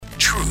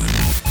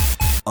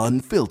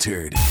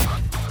unfiltered.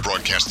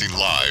 Broadcasting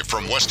live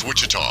from West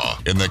Wichita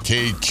in the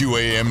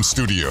KQAM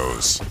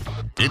studios.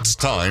 It's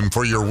time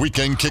for your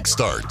weekend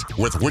kickstart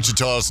with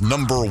Wichita's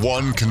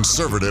 #1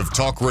 conservative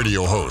talk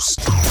radio host.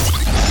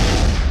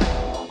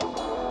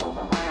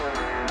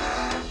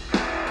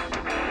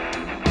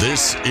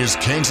 This is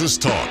Kansas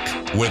Talk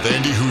with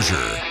Andy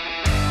Hoosier.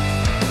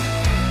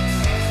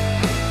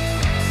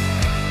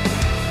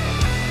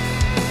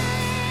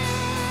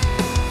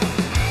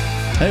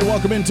 Hey,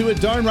 welcome into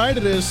it. Darn right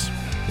it is.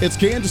 It's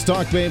Kansas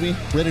Talk, baby.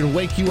 Ready to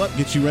wake you up,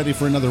 get you ready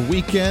for another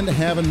weekend,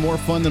 having more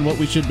fun than what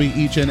we should be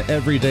each and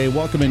every day.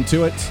 Welcome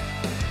into it.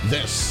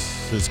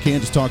 This is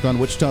Kansas Talk on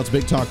Wichita's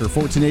Big Talker,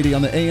 1480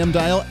 on the AM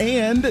dial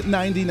and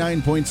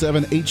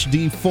 99.7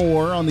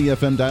 HD4 on the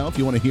FM dial. If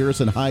you want to hear us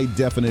in high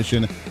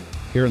definition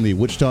here in the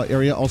Wichita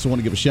area. Also want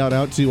to give a shout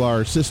out to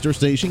our sister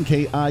station,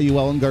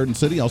 KIUL in Garden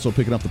City, also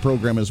picking up the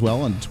program as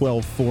well on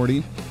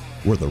 1240,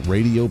 where the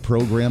radio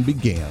program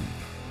began.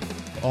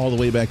 All the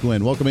way back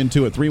when. Welcome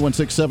into it.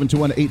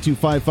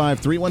 316-721-8255,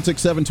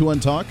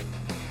 316-721-TALK.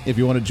 If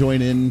you want to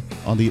join in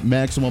on the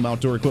Maximum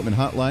Outdoor Equipment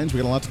hotlines,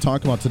 we got a lot to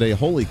talk about today.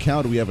 Holy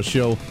cow, do we have a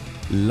show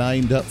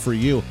lined up for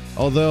you.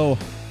 Although,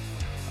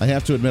 I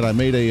have to admit, I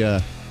made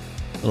a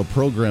little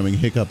programming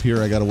hiccup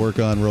here I got to work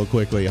on real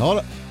quickly.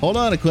 Hold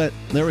on, Quit.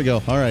 There we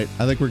go. All right.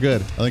 I think we're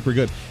good.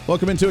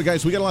 Welcome into it,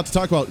 guys. We got a lot to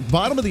talk about.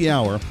 Bottom of the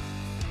hour.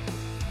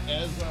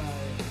 As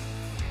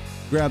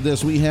grab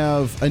this, we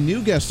have a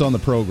new guest on the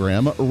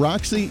program,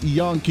 Roxy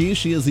Yonke.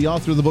 She is the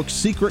author of the book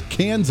Secret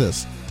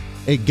Kansas,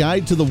 a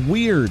guide to the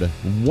weird,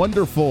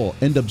 wonderful,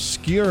 and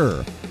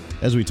obscure,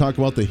 as we talk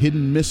about the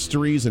hidden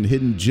mysteries and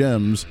hidden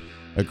gems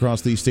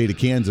across the state of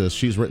Kansas.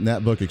 She's written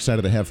that book.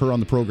 Excited to have her on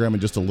the program in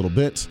just a little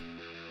bit.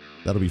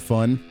 That'll be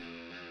fun.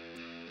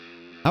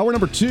 Hour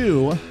number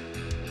 2,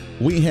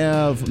 we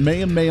have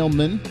May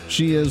Mailman.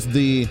 She is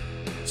the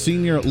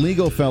Senior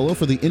Legal Fellow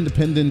for the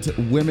Independent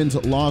Women's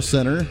Law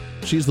Center.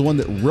 She's the one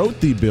that wrote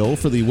the bill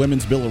for the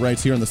Women's Bill of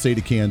Rights here in the state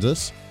of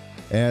Kansas.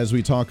 As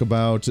we talk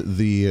about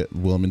the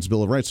Women's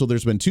Bill of Rights, so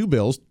there's been 2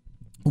 bills.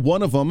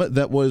 One of them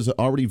that was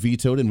already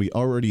vetoed, and we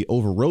already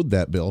overrode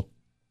that bill,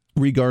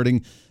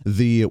 regarding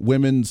the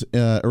women's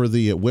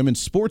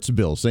sports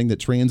bill, saying that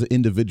trans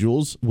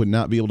individuals would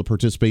not be able to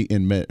participate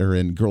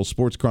in girls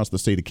sports across the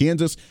state of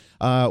Kansas.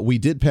 We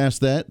did pass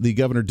that. The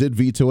governor did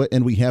veto it,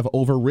 and we have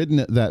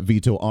overridden that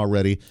veto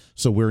already.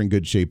 So we're in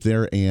good shape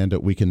there, and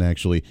we can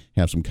actually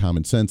have some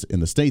common sense in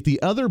the state.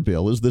 The other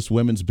bill is this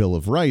Women's Bill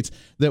of Rights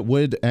that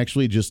would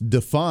actually just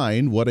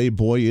define what a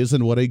boy is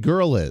and what a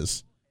girl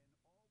is.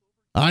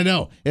 I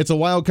know. It's a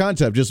wild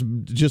concept,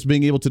 just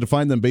being able to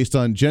define them based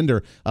on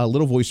gender.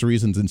 Little voice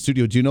reasons in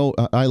studio. Do you know,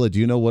 Isla, do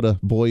you know what a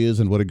boy is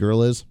and what a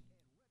girl is?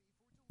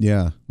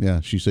 Yeah,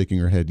 she's shaking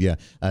her head. Yeah,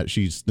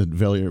 she's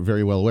very,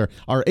 very well aware.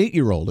 Our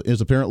 8-year-old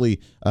is apparently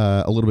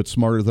a little bit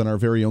smarter than our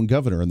very own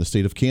governor in the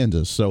state of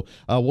Kansas. So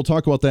we'll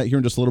talk about that here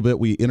in just a little bit.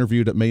 We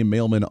interviewed May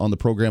Mailman on the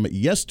program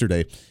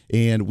yesterday,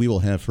 and we will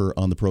have her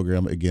on the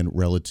program again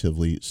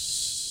relatively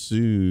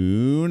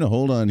soon.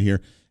 Hold on here.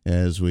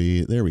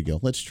 There we go.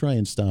 Let's try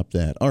and stop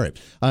that. All right.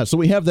 So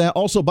we have that.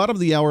 Also, bottom of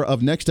the hour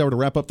of next hour to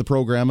wrap up the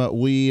program,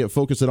 we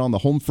focus it on the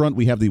home front.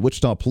 We have the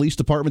Wichita Police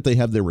Department. They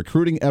have their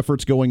recruiting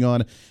efforts going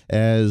on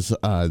as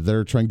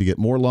they're trying to get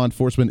more law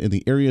enforcement in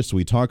the area. So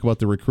we talk about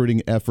the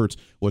recruiting efforts,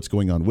 what's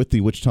going on with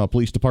the Wichita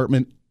Police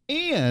Department.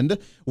 And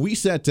we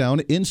sat down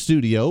in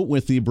studio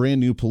with the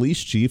brand new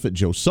police chief,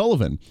 Joe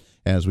Sullivan,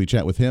 as we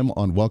chat with him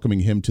on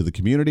welcoming him to the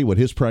community, what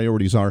his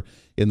priorities are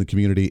in the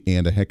community,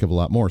 and a heck of a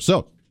lot more.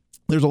 So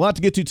there's a lot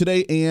to get to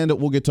today, and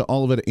we'll get to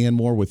all of it and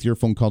more with your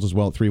phone calls as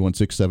well at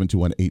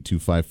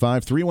 316-721-8255,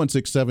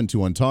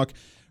 316-721-TALK,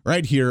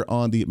 right here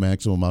on the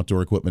Maximum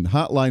Outdoor Equipment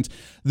hotlines.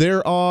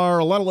 There are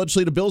a lot of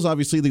legislative bills.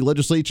 Obviously, the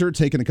legislature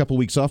taking a couple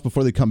weeks off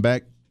before they come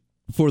back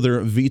for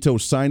their veto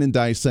sign and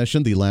die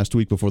session, the last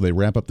week before they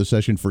wrap up the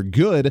session for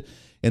good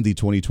in the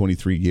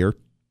 2023 year.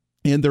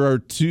 And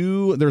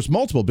there's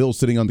multiple bills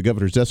sitting on the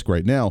governor's desk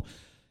right now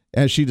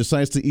as she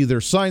decides to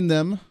either sign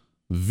them,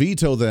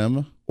 veto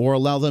them, or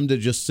allow them to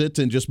just sit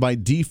and just by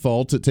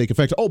default to take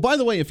effect. Oh, by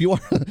the way, if you are,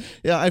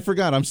 yeah, I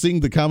forgot. I'm seeing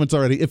the comments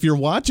already. If you're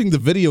watching the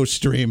video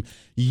stream,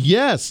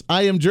 yes,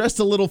 I am dressed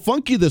a little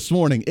funky this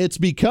morning. It's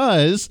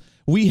because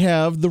we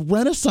have the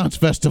Renaissance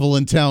Festival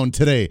in town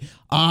today.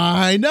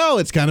 I know,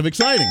 it's kind of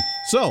exciting.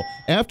 So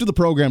after the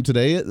program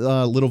today,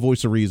 Little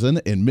Voice of Reason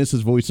and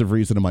Mrs. Voice of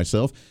Reason and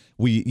myself,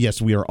 we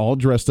are all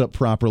dressed up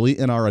properly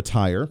in our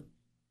attire.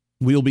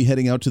 We'll be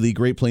heading out to the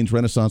Great Plains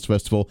Renaissance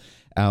Festival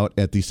out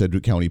at the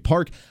Sedgwick County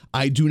Park.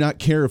 I do not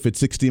care if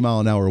it's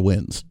 60-mile-an-hour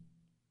winds.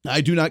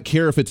 I do not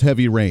care if it's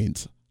heavy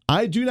rains.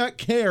 I do not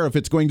care if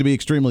it's going to be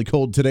extremely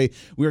cold today.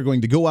 We are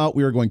going to go out.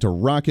 We are going to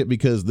rock it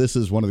because this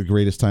is one of the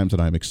greatest times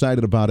and I'm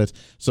excited about it.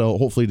 So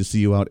hopefully to see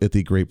you out at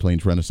the Great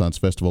Plains Renaissance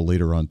Festival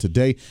later on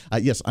today.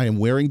 Yes, I am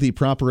wearing the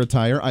proper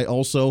attire. I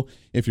also,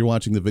 if you're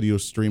watching the video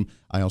stream,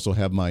 I also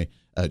have my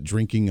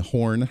drinking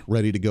horn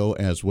ready to go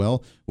as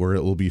well, where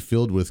it will be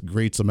filled with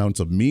great amounts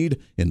of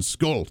mead and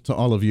skull to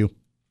all of you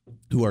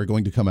who are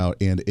going to come out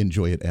and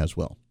enjoy it as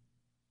well.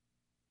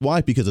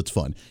 Why? Because it's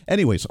fun.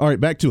 Anyways, all right,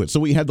 back to it. So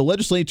we had the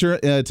legislature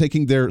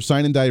taking their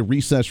sign and die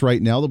recess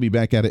right now. They'll be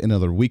back at it in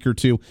another week or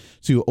two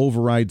to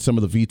override some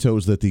of the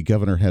vetoes that the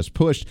governor has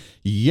pushed.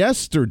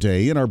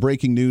 Yesterday, in our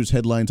breaking news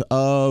headlines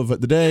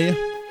of the day,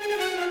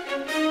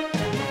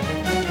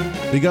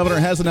 the governor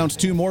has announced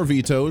 2 more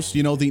vetoes.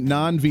 You know, the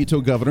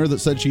non-veto governor that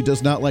said she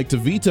does not like to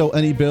veto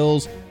any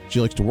bills. She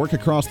likes to work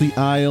across the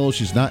aisle.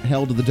 She's not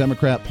held to the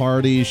Democrat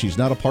Party. She's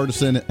not a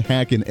partisan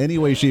hack in any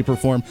way, shape, or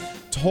form.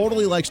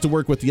 Totally likes to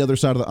work with the other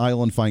side of the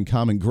aisle and find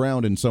common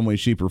ground in some way,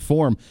 shape, or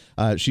form.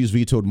 She's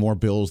vetoed more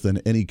bills than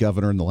any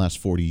governor in the last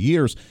 40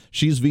 years.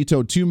 She's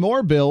vetoed 2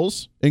 more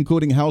bills,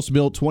 including House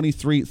Bill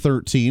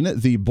 2313,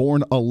 the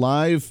Born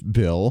Alive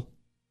bill.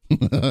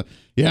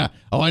 Yeah.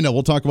 Oh, I know.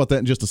 We'll talk about that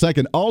in just a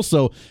second.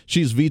 Also,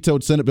 she's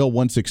vetoed Senate Bill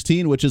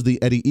 116, which is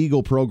the Eddie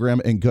Eagle program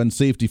and gun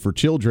safety for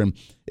children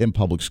in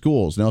public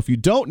schools. Now, if you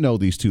don't know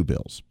these 2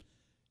 bills,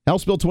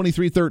 House Bill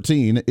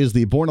 2313 is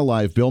the Born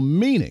Alive bill,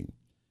 meaning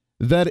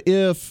that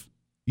if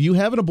you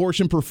have an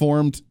abortion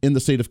performed in the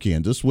state of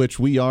Kansas, which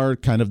we are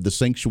kind of the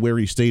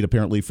sanctuary state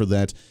apparently for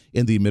that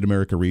in the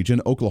Mid-America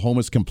region.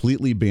 Oklahoma's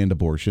completely banned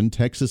abortion.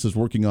 Texas is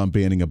working on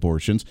banning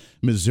abortions.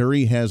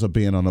 Missouri has a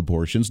ban on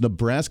abortions.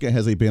 Nebraska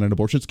has a ban on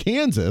abortions.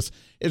 Kansas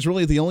is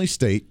really the only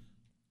state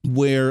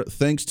where,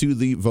 thanks to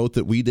the vote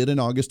that we did in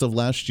August of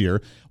last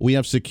year, we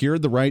have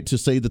secured the right to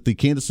say that the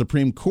Kansas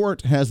Supreme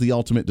Court has the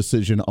ultimate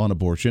decision on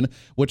abortion,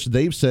 which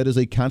they've said is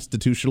a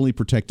constitutionally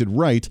protected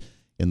right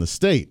in the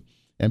state.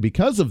 And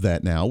because of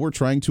that now, we're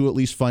trying to at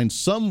least find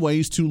some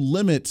ways to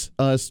limit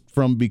us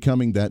from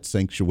becoming that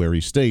sanctuary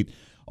state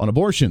on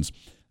abortions.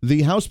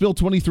 The House Bill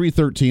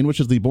 2313, which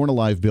is the Born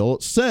Alive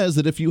bill, says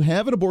that if you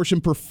have an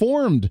abortion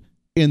performed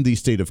in the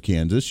state of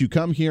Kansas, you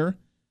come here,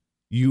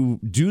 you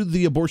do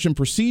the abortion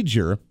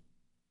procedure,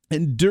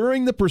 and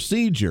during the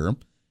procedure,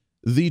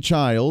 the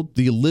child,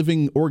 the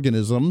living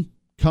organism,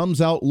 comes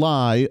out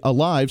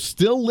alive,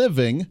 still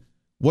living.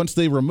 Once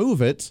they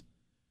remove it,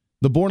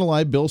 the Born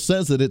Alive bill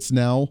says that it's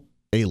now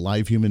a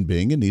live human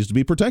being and needs to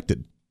be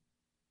protected.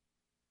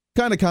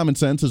 Kind of common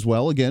sense as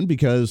well, again,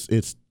 because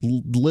it's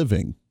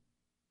living,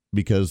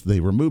 because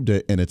they removed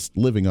it and it's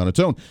living on its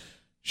own.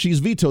 She's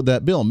vetoed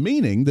that bill,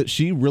 meaning that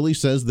she really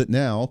says that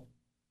now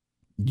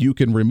you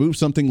can remove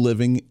something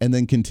living and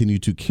then continue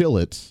to kill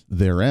it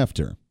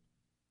thereafter.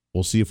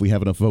 We'll see if we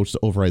have enough votes to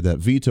override that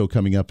veto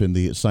coming up in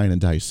the sign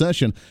and die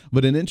session.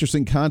 But an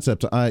interesting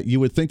concept. You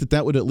would think that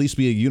that would at least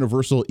be a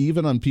universal,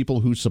 even on people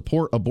who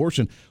support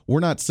abortion. We're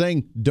not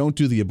saying don't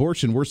do the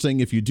abortion. We're saying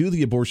if you do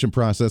the abortion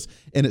process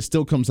and it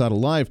still comes out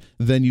alive,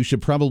 then you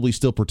should probably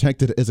still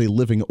protect it as a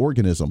living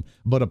organism.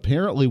 But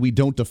apparently we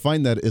don't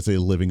define that as a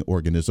living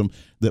organism.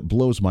 That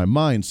blows my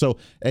mind. So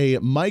a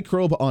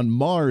microbe on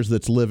Mars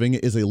that's living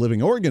is a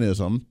living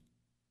organism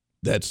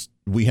that's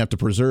we have to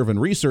preserve and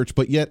research,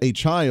 but yet a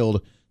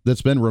child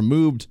that's been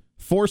removed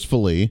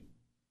forcefully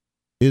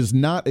is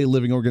not a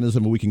living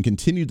organism. We can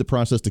continue the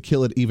process to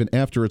kill it even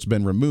after it's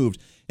been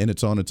removed and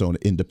it's on its own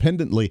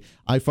independently.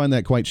 I find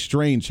that quite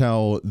strange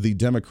how the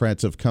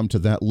Democrats have come to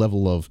that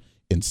level of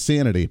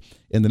insanity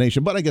in the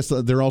nation. But I guess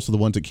they're also the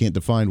ones that can't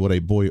define what a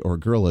boy or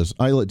girl is.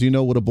 Isla, do you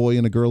know what a boy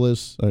and a girl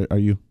is? Do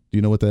you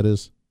know what that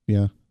is?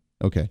 Yeah.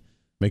 Okay.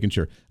 Making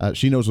sure.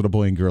 She knows what a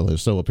boy and girl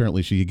is. So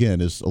apparently she,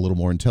 again, is a little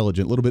more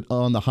intelligent, a little bit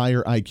on the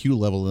higher IQ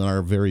level than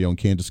our very own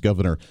Kansas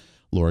governor,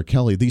 Laura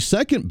Kelly. The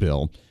second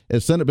bill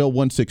is Senate Bill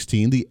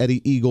 116, the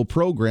Eddie Eagle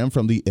program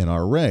from the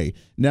NRA.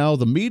 Now,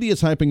 the media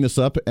is hyping this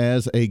up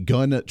as a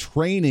gun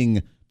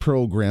training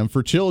program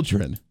for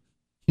children.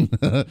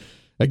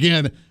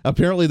 Again,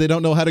 apparently they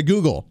don't know how to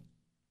Google,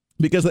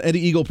 because the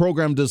Eddie Eagle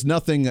program does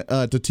nothing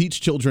to teach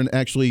children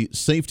actually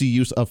safety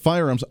use of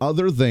firearms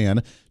other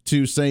than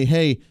to say,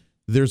 hey,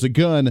 there's a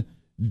gun,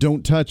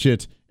 don't touch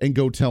it, and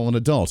go tell an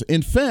adult.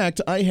 In fact,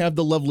 I have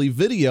the lovely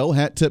video,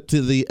 hat tip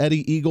to the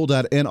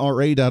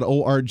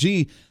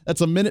eddieeagle.nra.org.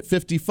 That's a minute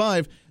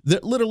 55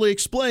 that literally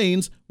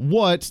explains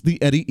what the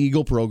Eddie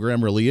Eagle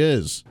program really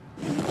is.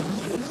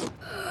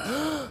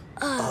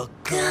 A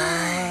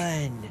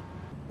gun.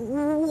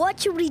 What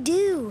should we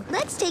do?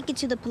 Let's take it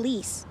to the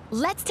police.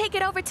 Let's take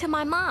it over to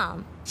my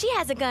mom. She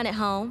has a gun at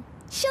home.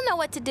 She'll know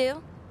what to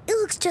do. It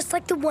looks just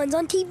like the ones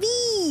on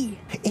TV.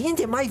 And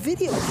in my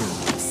video game.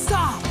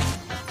 Stop!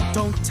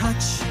 Don't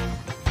touch.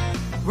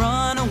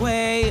 Run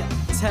away.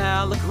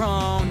 Tell a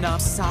grown-up.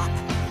 Stop.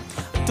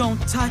 Don't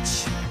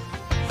touch.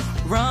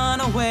 Run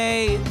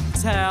away.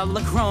 Tell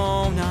a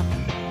grown-up.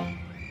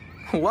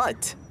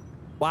 What?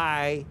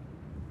 Why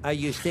are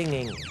you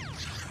singing?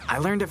 I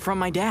learned it from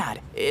my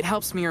dad. It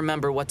helps me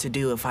remember what to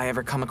do if I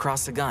ever come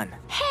across a gun.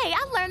 Hey,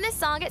 I learned this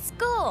song at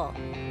school.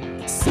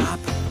 Stop.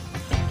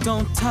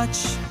 Don't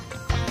touch.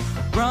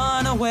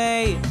 Run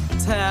away.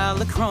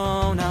 Tell a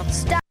grown-up.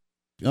 Stop.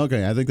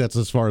 Okay, I think that's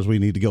as far as we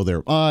need to go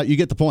there. You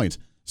get the point.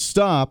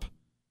 Stop,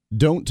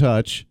 don't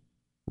touch,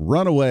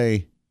 run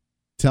away,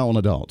 tell an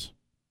adult.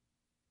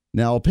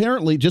 Now,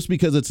 apparently, just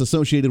because it's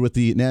associated with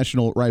the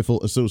National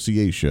Rifle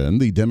Association,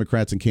 the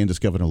Democrats and Kansas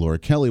Governor Laura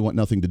Kelly want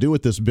nothing to do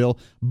with this bill,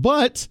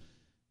 but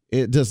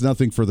it does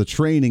nothing for the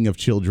training of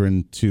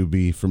children to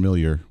be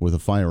familiar with a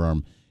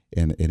firearm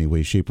in any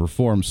way, shape, or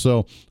form.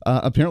 So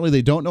apparently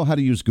they don't know how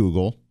to use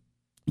Google.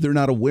 They're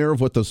not aware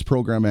of what this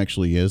program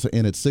actually is,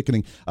 and it's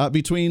sickening.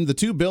 Between the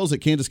two bills that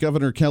Kansas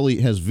Governor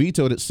Kelly has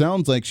vetoed, it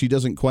sounds like she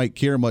doesn't quite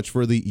care much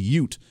for the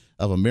youth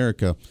of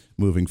America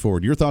moving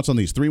forward. Your thoughts on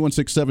these?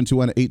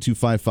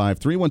 316-721-8255,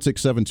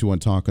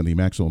 316-721-TALK on the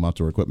Maximum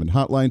Outdoor Equipment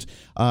hotlines.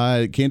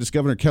 Kansas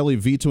Governor Kelly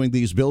vetoing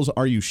these bills.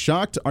 Are you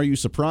shocked? Are you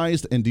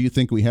surprised? And do you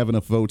think we have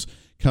enough votes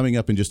coming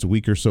up in just a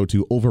week or so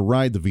to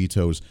override the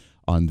vetoes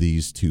on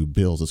these two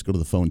bills? Let's go to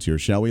the phones here,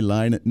 shall we?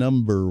 Line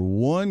number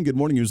one. Good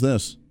morning. Who's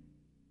this?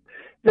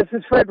 This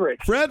is Frederick.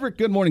 Frederick,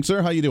 good morning,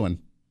 sir. How you doing?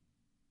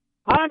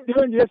 I'm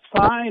doing just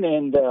fine,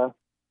 and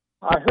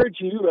I heard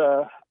you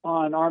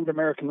on Armed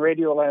American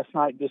Radio last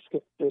night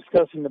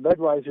discussing the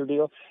Budweiser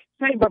deal.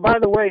 Hey, but by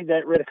the way,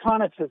 that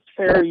reconnaissance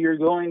fair you're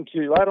going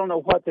to, I don't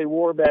know what they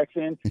wore back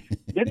then.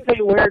 Didn't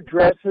they wear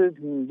dresses,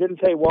 and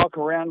didn't they walk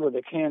around with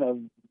a can of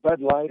Bud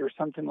Light or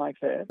something like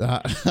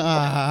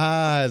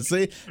that?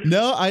 See,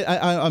 no,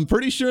 I'm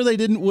pretty sure they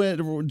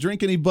didn't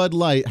drink any Bud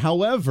Light.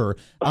 However,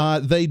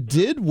 they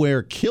did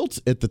wear kilts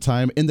at the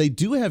time, and they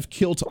do have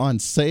kilts on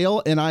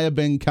sale, and I have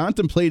been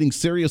contemplating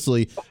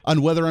seriously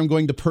on whether I'm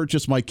going to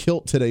purchase my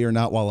kilt today or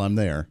not while I'm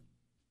there.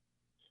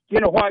 You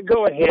know what?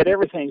 Go ahead.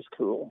 Everything's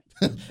cool.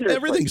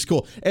 Everything's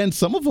cool. And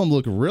some of them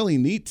look really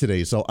neat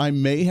today, so I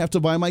may have to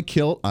buy my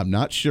kilt. I'm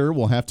not sure.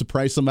 We'll have to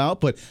price them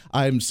out, but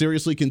I'm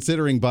seriously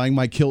considering buying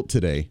my kilt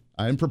today.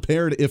 I'm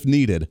prepared if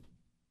needed.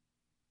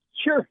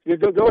 Sure. You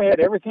go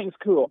ahead. Everything's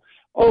cool.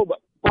 Oh, but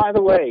by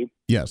the way,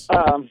 yes.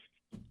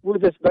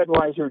 With this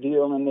Budweiser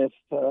deal and this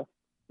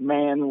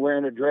man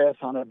wearing a dress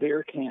on a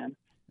beer can.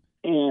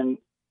 And,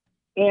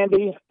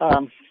 Andy,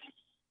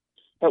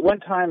 at one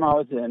time I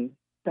was in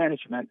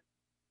management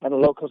at a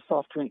local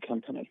soft drink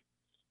company.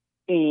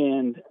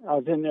 And I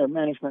was in their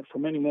management for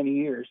many, many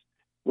years.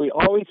 We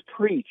always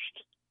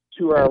preached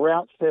to our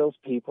route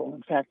salespeople,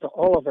 in fact, to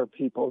all of our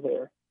people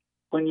there,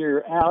 when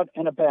you're out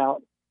and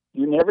about,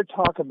 you never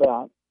talk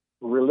about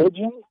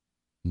religion,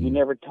 you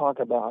never talk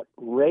about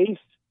race,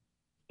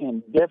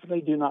 and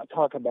definitely do not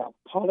talk about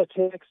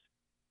politics.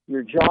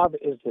 Your job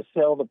is to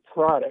sell the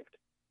product.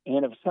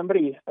 And if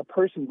a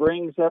person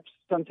brings up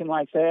something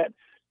like that,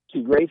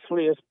 to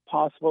gracefully as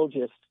possible,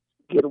 just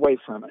get away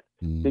from it,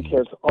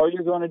 because all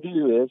you're going to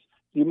do is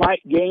you might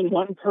gain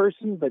one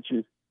person, but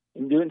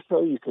in doing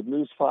so you could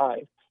lose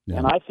five. Yeah.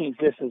 And I think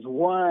this is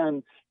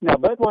one. Now,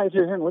 Budweiser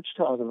here in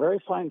Wichita is a very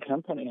fine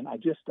company, and I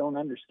just don't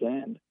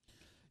understand.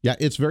 Yeah,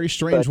 it's very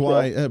strange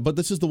but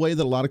this is the way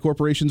that a lot of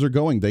corporations are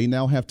going. They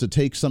now have to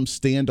take some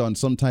stand on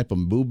some type of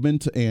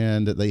movement,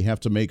 and they have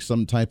to make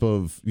some type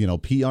of,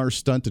 PR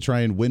stunt to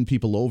try and win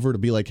people over to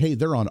be like, hey,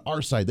 they're on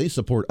our side. They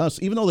support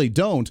us, even though they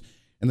don't.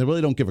 And they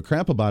really don't give a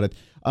crap about it.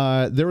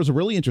 There was a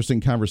really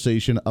interesting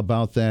conversation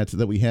about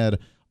that we had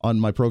on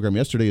my program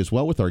yesterday as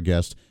well with our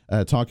guest,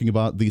 talking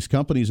about these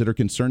companies that are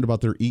concerned about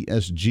their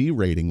ESG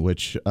rating,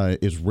 which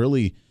is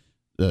really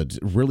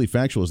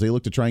factual as they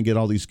look to try and get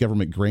all these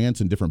government grants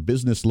and different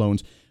business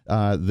loans.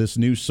 This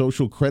new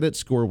social credit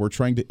score we're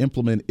trying to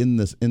implement in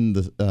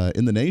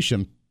the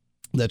nation.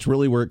 That's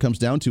really where it comes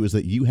down to, is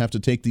that you have to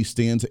take these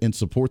stands and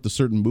support the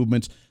certain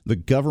movements the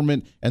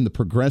government and the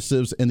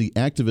progressives and the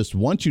activists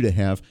want you to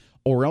have,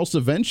 or else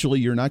eventually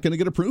you're not going to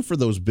get approved for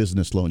those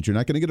business loans. You're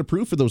not going to get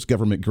approved for those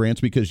government grants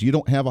because you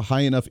don't have a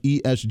high enough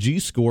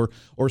ESG score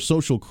or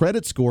social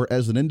credit score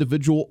as an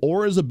individual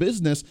or as a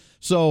business.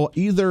 So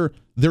either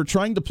they're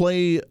trying to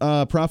play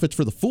profits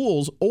for the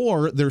fools,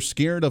 or they're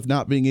scared of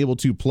not being able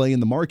to play in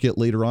the market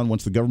later on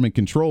once the government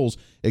controls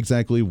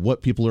exactly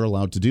what people are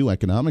allowed to do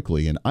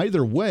economically. And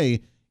either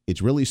way,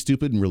 it's really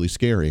stupid and really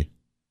scary.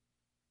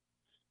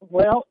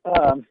 Well,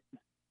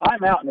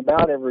 I'm out and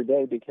about every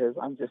day because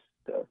I'm just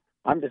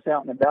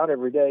out and about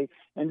every day.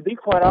 And to be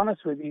quite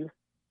honest with you,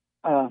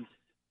 I've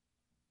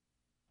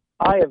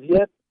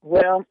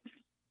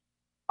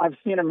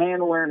seen a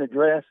man wearing a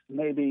dress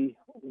maybe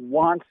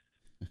once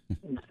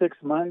in 6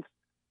 months,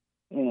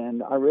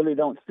 and I really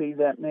don't see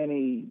that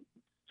many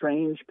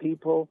strange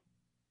people.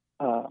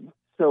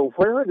 So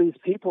where are these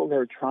people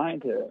they're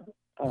trying to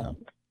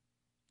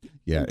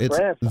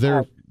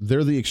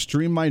they're the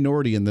extreme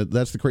minority, and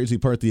that's the crazy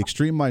part. The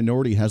extreme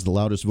minority has the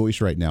loudest voice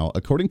right now.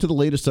 According to the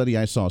latest study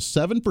I saw,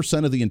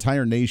 7% of the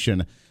entire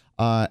nation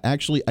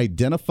actually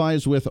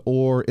identifies with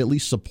or at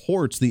least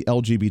supports the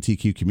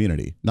LGBTQ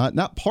community.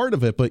 Not part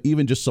of it, but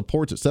even just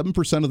supports it.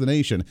 7% of the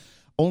nation.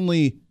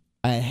 Only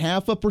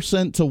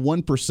 0.5% to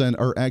 1%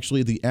 are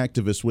actually the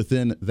activists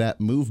within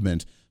that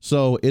movement.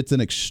 So it's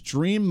an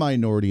extreme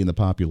minority in the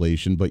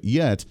population, but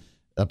yet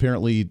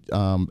apparently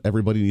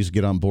everybody needs to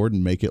get on board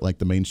and make it like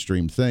the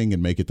mainstream thing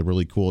and make it the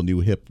really cool new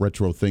hip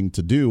retro thing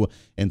to do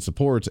and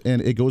support.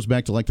 And it goes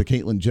back to like the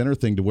Caitlyn Jenner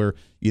thing, to where,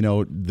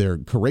 they're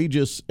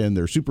courageous and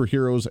they're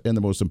superheroes and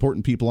the most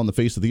important people on the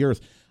face of the earth.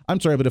 I'm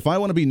sorry, but if I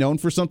want to be known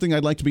for something,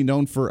 I'd like to be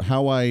known for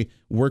how I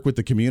work with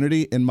the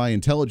community and my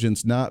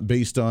intelligence, not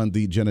based on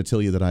the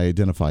genitalia that I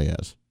identify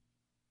as.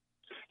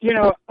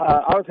 I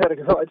was at a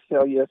garage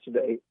sale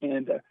yesterday,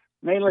 and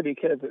mainly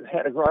because it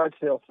had a garage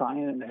sale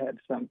sign and it had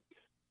some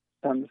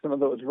some of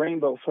those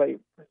rainbow flake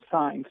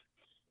signs.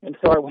 And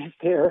so I went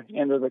there,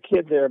 and there was a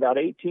kid there about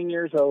 18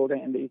 years old,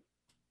 Andy,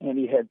 and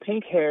he had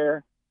pink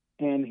hair,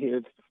 and he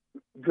was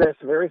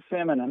dressed very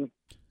feminine,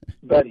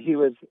 but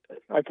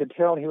I could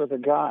tell he was a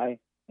guy,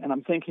 and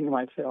I'm thinking to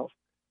myself,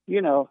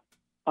 you know,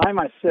 I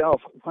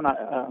myself, when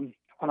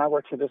I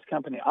worked for this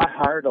company, I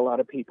hired a lot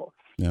of people.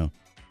 Yeah.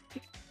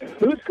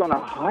 Who's going to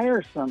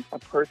hire a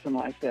person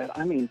like that?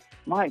 I mean,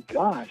 my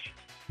gosh.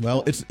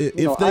 Well,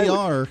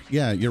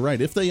 yeah, you're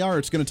right. If they are,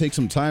 it's going to take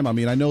some time. I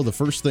mean, I know the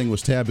first thing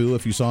was taboo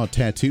if you saw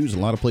tattoos. A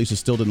lot of places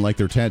still didn't like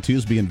their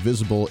tattoos being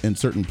visible in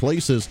certain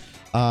places.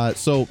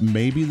 So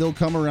maybe they'll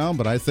come around,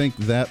 but I think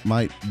that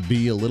might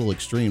be a little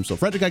extreme. So,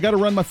 Frederick, I got to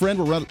run, my friend.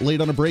 We're late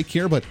on a break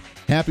here, but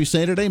happy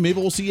Saturday. Maybe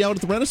we'll see you out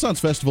at the Renaissance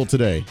Festival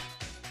today.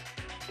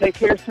 Take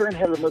care, sir, and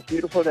have the most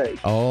beautiful day.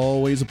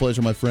 Always a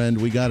pleasure, my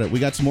friend. We got it. We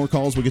got some more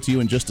calls. We'll get to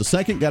you in just a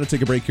second. Got to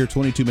take a break here.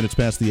 22 minutes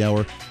past the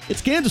hour.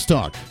 It's Kansas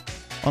Talk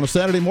on a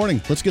Saturday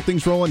morning. Let's get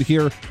things rolling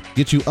here.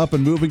 Get you up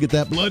and moving. Get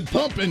that blood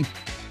pumping.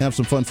 Have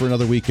some fun for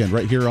another weekend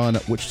right here on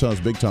Wichita's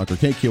Big Talker,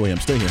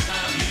 KQAM. Stay here.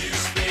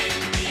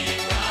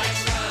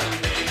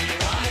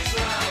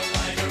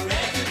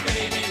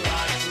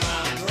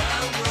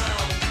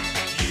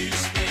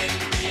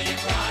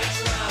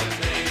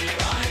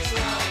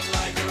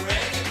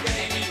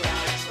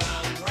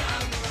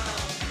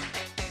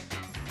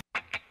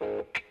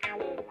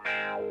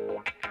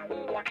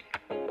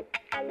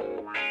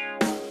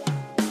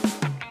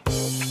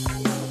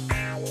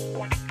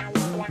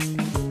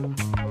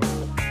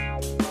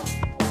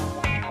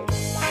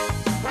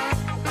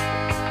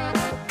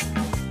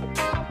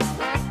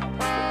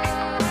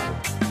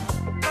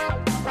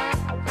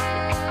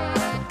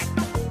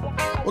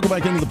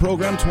 Back into the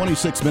program,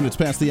 26 minutes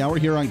past the hour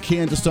here on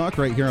Kansas Talk,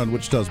 right here on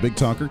Wichita's Big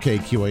Talker,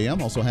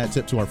 KQAM. Also, hat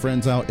tip to our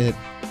friends out at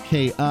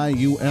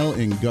KIUL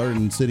in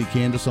Garden City,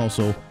 Kansas,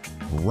 also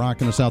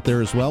rocking us out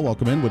there as well.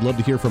 Welcome in. Would love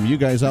to hear from you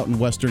guys out in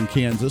Western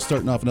Kansas,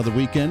 starting off another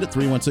weekend at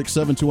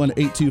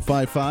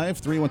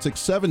 316-721-8255,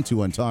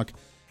 316-721-TALK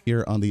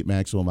here on the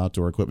Maximum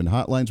Outdoor Equipment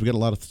Hotlines. We got a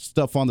lot of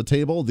stuff on the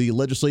table. The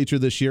legislature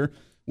this year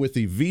with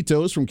the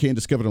vetoes from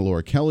Kansas Governor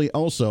Laura Kelly,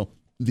 also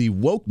the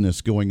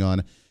wokeness going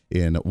on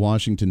in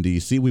Washington,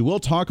 D.C. We will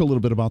talk a little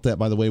bit about that,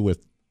 by the way,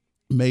 with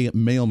May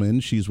Mailman.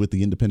 She's with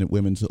the Independent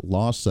Women's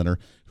Law Center,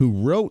 who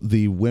wrote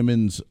the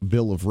Women's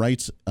Bill of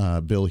Rights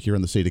bill here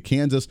in the state of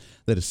Kansas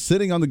that is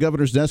sitting on the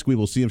governor's desk. We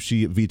will see if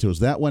she vetoes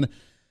that one.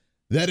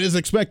 That is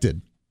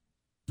expected.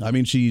 I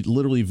mean, she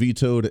literally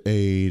vetoed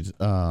a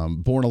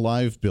born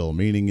alive bill,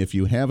 meaning if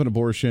you have an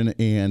abortion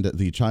and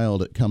the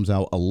child comes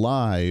out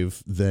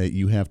alive, that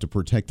you have to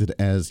protect it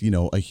as, you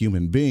know, a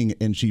human being.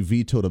 And she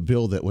vetoed a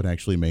bill that would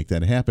actually make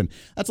that happen.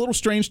 That's a little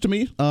strange to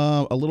me,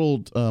 a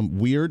little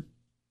weird,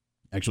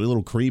 actually a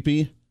little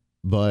creepy.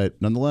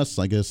 But nonetheless,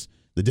 I guess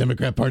the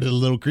Democrat Party is a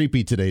little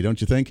creepy today, don't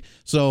you think?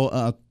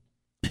 So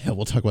yeah,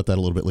 we'll talk about that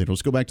a little bit later.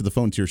 Let's go back to the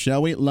phones here,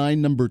 shall we?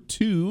 Line number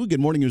 2. Good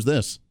morning. Who's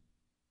this?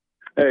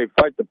 Hey,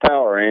 fight the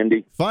power,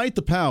 Andy. Fight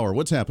the power.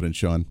 What's happening,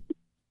 Sean?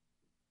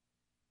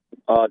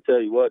 I'll tell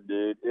you what,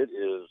 dude. It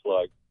is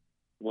like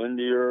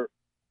windier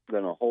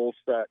than a whole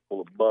stack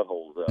full of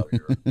buttholes out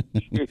here.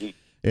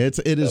 It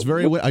is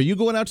very. Are you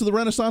going out to the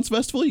Renaissance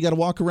Festival? You got to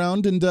walk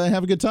around and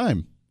have a good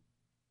time.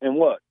 And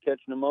what?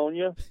 Catch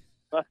pneumonia?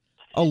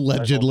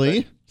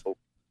 Allegedly.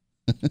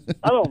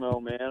 I don't know,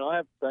 man. I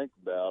have to think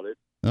about it.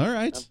 All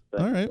right.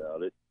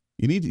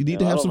 You need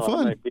to have some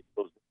fun.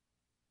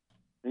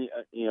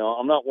 You know,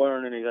 I'm not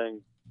wearing anything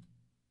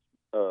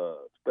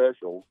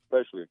special,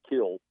 especially a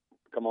kilt.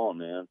 Come on,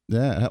 man.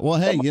 Yeah. Well,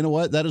 hey, you know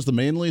what? That is the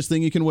manliest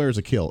thing you can wear is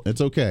a kilt. It's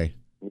okay.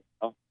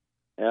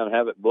 And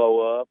have it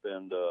blow up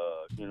and,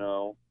 you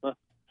know,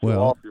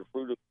 off your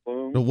fruit of the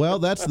loom. Well,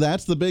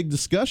 that's the big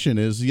discussion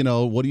is, you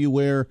know, what do you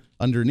wear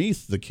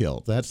underneath the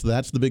kilt? That's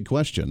the big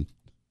question.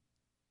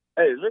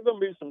 Hey, is there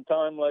going to be some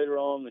time later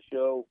on in the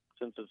show,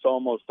 since it's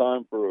almost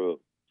time for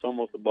it's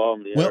almost the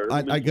bottom of the hour?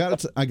 Well,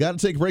 I got to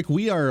take a break.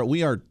 We are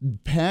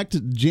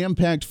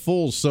jam-packed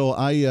full,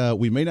 so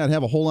we may not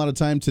have a whole lot of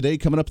time today.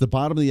 Coming up at the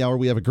bottom of the hour,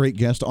 we have a great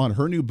guest on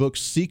her new book,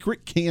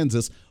 Secret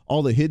Kansas,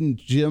 all the hidden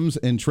gems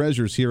and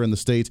treasures here in the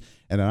state.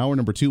 And in hour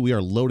number 2, we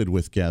are loaded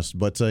with guests.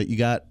 But you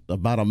got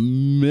about a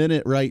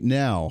minute right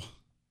now.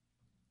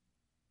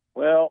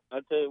 Well, I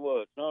tell you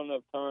what, it's not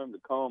enough time to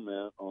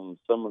comment on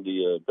some of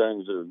the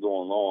things that are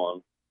going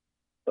on.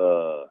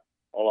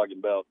 All I can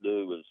about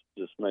do is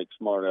just make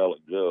smart aleck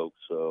jokes.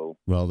 So,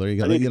 well, there you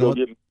go. You know,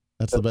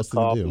 that's the best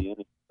thing to do.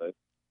 Anyway.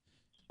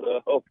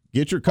 So,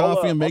 get your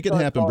coffee and make it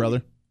happen,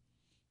 brother.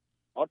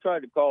 I'll try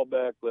to call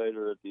back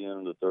later at the end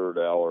of the third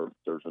hour if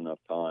there's enough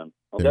time.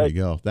 Okay? There you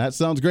go. That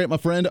sounds great, my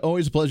friend.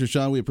 Always a pleasure,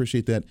 Sean. We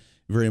appreciate that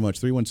very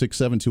much.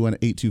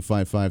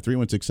 316-721-8255,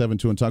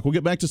 316-721-TALK. We'll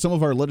get back to some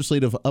of our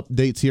legislative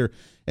updates here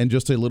in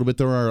just a little bit.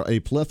 There are a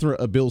plethora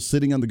of bills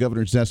sitting on the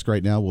governor's desk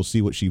right now. We'll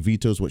see what she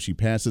vetoes, what she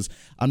passes.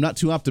 I'm not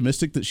too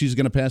optimistic that she's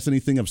going to pass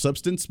anything of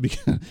substance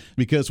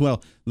because,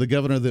 well, the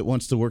governor that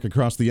wants to work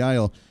across the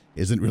aisle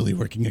isn't really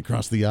working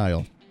across the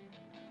aisle.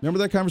 Remember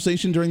that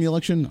conversation during the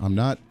election? I'm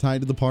not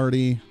tied to the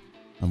party.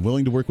 I'm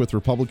willing to work with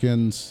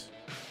Republicans.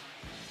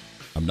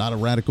 I'm not a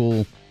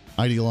radical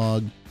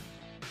ideologue.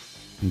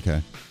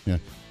 Okay, yeah.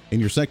 In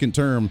your second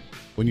term,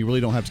 when you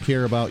really don't have to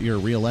care about your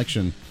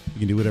reelection, you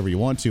can do whatever you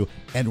want to.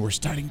 And we're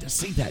starting to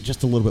see that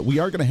just a little bit. We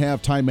are going to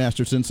have Ty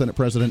Masterson, Senate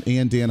President,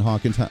 and Dan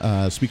Hawkins,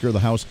 Speaker of the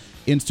House,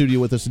 in studio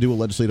with us to do a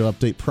legislative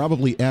update,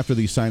 probably after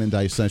the sign and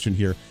die session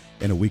here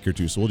in a week or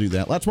two. So we'll do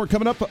that. Lots more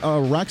coming up.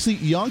 Roxy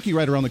Yonke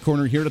right around the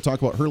corner here to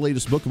talk about her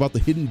latest book about the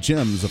hidden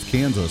gems of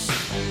Kansas.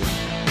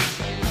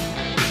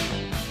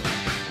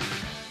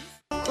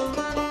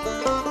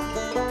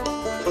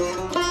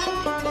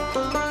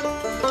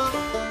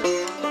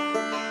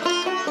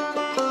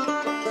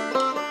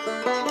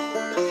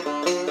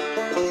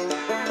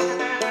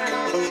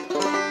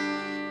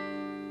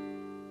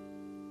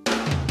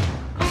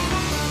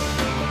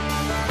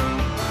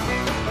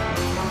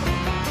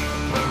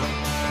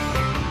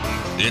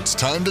 It's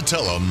time to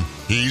tell him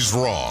he's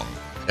wrong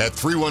at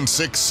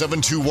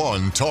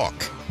 316-721-TALK.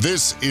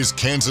 This is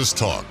Kansas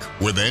Talk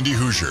with Andy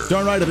Hoosier.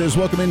 Darn right it is.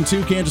 Welcome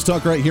into Kansas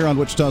Talk right here on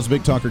Wichita's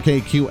Big Talker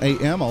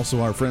KQAM. Also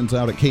our friends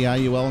out at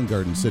KIUL in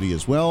Garden City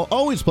as well.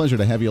 Always a pleasure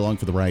to have you along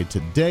for the ride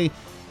today.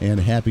 And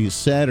happy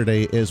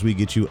Saturday as we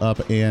get you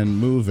up and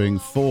moving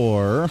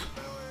for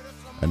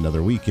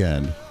another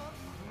weekend.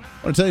 I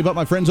want to tell you about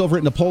my friends over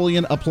at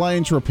Napoleon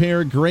Appliance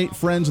Repair. Great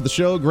friends of the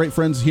show. Great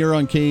friends here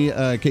on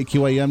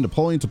KQAM.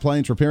 Napoleon's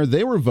Appliance Repair.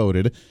 They were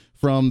voted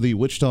from the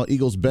Wichita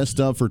Eagles Best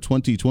of for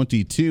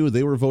 2022.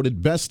 They were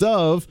voted Best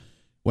of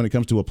when it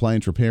comes to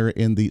appliance repair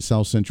in the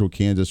South Central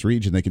Kansas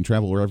region. They can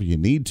travel wherever you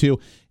need to,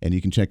 and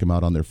you can check them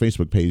out on their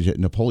Facebook page at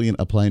Napoleon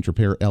Appliance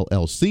Repair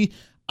LLC.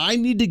 I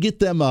need to get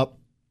them up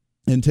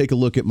and take a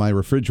look at my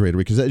refrigerator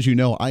because, as you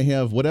know, I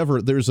have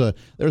there's a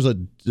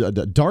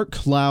dark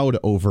cloud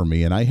over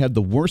me, and I have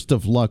the worst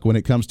of luck when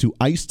it comes to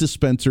ice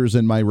dispensers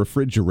in my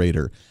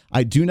refrigerator.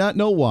 I do not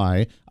know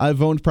why.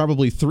 I've owned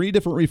probably 3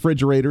 different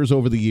refrigerators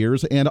over the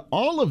years, and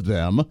all of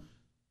them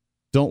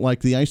don't like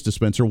the ice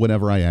dispenser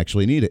whenever I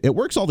actually need it. It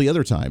works all the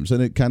other times, and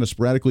it kind of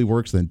sporadically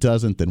works, then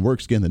doesn't, then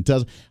works again, then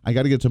doesn't. I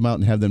got to get them out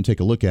and have them take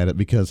a look at it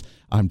because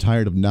I'm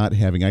tired of not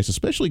having ice,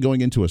 especially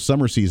going into a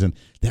summer season.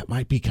 That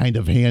might be kind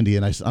of handy,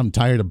 and I'm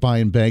tired of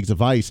buying bags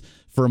of ice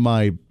for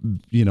my,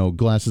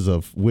 glasses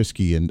of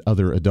whiskey and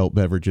other adult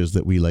beverages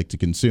that we like to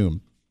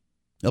consume.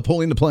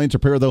 Napoleon Appliance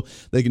Repair, though,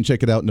 they can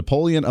check it out.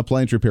 Napoleon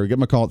Appliance Repair. Give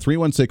them a call at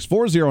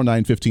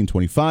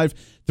 316-409-1525,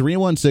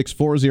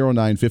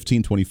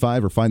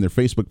 316-409-1525, or find their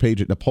Facebook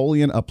page at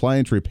Napoleon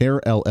Appliance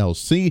Repair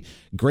LLC.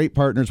 Great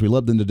partners. We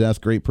love them to death.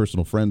 Great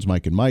personal friends,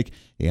 Mike and Mike,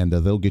 and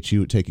they'll get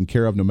you taken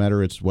care of no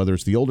matter whether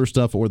it's the older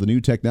stuff or the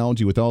new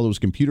technology with all those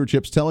computer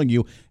chips telling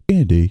you,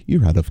 Andy,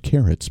 you're out of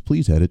carrots.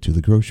 Please add it to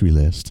the grocery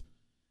list.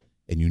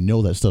 And you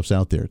know that stuff's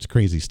out there. It's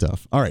crazy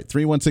stuff. All right,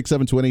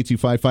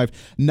 316-728-8255.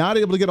 Not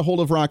able to get a hold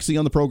of Roxy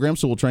on the program,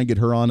 so we'll try and get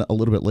her on a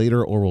little bit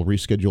later, or we'll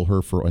reschedule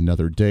her for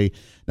another day.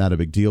 Not a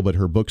big deal, but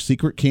her book,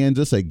 Secret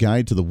Kansas, A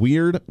Guide to the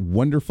Weird,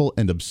 Wonderful,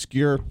 and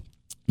Obscure,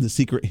 the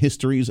Secret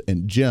Histories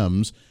and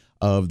Gems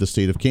of the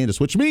State of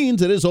Kansas, which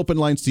means it is open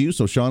lines to you.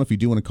 So, Sean, if you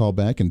do want to call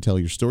back and tell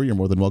your story, you're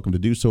more than welcome to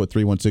do so at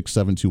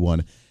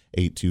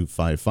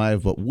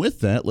 316-721-8255. But with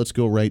that, let's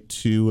go right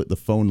to the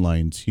phone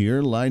lines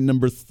here. Line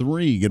number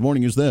 3. Good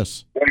morning. Who's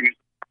this?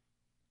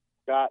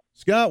 Scott.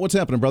 Scott, what's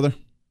happening, brother?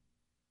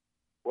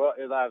 Well,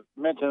 as I've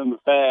mentioned in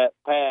the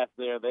past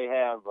there, they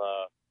have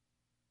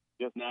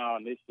just now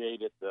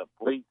initiated the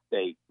police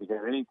state, because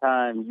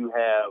anytime you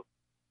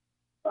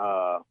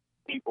have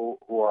people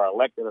who are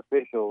elected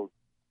officials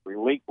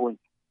relinquish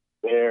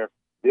their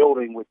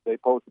building, which they're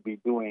supposed to be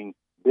doing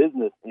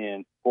business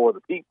in for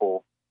the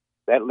people,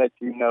 that lets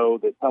you know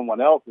that someone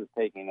else is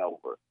taking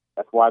over.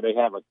 That's why they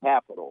have a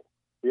Capitol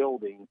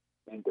building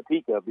in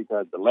Topeka,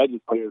 because the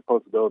legislature is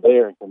supposed to go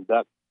there and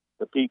conduct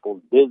the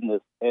people's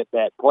business at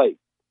that place.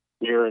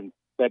 Here in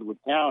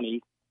Sedgwick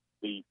County,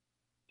 the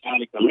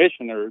county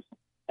commissioners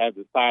have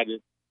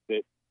decided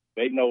that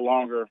they no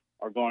longer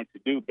are going to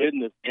do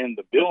business in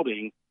the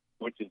building,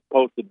 which is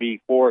supposed to be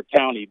for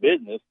county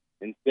business.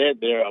 Instead,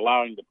 they're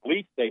allowing the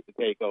police state to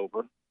take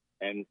over,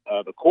 and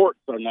the courts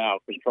are now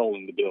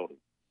controlling the building.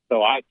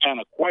 So I kind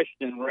of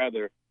question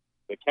whether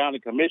the county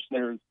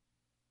commissioners,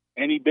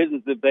 any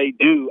business that they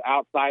do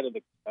outside of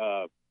the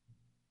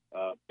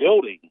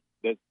building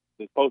that's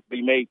supposed to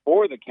be made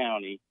for the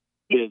county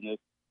business,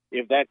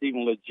 if that's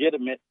even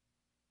legitimate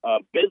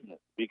business.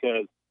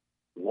 Because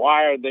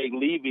why are they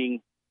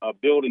leaving a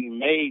building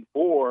made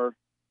for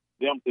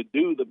them to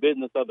do the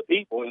business of the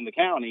people in the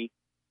county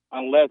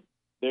unless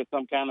there's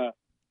some kind of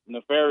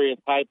nefarious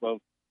type of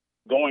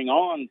going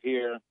on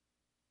here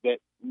that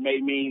may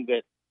mean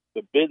that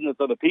the business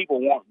of the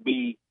people won't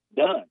be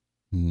done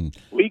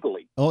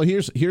legally. Oh,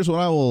 here's what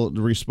I will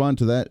respond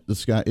to that,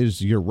 Scott,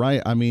 is you're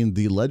right. I mean,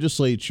 the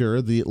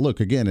legislature, look,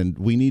 again, and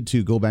we need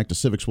to go back to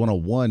Civics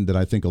 101 that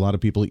I think a lot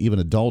of people, even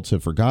adults,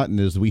 have forgotten,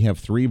 is we have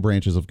 3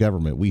 branches of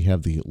government. We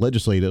have the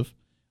legislative,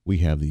 we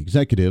have the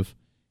executive,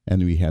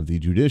 and we have the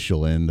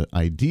judicial. And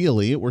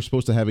ideally, we're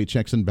supposed to have a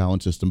checks and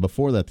balance system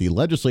before that. The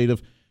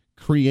legislative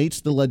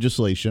creates the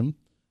legislation,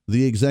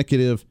 the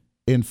executive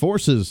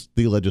enforces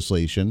the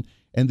legislation,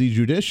 and the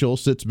judicial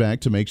sits back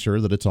to make sure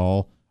that it's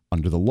all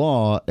under the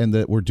law and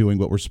that we're doing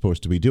what we're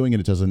supposed to be doing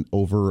and it doesn't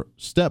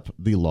overstep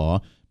the law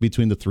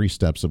between the three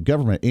steps of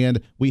government.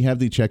 And we have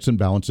the checks and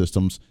balance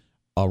systems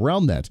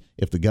around that.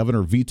 If the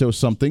governor vetoes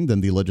something,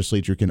 then the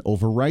legislature can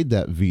override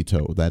that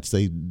veto. That's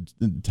a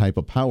type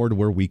of power to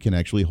where we can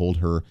actually hold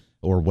her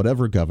or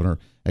whatever governor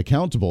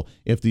accountable.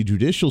 If the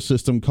judicial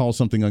system calls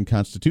something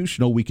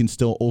unconstitutional, we can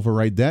still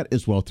override that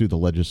as well through the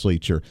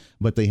legislature,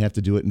 but they have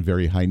to do it in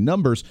very high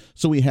numbers.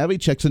 So we have a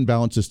checks and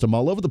balance system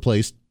all over the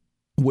place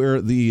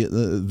where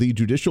the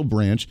judicial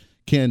branch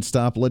can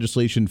stop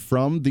legislation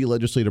from the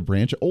legislative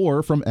branch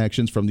or from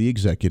actions from the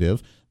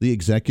executive. The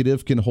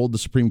executive can hold the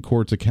Supreme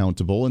Court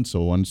accountable and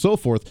so on and so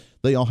forth.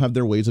 They all have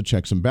their ways of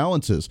checks and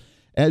balances.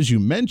 As you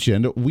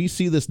mentioned, we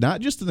see this not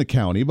just in the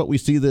county, but we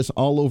see this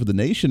all over the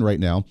nation right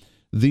now.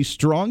 The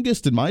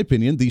strongest, in my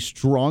opinion, the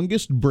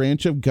strongest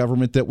branch of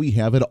government that we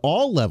have at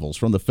all levels,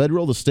 from the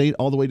federal, the state,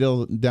 all the way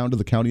down to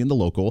the county and the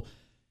local,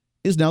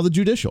 is now the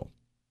judicial.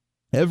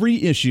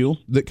 Every issue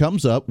that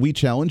comes up, we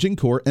challenge in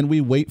court, and we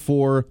wait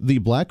for the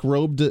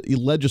black-robed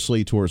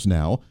legislators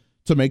now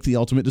to make the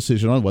ultimate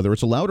decision on whether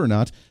it's allowed or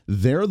not.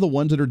 They're the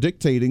ones that are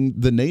dictating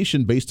the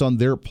nation based on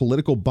their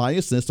political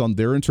biasness, on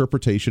their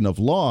interpretation of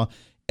law,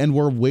 and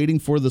we're waiting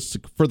for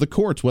the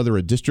courts, whether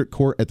a district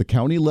court at the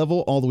county level,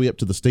 all the way up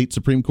to the state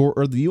Supreme Court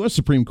or the U.S.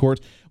 Supreme Court.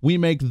 We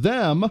make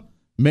them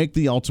make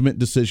the ultimate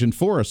decision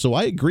for us. So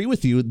I agree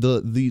with you.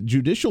 The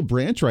judicial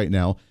branch right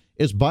now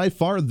is by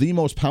far the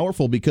most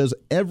powerful because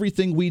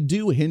everything we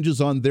do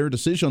hinges on their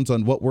decisions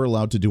on what we're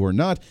allowed to do or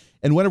not.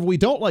 And whenever we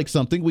don't like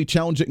something, we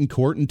challenge it in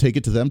court and take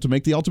it to them to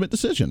make the ultimate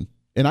decision.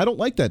 And I don't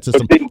like that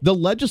system. The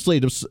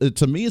legislative,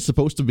 to me, is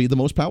supposed to be the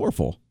most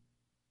powerful.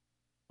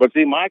 But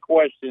see, my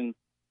question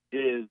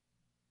is,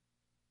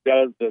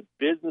 does the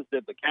business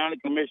that the county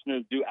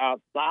commissioners do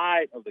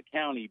outside of the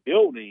county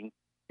building,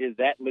 is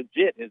that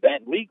legit? Is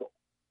that legal?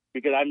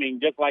 Because, I mean,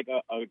 just like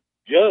a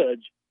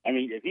judge, I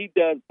mean, if he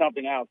does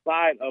something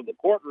outside of the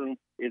courtroom,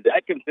 is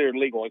that considered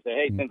legal? I say,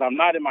 hey, since I'm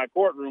not in my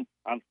courtroom,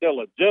 I'm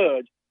still a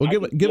judge.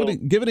 Well,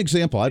 give an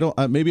example. I don't.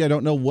 Maybe I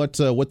don't know what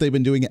they've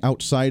been doing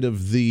outside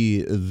of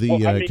the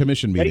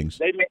commission meetings.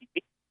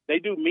 They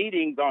do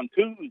meetings on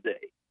Tuesday.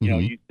 You know,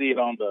 you see it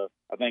on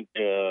I think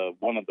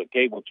one of the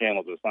cable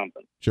channels or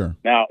something. Sure.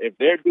 Now, if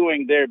they're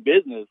doing their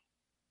business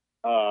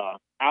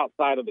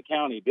outside of the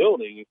county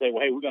building, you say,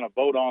 well, hey, we're going to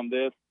vote on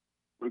this.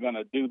 We're going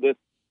to do this.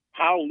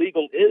 How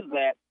legal is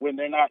that when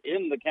they're not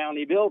in the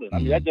county building? I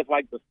mean, that's just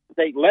like the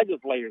state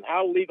legislators.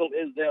 How legal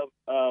is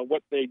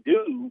what they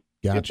do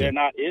if they're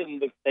not in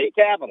the state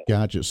capitol?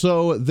 Gotcha.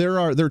 So there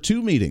are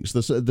two meetings.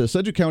 The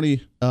Sedgwick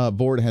County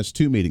Board has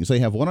two meetings. They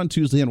have one on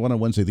Tuesday and one on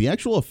Wednesday. The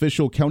actual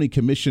official county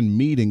commission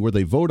meeting where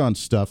they vote on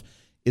stuff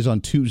is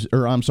on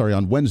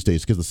on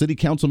Wednesdays, because the city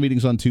council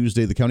meeting's on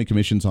Tuesday, the county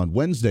commission's on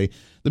Wednesday.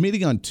 The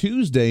meeting on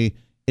Tuesday,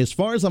 as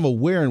far as I'm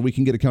aware, and we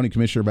can get a county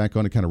commissioner back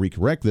on to kind of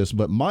recorrect this,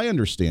 but my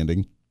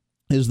understanding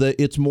is that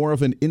it's more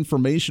of an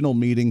informational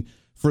meeting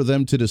for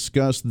them to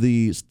discuss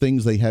the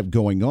things they have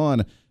going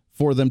on,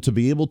 for them to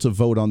be able to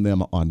vote on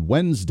them on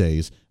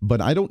Wednesdays. But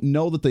I don't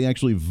know that they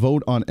actually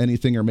vote on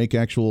anything or make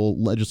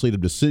actual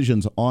legislative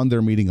decisions on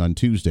their meeting on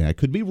Tuesday. I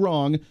could be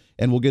wrong,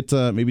 and we'll get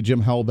maybe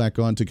Jim Howell back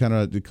on to kind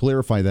of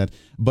clarify that.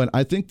 But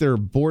I think their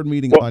board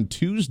meeting on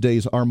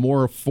Tuesdays are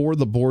more for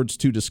the boards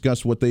to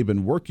discuss what they've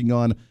been working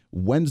on.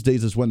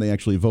 Wednesdays is when they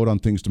actually vote on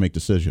things to make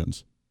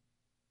decisions.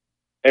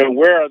 And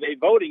where are they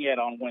voting at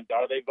on Wednesday?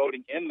 Are they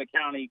voting in the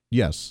county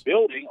yes.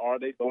 building, or are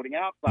they voting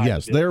outside?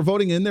 Yes, they're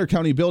voting in their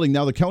county building.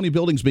 Now, the county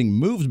building's being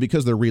moved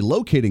because they're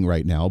relocating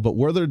right now, but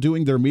where they're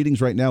doing their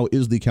meetings right now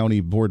is the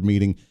county board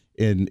meeting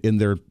in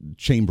their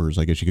chambers,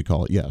 I guess you could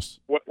call it, yes.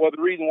 Well, the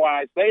reason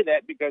why I say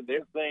that, because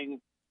they're saying,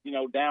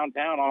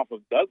 downtown off of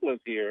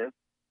Douglas here,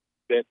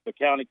 that the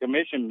county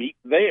commission meets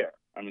there.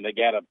 I mean, they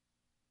got a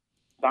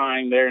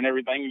sign there and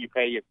everything. You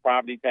pay your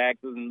property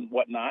taxes and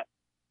whatnot.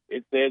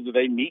 It says that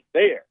they meet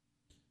there.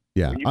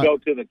 Yeah, when you go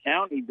to the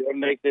county building,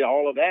 they say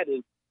all of that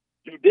is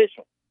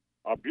judicial,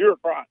 or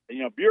bureaucrat.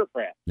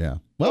 Yeah.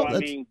 Well,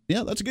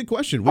 so, that's a good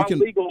question. How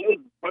legal is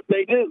what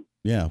they do?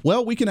 Yeah.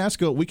 Well, we can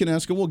ask.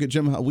 We'll get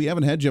Jim. We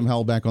haven't had Jim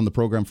Howell back on the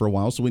program for a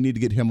while, so we need to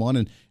get him on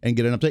and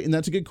get an update. And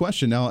that's a good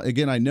question. Now,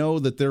 again, I know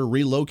that they're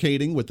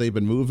relocating, what they've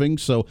been moving,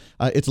 so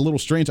it's a little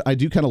strange. I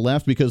do kind of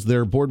laugh because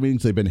their board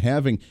meetings they've been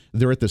having,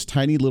 they're at this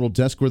tiny little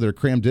desk where they're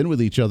crammed in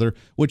with each other,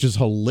 which is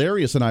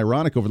hilarious and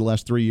ironic over the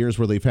last 3 years,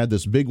 where they've had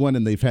this big one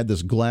and they've had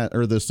this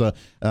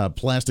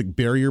plastic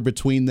barrier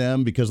between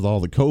them because of all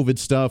the COVID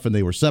stuff, and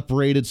they were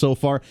separated so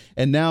far,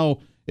 and now,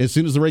 as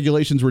soon as the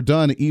regulations were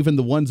done, even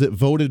the ones that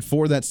voted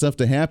for that stuff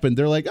to happen,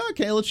 they're like,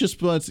 okay, let's just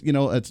put,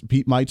 it's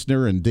Pete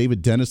Meitzner and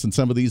David Dennis and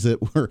some of these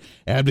that were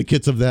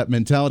advocates of that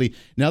mentality.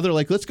 Now they're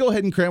like, let's go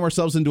ahead and cram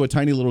ourselves into a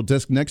tiny little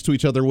desk next to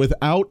each other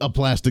without a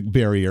plastic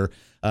barrier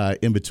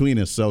in between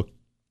us. So,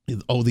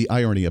 the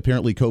irony.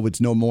 Apparently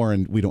COVID's no more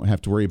and we don't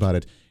have to worry about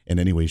it in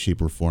any way,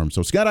 shape, or form.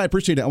 So, Scott, I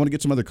appreciate it. I want to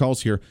get some other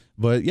calls here.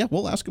 But, yeah,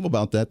 we'll ask him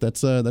about that.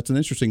 That's an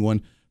interesting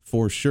one.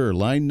 For sure.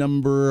 Line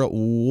number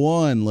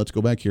 1. Let's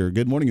go back here.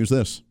 Good morning. Who's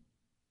this?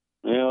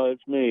 Well,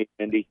 it's me,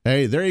 Andy.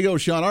 Hey, there you go,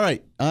 Sean. All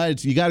right.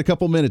 You got a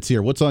couple minutes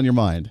here. What's on your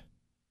mind?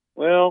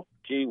 Well,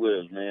 gee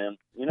whiz, man.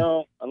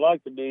 I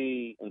like to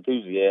be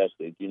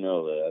enthusiastic, you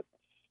know that,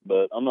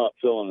 but I'm not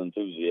feeling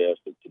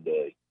enthusiastic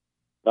today.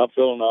 Not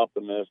feeling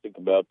optimistic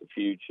about the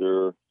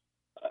future.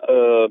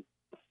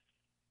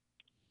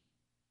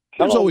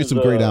 There's always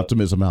some great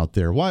optimism out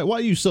there. Why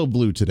are you so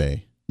blue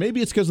today?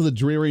 Maybe it's because of the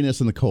dreariness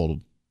and the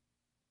cold.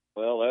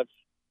 Well,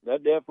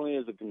 that definitely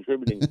is a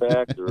contributing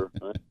factor.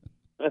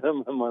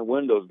 My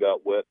windows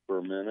got wet for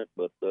a minute,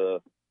 but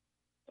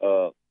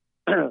how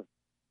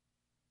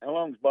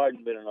long's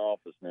Biden been in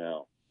office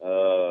now?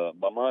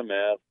 By my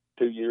math,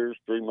 2 years,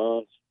 3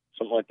 months,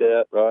 something like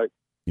that, right?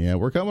 Yeah,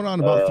 we're coming on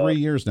about 3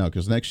 years now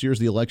because next year's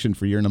the election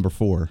for year number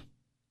 4.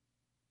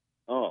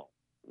 Oh,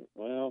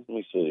 well, let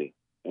me see.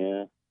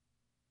 Yeah.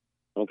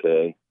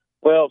 Okay.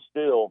 Well,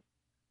 still,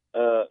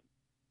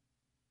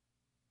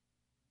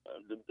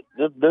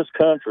 this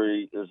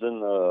country is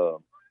in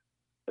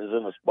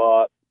a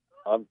spot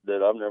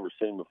that I've never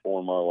seen before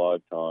in my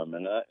lifetime,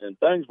 and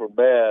things were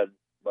bad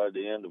by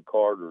the end of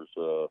Carter's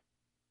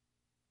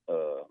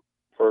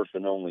first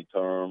and only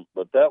term,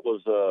 but that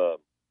was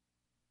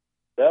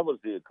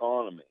the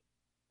economy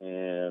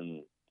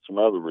and some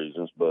other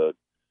reasons. But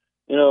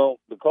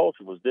the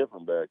culture was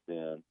different back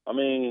then. I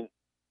mean,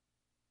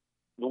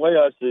 the way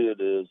I see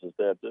it is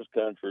that this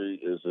country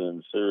is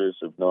in serious,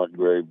 if not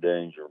grave,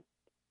 danger.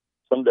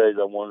 Some days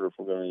I wonder if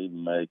we're going to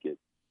even make it.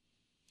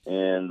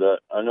 And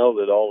I know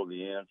that all of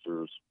the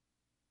answers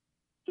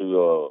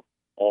to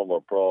all of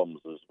our problems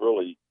is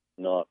really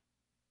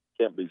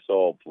can't be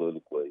solved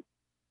politically.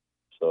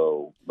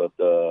 So, but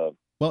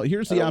well,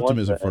 here's the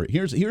optimism for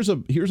you. Here's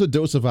a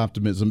dose of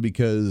optimism,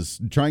 because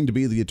trying to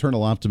be the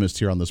eternal optimist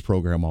here on this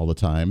program all the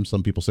time.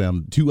 Some people say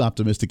I'm too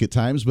optimistic at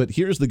times, but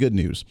here's the good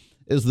news: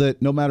 is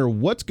that no matter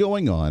what's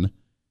going on,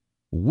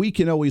 we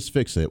can always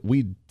fix it.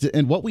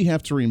 And what we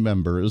have to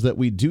remember is that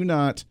we do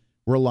not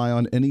rely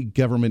on any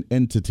government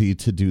entity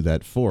to do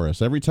that for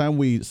us. Every time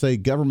we say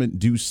government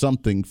do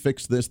something,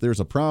 fix this, there's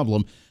a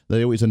problem,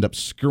 they always end up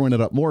screwing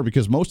it up more,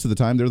 because most of the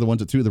time they're the ones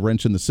that threw the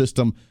wrench in the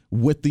system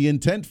with the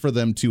intent for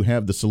them to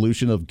have the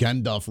solution of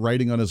Gandalf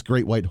riding on his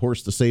great white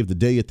horse to save the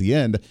day at the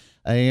end.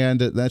 And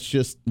that's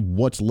just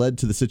what's led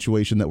to the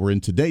situation that we're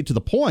in today, to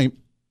the point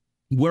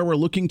where we're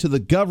looking to the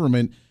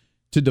government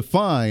to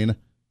define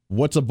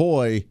what's a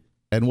boy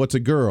and what's a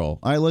girl.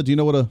 Isla, do you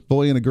know what a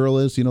boy and a girl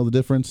is? Do you know the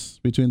difference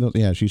between those?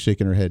 Yeah, she's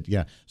shaking her head.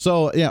 Yeah.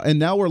 So, yeah, and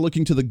now we're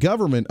looking to the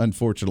government,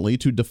 unfortunately,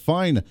 to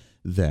define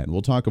that.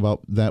 We'll talk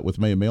about that with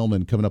May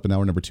Mailman coming up in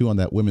hour number 2 on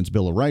that Women's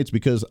Bill of Rights,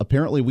 because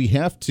apparently we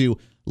have to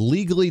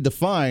legally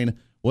define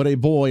what a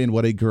boy and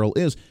what a girl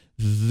is.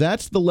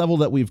 That's the level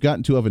that we've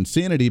gotten to of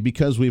insanity,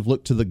 because we've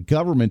looked to the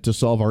government to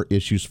solve our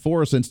issues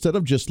for us instead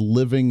of just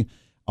living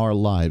our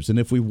lives. And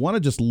if we want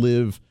to just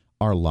live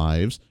our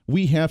lives,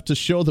 we have to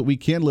show that we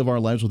can live our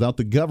lives without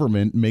the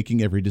government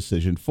making every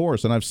decision for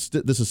us. And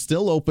this is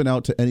still open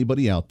out to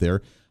anybody out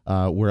there,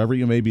 wherever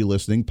you may be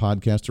listening,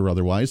 podcast or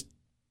otherwise,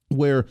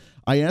 where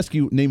I ask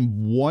you,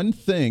 name one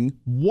thing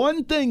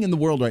in the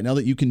world right now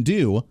that you can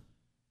do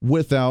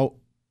without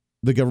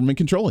the government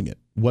controlling it,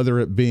 whether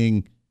it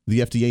being the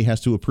FDA has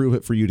to approve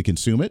it for you to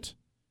consume it,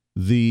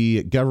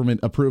 the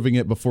government approving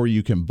it before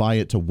you can buy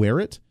it to wear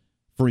it,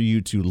 for you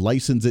to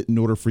license it in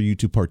order for you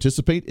to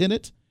participate in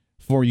it,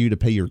 for you to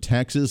pay your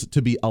taxes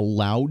to be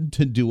allowed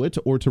to do it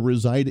or to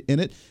reside in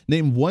it.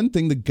 Name one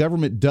thing the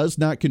government does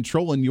not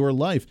control in your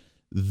life.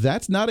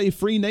 That's not a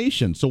free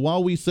nation. So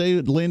while we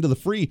say land of the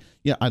free,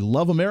 yeah, I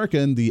love America,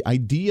 and the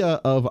idea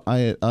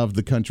of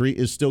the country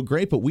is still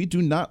great, but we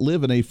do not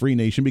live in a free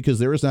nation, because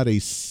there is not a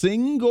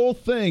single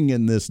thing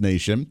in this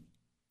nation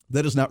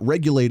that is not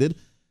regulated,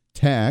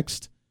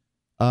 taxed,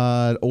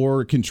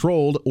 or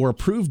controlled or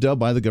approved of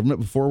by the government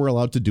before we're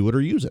allowed to do it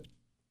or use it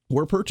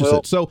or purchase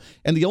it. So,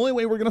 and the only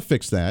way we're going to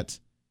fix that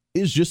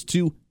is just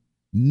to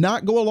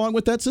not go along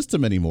with that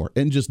system anymore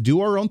and just do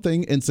our own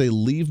thing and say,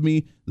 leave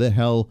me the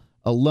hell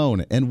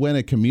alone. And when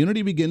a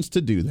community begins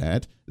to do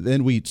that,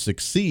 then we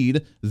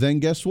succeed. Then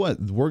guess what?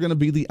 We're going to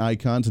be the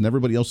icons, and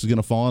everybody else is going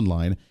to fall in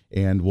line,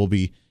 and we'll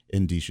be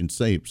in decent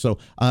shape. So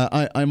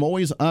I'm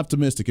always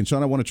optimistic. And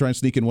Sean, I want to try and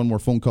sneak in one more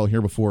phone call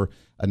here before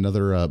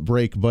another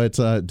break. But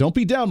don't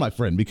be down, my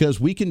friend, because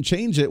we can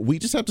change it. We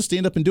just have to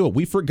stand up and do it.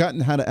 We've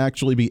forgotten how to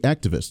actually be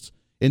activists.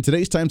 In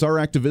today's times, our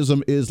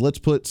activism is let's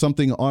put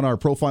something on our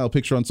profile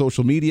picture on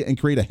social media and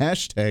create a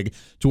hashtag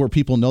to where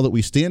people know that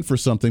we stand for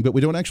something, but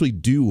we don't actually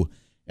do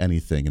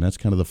anything. And that's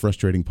kind of the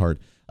frustrating part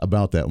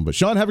about that one. But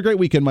Sean, have a great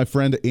weekend, my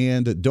friend,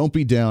 and don't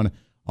be down.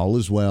 All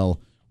is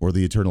well. Or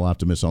the eternal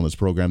optimist on this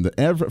program,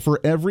 that for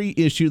every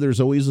issue, there's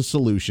always a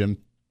solution.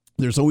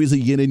 There's always a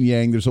yin and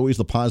yang. There's always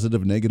the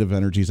positive and negative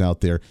energies out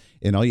there.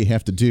 And all you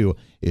have to do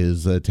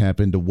is tap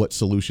into what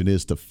solution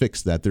is to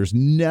fix that. There's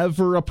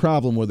never a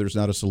problem where there's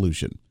not a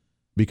solution,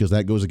 because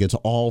that goes against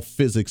all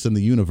physics in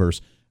the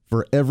universe.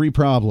 For every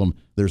problem,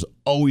 there's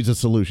always a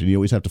solution. You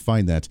always have to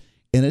find that.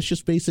 And it's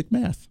just basic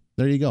math.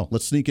 There you go.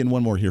 Let's sneak in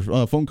one more here.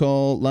 Phone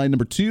call line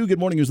number 2. Good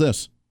morning. Who's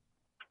this?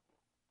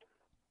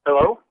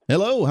 Hello.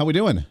 Hello. How we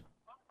doing?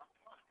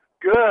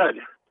 Good.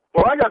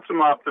 Well, I got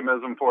some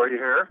optimism for you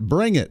here.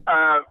 Bring it.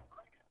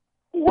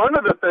 One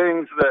of the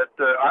things that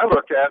I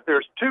look at,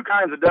 there's two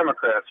kinds of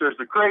Democrats. There's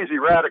the crazy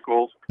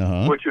radicals,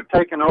 which have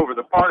taken over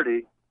the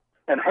party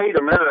and hate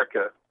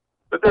America.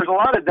 But there's a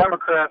lot of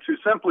Democrats who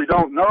simply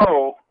don't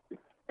know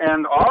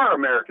and are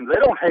Americans. They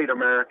don't hate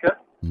America.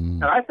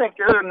 And I think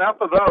there are enough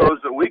of those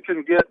that we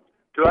can get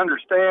to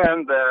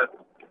understand that,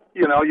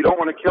 you know, you don't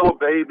want to kill a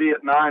baby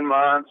at 9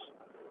 months.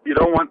 You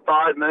don't want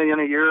 5 million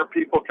a year of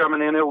people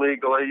coming in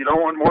illegally. You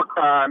don't want more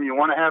crime. You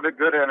want to have a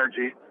good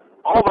energy.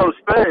 All those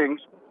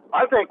things,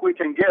 I think we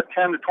can get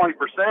 10 to 20%,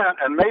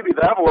 and maybe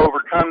that will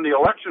overcome the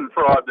election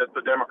fraud that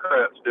the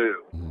Democrats do.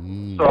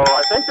 So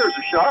I think there's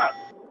a shot.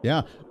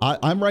 Yeah,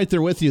 I'm right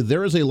there with you.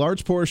 There is a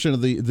large portion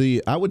of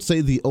the I would say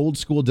the old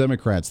school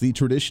Democrats, the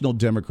traditional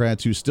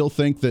Democrats who still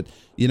think that,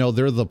 you know,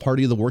 they're the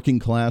party of the working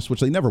class, which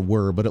they never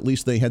were, but at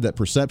least they had that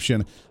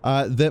perception,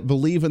 that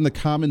believe in the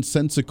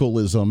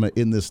commonsensicalism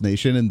in this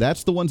nation. And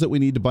that's the ones that we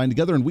need to bind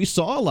together. And we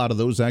saw a lot of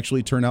those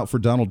actually turn out for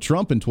Donald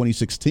Trump in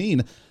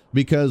 2016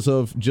 because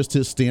of just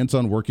his stance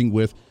on working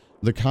with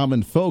the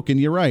common folk. And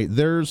you're right.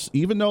 There's,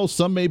 even though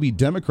some may be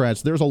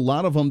Democrats, there's a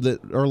lot of them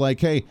that are like,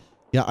 hey,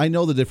 yeah, I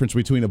know the difference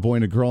between a boy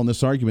and a girl, and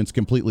this argument's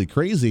completely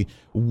crazy.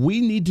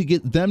 We need to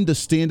get them to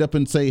stand up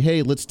and say,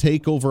 hey, let's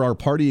take over our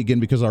party again,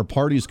 because our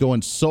party's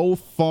going so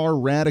far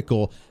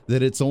radical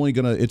that it's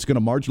gonna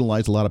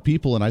marginalize a lot of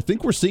people. And I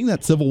think we're seeing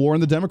that civil war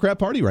in the Democrat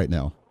Party right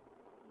now.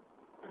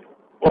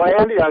 Well,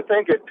 Andy, I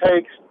think it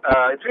takes,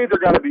 it's either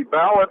going to be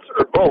ballots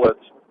or bullets.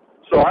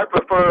 So I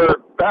prefer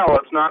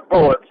ballots, not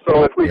bullets.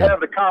 So if we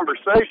have the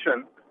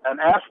conversation and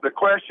ask the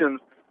questions,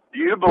 do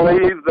you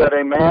believe that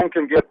a man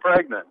can get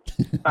pregnant?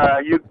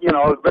 You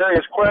know,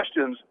 various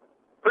questions.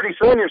 Pretty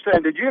soon you're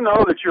saying, did you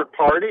know that your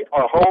party,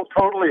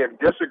 totally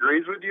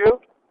disagrees with you?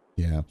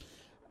 Yeah.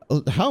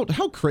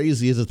 How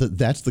crazy is it that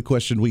that's the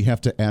question we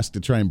have to ask to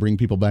try and bring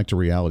people back to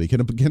reality?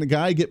 Can a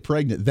guy get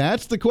pregnant?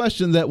 That's the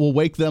question that will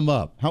wake them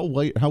up. How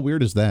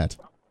weird is that?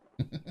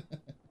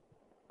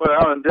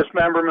 Well, and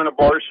dismemberment,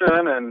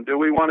 abortion, and do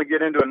we want to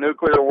get into a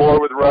nuclear war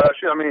with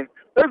Russia? I mean,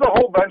 there's a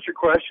whole bunch of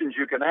questions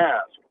you can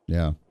ask.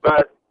 Yeah.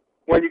 But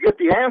when you get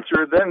the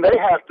answer, then they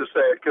have to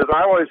say it, because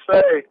I always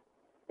say,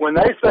 when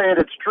they say it,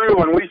 it's true.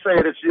 When we say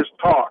it, it's just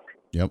talk.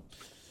 Yep.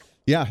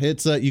 Yeah,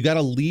 it's you got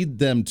to lead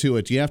them to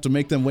it. You have to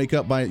make them wake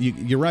up by it.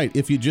 You're right.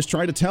 If you just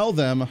try to tell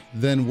them,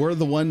 then we're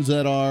the ones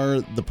that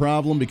are the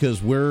problem,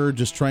 because we're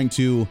just trying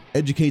to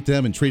educate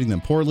them and treating them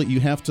poorly. You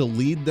have to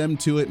lead them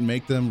to it and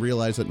make them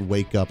realize it and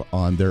wake up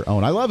on their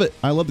own. I love it.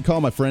 I love the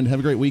call, my friend. Have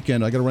a great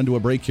weekend. I got to run to a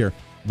break here,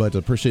 but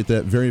appreciate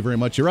that very, very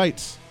much. You're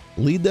right.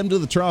 Lead them to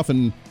the trough,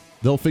 and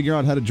they'll figure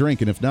out how to drink.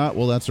 And if not,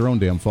 well, that's their own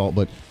damn fault.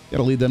 But you got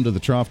to lead them to the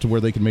trough to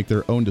where they can make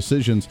their own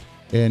decisions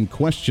and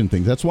question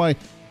things. That's why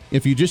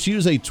if you just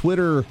use a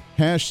Twitter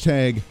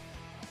hashtag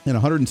and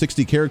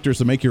 160 characters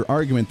to make your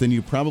argument, then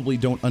you probably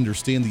don't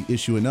understand the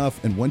issue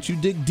enough. And once you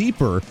dig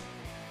deeper,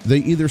 they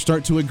either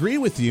start to agree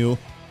with you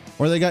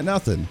or they got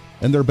nothing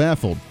and they're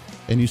baffled.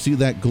 And you see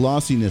that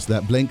glossiness,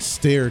 that blank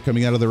stare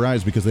coming out of their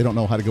eyes because they don't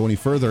know how to go any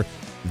further.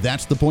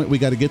 That's the point we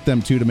got to get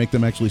them to make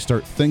them actually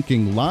start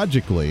thinking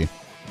logically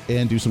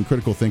and do some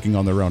critical thinking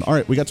on their own. All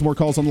right, we got some more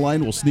calls on the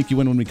line. We'll sneak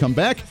you in when we come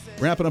back.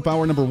 Wrapping up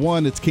hour number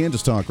 1. It's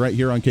Kansas Talk right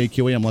here on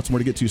KQAM. Lots more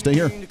to get to. Stay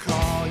here. I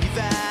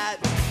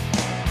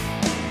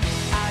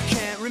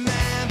can't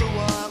remember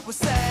what was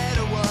said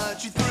or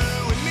what you threw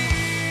at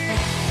me.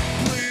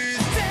 Please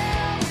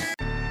tell me.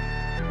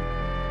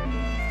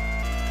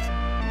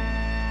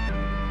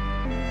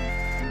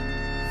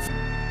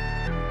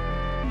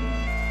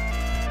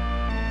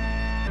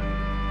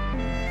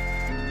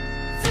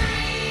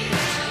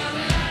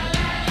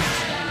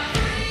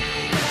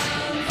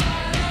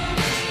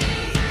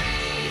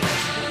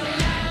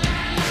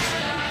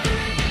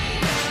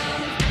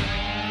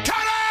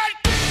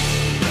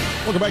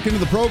 Welcome back into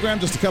the program.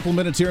 Just a couple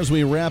minutes here as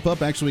we wrap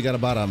up. Actually, we got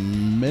about a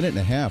minute and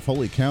a half.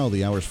 Holy cow,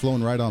 the hour's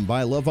flown right on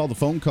by. Love all the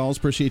phone calls.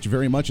 Appreciate you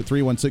very much at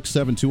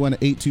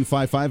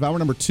 316-721-8255. Hour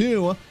number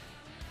 2.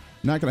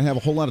 Not going to have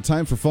a whole lot of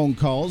time for phone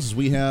calls.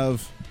 We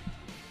have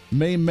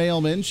May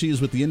Mailman.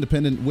 She's with the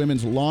Independent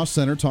Women's Law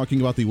Center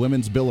talking about the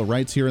Women's Bill of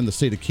Rights here in the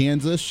state of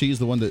Kansas. She's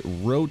the one that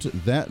wrote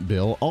that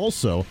bill.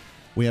 Also,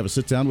 we have a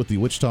sit-down with the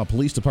Wichita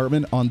Police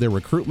Department on their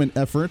recruitment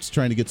efforts,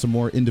 trying to get some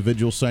more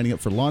individuals signing up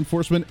for law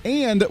enforcement.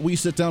 And we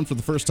sit down for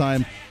the first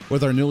time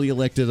with our newly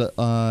elected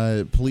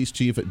police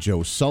chief,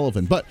 Joe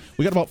Sullivan. But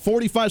we got about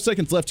 45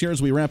 seconds left here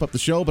as we wrap up the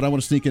show, but I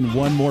want to sneak in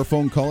one more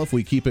phone call if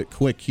we keep it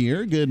quick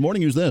here. Good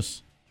morning. Who's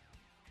this?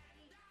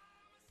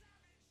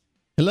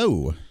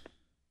 Hello.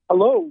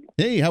 Hello.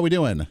 Hey, how we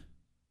doing?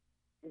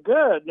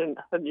 Good. And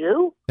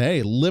you?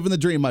 Hey, living the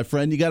dream, my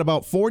friend. You got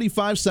about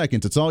 45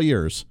 seconds. It's all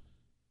yours.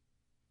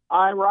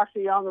 I'm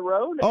Roxy on the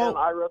road, and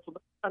I wrote the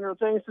under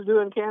things to do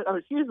in Kansas.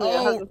 Excuse me,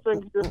 I have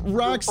things to do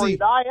before you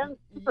die in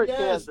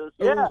Kansas.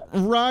 Yeah.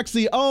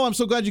 Roxy, I'm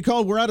so glad you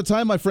called. We're out of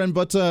time, my friend,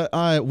 but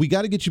we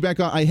got to get you back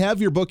on. I have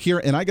your book here,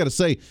 and I got to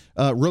say,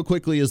 real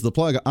quickly as the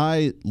plug,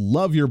 I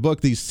love your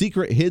book, These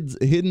Secret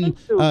Hidden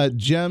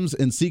Gems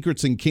and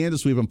Secrets in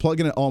Kansas. We've been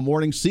plugging it all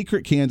morning.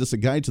 Secret Kansas, a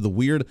guide to the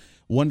weird,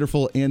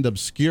 wonderful, and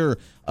obscure.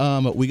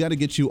 We got to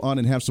get you on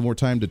and have some more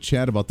time to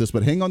chat about this,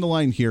 but hang on the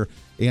line here,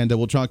 and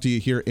we'll talk to you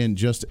here in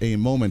just a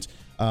moment.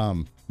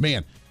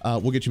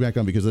 We'll get you back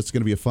on because that's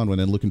going to be a fun one,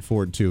 and looking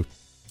forward to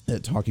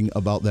talking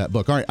about that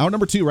book. All right, hour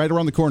number 2 right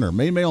around the corner.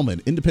 May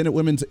Mailman, Independent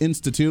Women's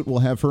Institute. We'll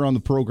have her on the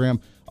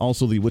program.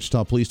 Also the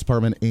Wichita Police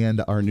Department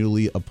and our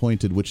newly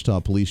appointed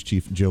Wichita Police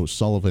Chief, Joe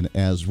Sullivan,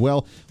 as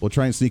well. We'll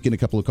try and sneak in a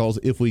couple of calls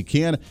if we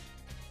can.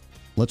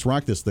 Let's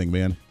rock this thing,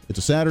 man. It's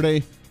a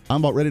Saturday.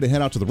 I'm about ready to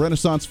head out to the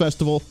Renaissance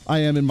Festival. I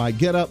am in my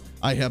getup.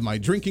 I have my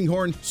drinking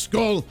horn.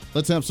 Skull.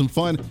 Let's have some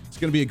fun. It's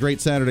going to be a great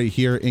Saturday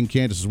here in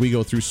Kansas as we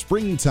go through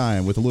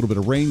springtime with a little bit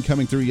of rain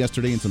coming through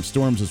yesterday and some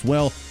storms as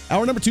well.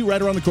 Hour number 2 right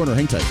around the corner.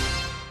 Hang tight.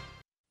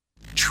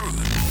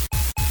 Truth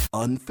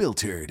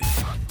Unfiltered.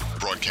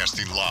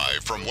 Broadcasting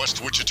live from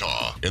West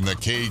Wichita in the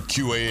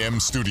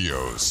KQAM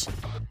studios.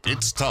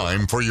 It's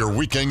time for your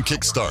weekend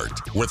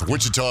kickstart with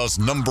Wichita's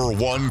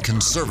 #1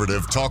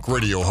 conservative talk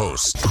radio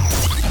host.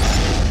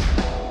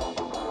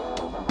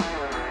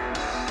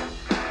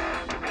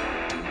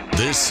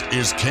 This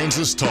is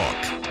Kansas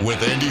Talk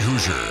with Andy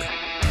Hoosier.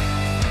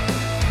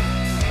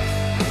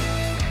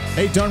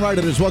 Hey, darn right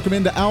it is. Welcome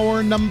into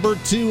hour number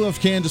 2 of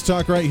Kansas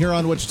Talk right here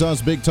on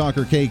Wichita's Big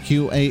Talker,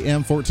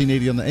 KQAM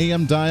 1480 on the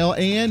AM dial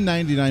and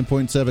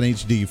 99.7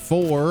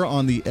 HD4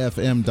 on the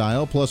FM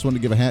dial. Plus, want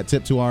to give a hat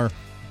tip to our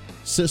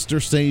sister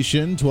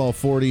station,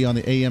 1240 on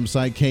the AM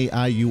side,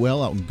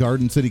 KIUL out in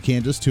Garden City,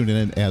 Kansas. Tuning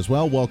in as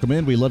well. Welcome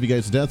in. We love you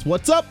guys to death.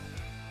 What's up?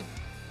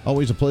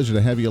 Always a pleasure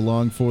to have you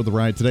along for the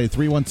ride today.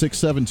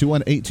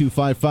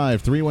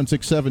 316-721-8255,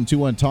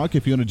 316-721-TALK.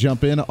 If you want to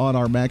jump in on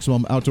our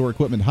Maximum Outdoor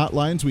Equipment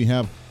hotlines, we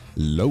have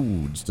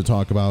loads to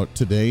talk about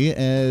today,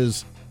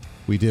 as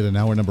we did in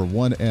hour number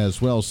 1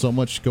 as well. So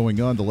much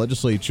going on. The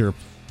legislature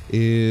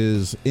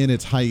is in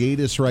its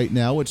hiatus right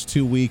now. It's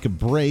 2-week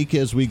break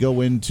as we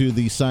go into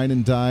the sign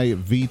and die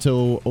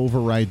veto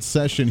override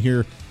session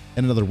here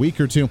in another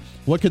week or two.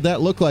 What could that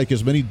look like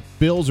as many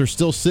bills are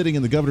still sitting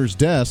in the governor's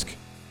desk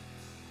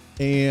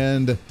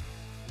and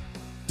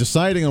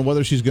deciding on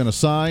whether she's going to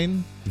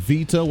sign,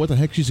 veto, what the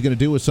heck she's going to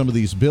do with some of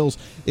these bills?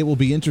 It will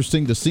be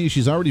interesting to see.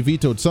 She's already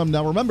vetoed some.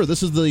 Now, remember,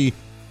 this is the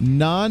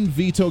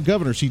non-veto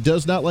governor. She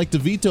does not like to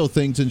veto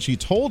things, and she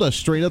told us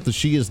straight up that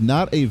she is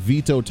not a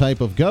veto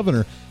type of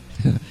governor.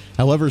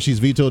 However, she's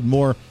vetoed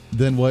more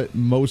than what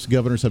most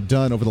governors have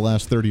done over the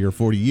last 30 or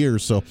 40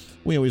 years. So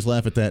we always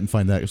laugh at that and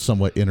find that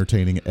somewhat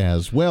entertaining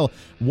as well.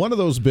 One of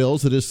those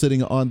bills that is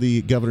sitting on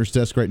the governor's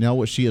desk right now,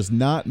 what she has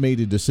not made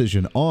a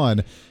decision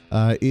on,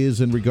 is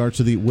in regards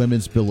to the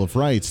Women's Bill of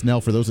Rights. Now,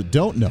 for those that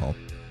don't know,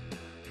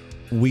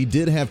 we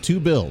did have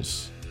 2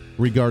 bills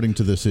regarding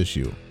to this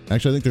issue.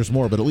 Actually, I think there's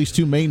more, but at least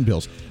 2 main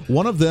bills.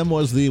 One of them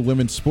was the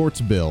Women's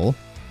Sports Bill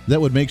that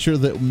would make sure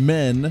that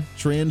men,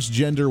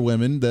 transgender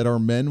women that are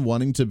men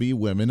wanting to be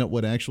women,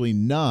 would actually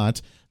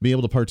not be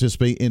able to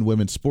participate in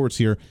women's sports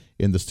here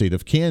in the state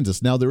of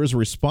Kansas. Now, there is a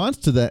response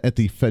to that at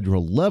the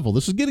federal level.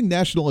 This is getting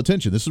national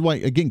attention. This is why,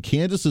 again,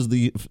 Kansas is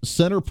the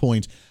center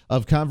point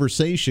of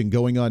conversation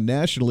going on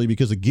nationally,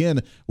 because,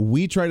 again,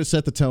 we try to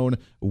set the tone,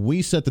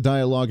 we set the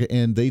dialogue,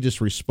 and they just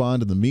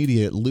respond in the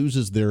media. It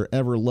loses their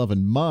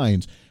ever-loving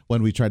minds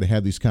when we try to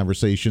have these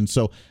conversations.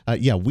 So,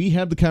 we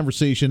have the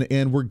conversation,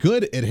 and we're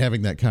good at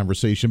having that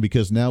conversation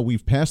because now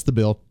we've passed the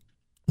bill.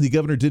 The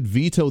governor did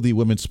veto the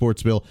women's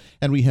sports bill,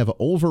 and we have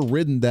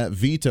overridden that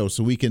veto,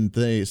 so we can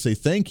say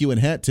thank you and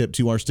hat tip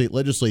to our state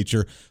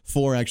legislature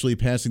for actually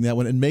passing that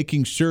one and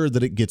making sure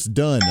that it gets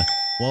done.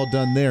 Well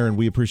done there, and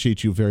we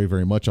appreciate you very,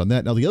 very much on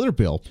that. Now, the other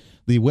bill,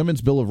 the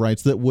Women's Bill of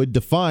Rights, that would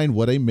define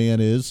what a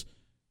man is,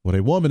 what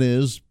a woman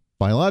is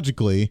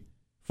biologically,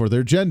 for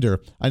their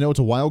gender. I know it's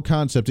a wild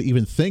concept to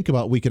even think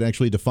about we could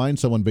actually define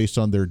someone based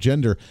on their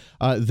gender.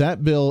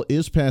 That bill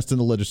is passed in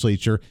the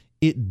legislature.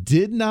 It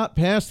did not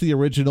pass the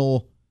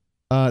original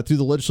through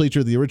the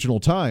legislature the original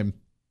time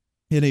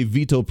in a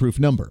veto-proof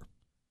number.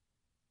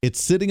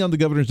 It's sitting on the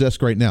governor's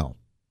desk right now.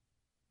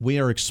 We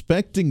are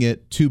expecting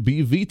it to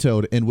be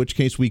vetoed, in which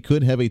case we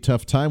could have a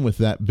tough time with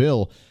that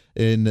bill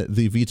in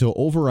the veto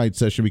override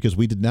session because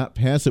we did not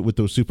pass it with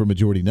those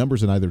supermajority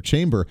numbers in either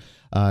chamber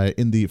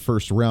in the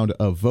first round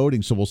of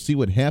voting. So we'll see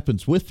what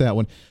happens with that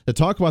one. To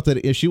talk about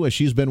that issue, as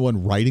she's been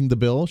one writing the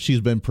bill,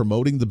 she's been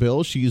promoting the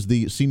bill. She's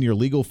the senior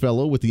legal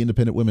fellow with the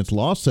Independent Women's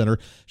Law Center.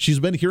 She's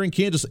been here in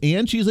Kansas,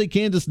 and she's a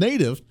Kansas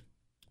native,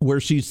 where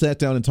she sat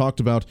down and talked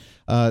about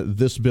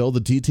this bill,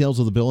 the details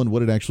of the bill, and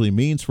what it actually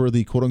means for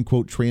the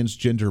quote-unquote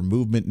transgender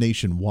movement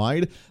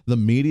nationwide. The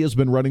media has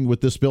been running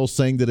with this bill,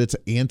 saying that it's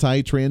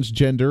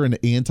anti-transgender and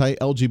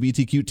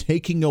anti-LGBTQ,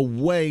 taking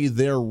away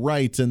their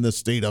rights in the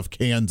state of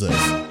Kansas.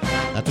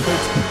 That's what they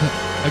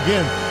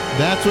again,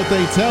 that's what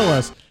they tell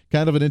us.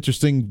 kind of an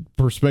interesting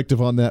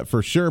perspective on that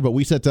for sure. But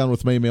we sat down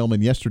with May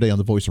Mailman yesterday on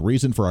The Voice of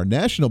Reason for our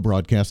national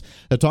broadcast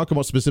to talk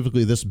about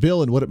specifically this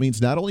bill and what it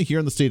means not only here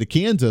in the state of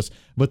Kansas,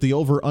 but the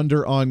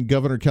over-under on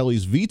Governor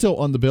Kelly's veto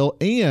on the bill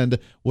and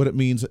what it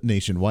means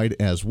nationwide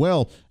as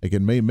well.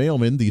 Again, May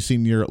Mailman, the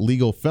senior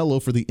legal fellow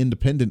for the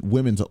Independent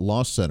Women's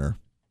Law Center.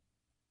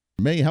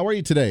 May, how are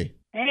you today?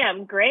 Hey,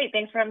 I'm great.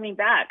 Thanks for having me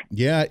back.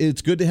 Yeah,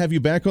 it's good to have you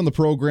back on the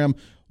program.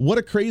 What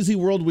a crazy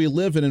world we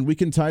live in, and we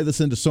can tie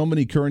this into so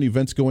many current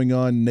events going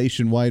on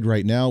nationwide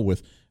right now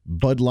with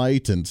Bud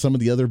Light and some of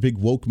the other big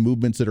woke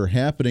movements that are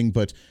happening.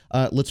 But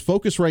let's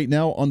focus right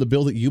now on the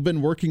bill that you've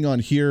been working on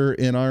here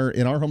in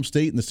our home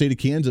state, in the state of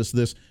Kansas,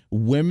 this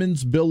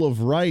Women's Bill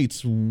of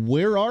Rights.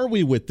 Where are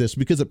we with this?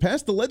 Because it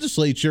passed the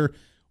legislature.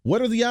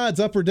 What are the odds,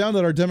 up or down,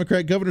 that our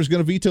Democrat governor is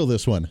going to veto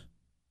this one?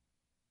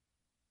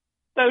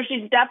 So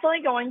she's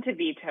definitely going to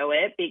veto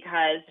it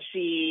because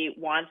she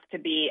wants to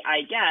be,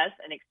 I guess,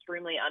 an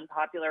extremely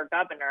unpopular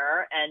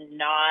governor and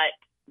not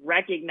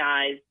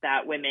recognize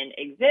that women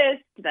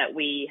exist, that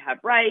we have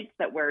rights,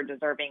 that we're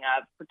deserving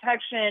of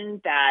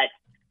protection, that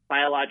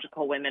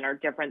biological women are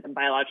different than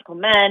biological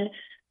men.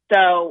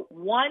 So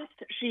once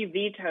she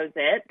vetoes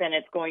it, then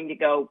it's going to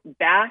go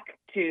back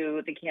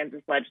to the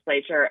Kansas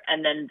legislature,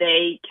 and then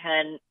they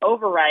can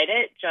override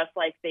it just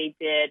like they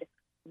did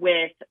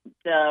with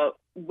the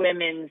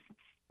women's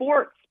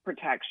sports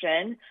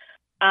protection.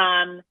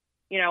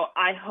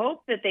 I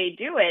hope that they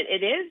do it.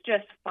 It is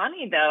just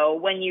funny, though,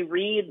 when you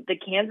read the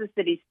Kansas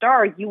City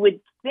Star, you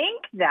would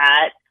think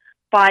that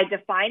by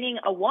defining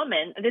a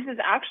woman, this is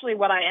actually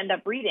what I end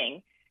up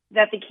reading,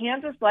 that the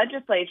Kansas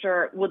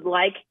legislature would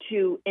like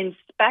to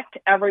inspect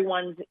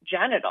everyone's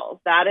genitals.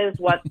 That is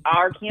what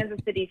our Kansas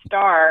City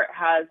Star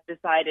has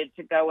decided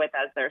to go with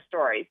as their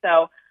story.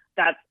 So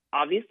that's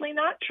obviously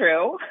not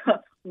true.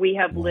 We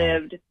have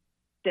lived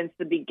since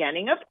the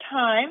beginning of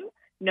time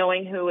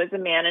knowing who is a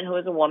man and who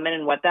is a woman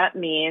and what that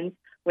means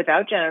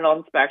without genital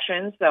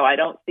inspection. So I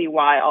don't see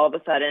why all of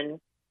a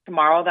sudden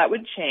tomorrow that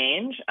would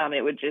change.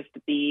 It would just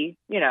be,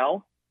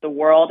 the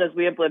world as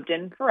we have lived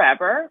in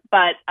forever.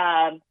 But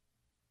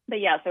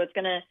yeah, so it's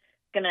gonna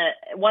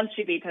once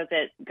she vetoes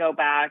it, go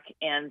back,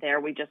 and there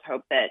we just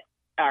hope that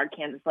our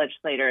Kansas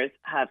legislators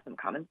have some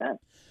common sense.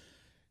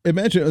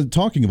 Imagine,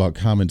 talking about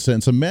common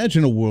sense,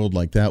 imagine a world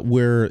like that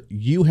where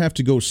you have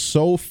to go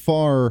so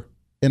far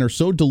and are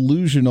so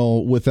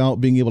delusional without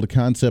being able to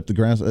concept the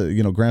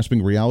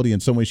grasping reality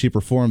in some way, shape,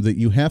 or form, that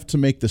you have to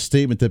make the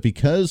statement that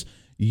because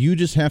you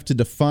just have to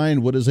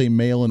define what is a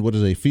male and what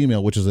is a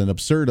female, which is an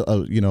absurd,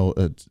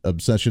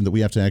 obsession that we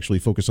have to actually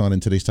focus on in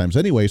today's times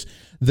anyways,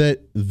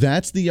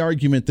 that's the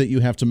argument that you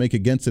have to make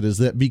against it, is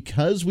that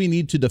because we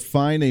need to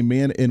define a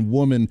man and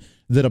woman,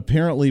 that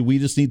apparently we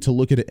just need to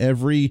look at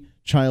every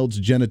child's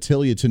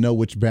genitalia to know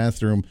which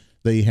bathroom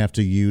they have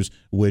to use,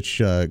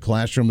 which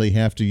classroom they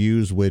have to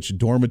use, which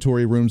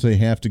dormitory rooms they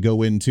have to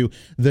go into,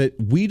 that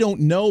we don't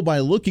know by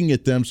looking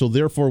at them, so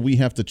therefore we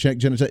have to check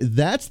genitalia.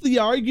 That's the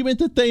argument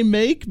that they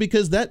make,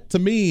 because that, to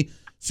me,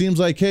 seems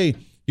like, hey,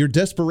 your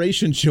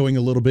desperation showing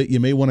a little bit,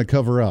 you may want to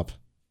cover up.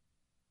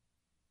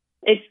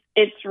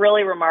 It's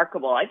really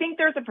remarkable. I think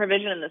there's a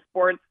provision in the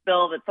sports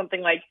bill that's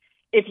something like,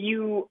 if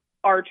you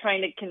are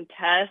trying to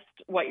contest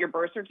what your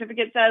birth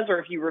certificate says, or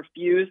if you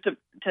refuse to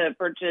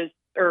purchase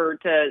or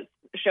to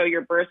show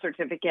your birth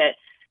certificate,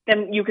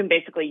 then you can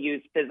basically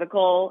use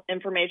physical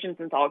information,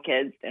 since all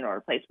kids, in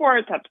order to play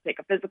sports, have to take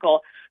a physical.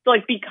 So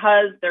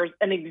because there's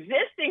an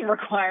existing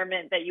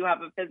requirement that you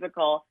have a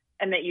physical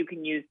and that you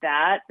can use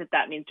that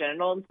means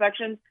genital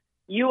inspections.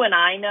 You and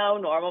I know,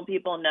 normal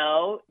people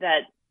know,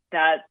 that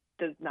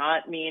does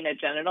not mean a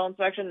genital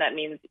inspection. That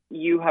means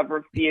you have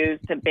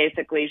refused to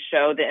basically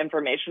show the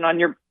information on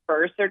your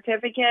birth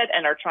certificate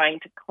and are trying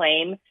to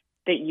claim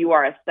that you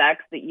are a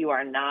sex that you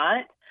are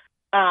not.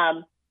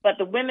 But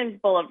the Women's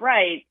Bill of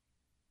Rights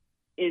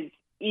is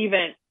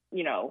even,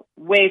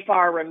 way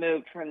far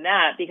removed from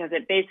that, because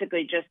it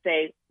basically just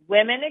says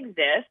women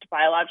exist,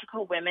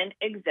 biological women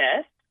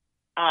exist.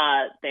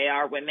 They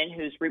are women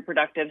whose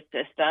reproductive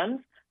systems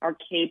are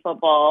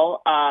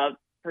capable of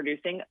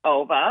producing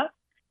ova,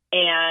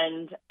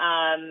 and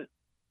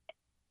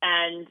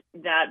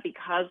that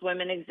because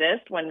women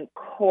exist, when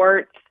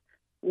courts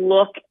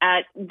look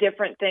at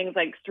different things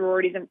like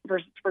sororities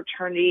versus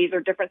fraternities,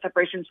 or different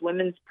separations,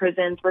 women's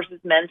prisons versus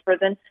men's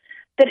prison,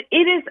 that it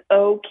is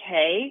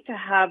okay to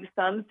have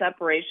some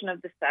separation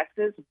of the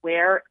sexes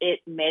where it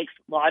makes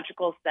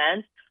logical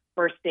sense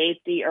for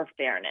safety or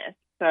fairness.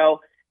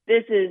 So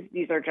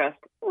these are just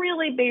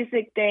really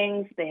basic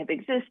things. They have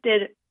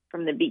existed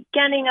from the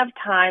beginning of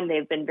time.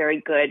 They've been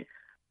very good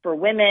for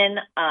women.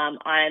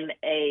 I'm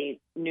a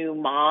new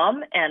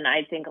mom, and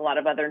I think a lot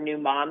of other new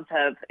moms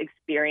have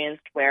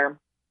experienced where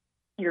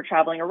you're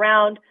traveling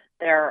around.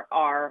 There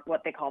are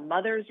what they call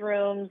mother's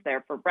rooms.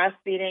 They're for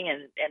breastfeeding,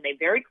 and they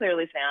very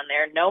clearly say on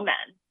there, no men.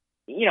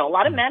 A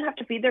lot of men have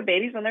to feed their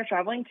babies when they're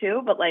traveling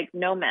too, but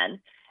no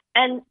men.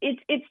 And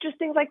it's just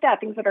things like that,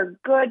 things that are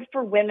good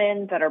for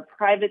women, that are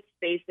private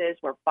spaces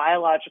where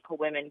biological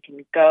women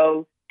can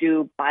go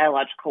do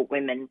biological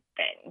women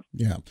things.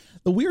 Yeah.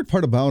 The weird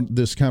part about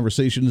this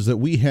conversation is that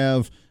we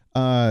have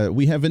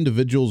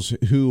individuals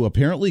who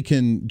apparently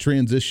can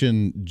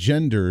transition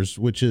genders,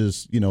 which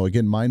is,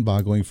 again,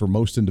 mind-boggling for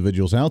most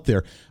individuals out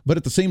there. But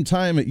at the same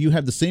time, you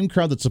have the same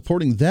crowd that's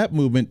supporting that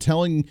movement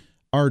telling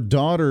our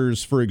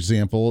daughters, for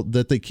example,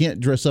 that they can't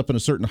dress up in a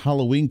certain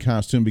Halloween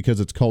costume because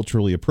it's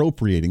culturally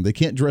appropriating. They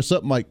can't dress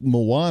up like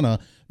Moana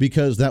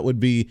because that would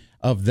be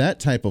of that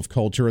type of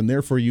culture, and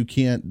therefore you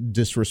can't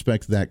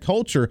disrespect that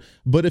culture.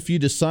 But if you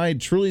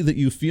decide truly that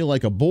you feel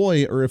like a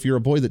boy, or if you're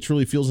a boy that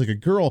truly feels like a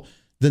girl,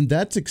 then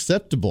that's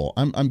acceptable.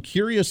 I'm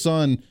curious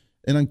on,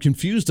 and I'm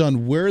confused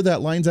on where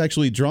that line's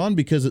actually drawn,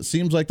 because it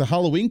seems like the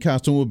Halloween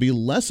costume would be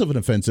less of an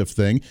offensive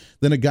thing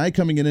than a guy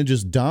coming in and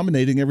just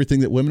dominating everything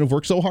that women have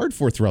worked so hard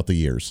for throughout the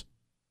years.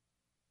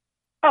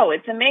 Oh,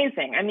 it's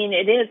amazing. I mean,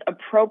 it is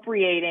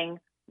appropriating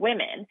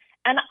women.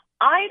 And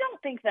I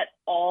don't think that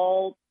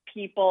all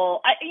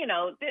people,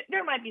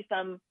 there might be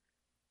some,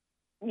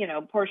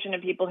 portion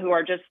of people who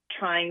are just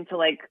trying to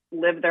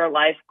live their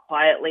life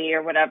quietly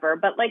or whatever.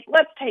 But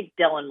let's take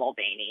Dylan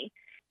Mulvaney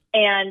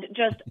and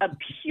just a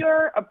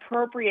pure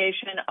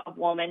appropriation of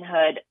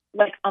womanhood,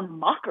 a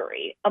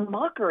mockery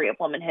of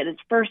womanhood. His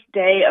first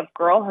day of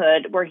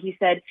girlhood, where he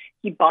said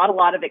he bought a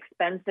lot of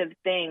expensive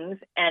things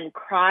and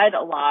cried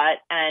a lot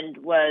and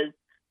was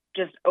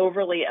just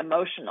overly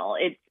emotional.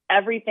 It's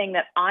everything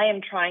that I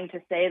am trying to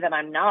say that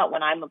I'm not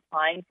when I'm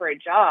applying for a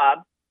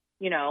job.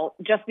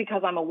 Just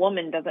because I'm a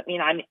woman doesn't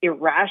mean I'm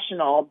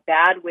irrational,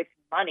 bad with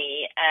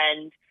money,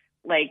 and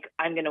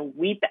I'm going to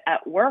weep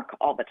at work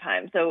all the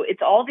time. So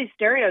it's all these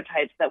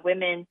stereotypes that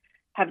women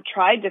have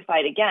tried to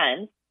fight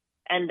against.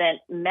 And then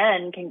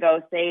men can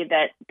go say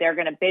that they're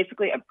going to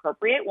basically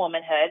appropriate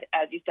womanhood,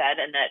 as you said,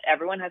 and that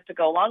everyone has to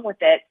go along with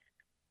it.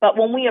 But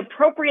when we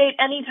appropriate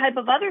any type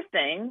of other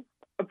thing,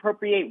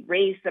 appropriate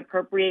race,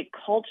 appropriate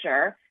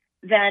culture,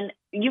 then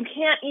you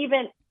can't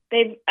even,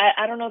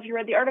 I don't know if you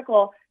read the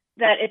article,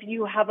 that if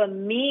you have a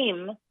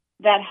meme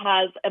that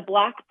has a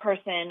black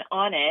person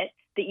on it,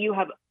 that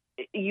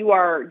you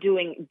are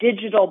doing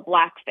digital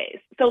blackface.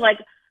 So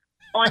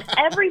on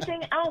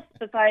everything else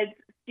besides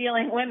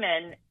stealing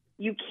women,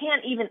 you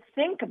can't even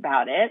think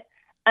about it.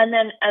 And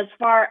then as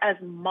far as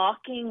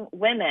mocking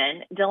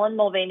women, Dylan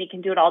Mulvaney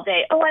can do it all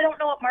day. Oh, I don't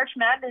know what March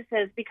Madness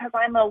is because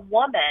I'm a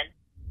woman.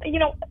 We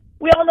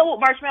all know what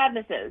March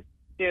Madness is,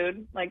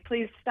 dude.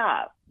 Please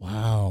stop.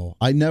 Wow.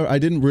 I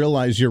didn't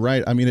realize, you're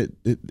right. I mean,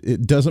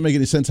 it doesn't make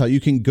any sense how you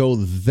can go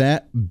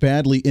that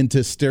badly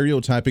into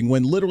stereotyping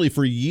when literally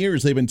for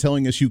years they've been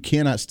telling us you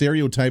cannot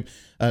stereotype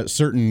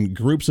certain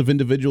groups of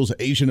individuals,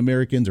 Asian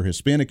Americans or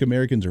Hispanic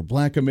Americans or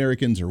Black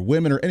Americans or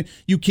women,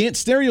 you can't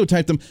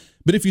stereotype them.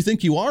 But if you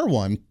think you are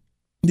one,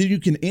 then you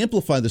can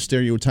amplify the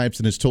stereotypes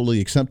and it's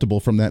totally acceptable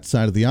from that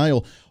side of the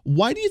aisle.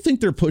 Why do you think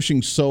they're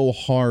pushing so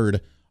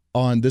hard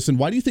on this, and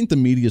why do you think the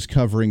media is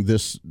covering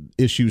this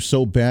issue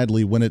so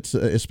badly when it's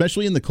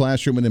especially in the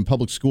classroom and in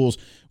public schools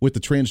with the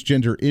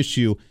transgender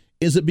issue?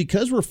 Is it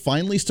because we're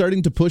finally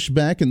starting to push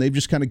back and they've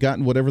just kind of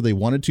gotten whatever they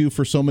wanted to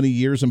for so many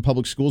years in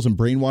public schools and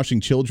brainwashing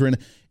children,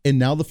 and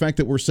now the fact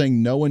that we're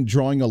saying no and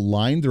drawing a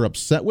line, they're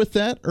upset with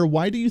that? Or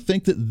why do you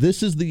think that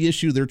this is the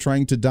issue they're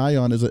trying to die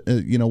on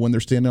when they're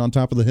standing on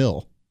top of the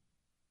hill?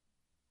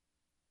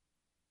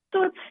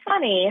 So it's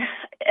funny.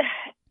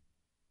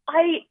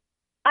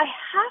 I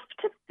have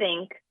to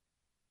think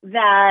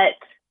that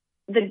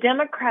the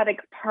Democratic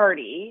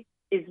Party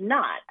is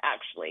not,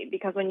 actually,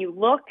 because when you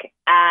look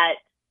at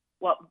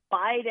what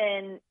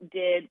Biden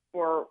did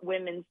for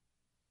women's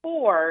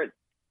sports,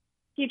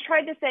 he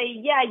tried to say,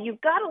 yeah,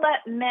 you've got to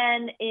let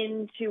men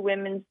into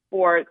women's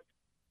sports,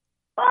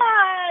 but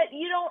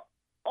you don't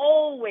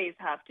always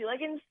have to,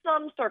 in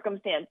some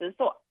circumstances.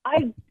 So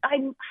I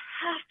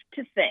have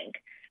to think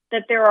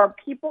that there are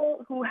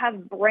people who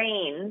have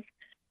brains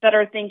that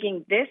are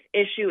thinking this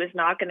issue is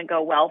not going to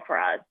go well for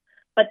us,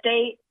 but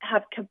they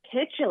have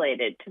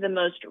capitulated to the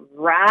most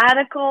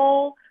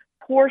radical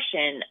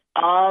portion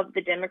of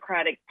the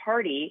Democratic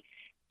Party,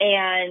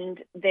 and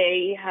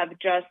they have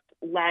just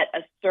let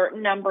a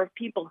certain number of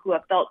people who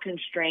have felt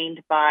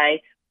constrained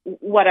by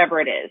whatever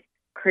it is,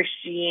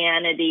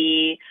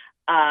 Christianity,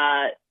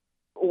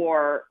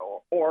 or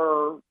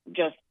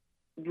just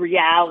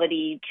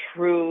reality,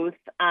 truth.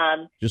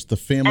 Just the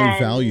family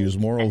values,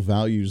 moral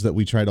values that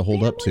we try to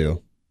hold up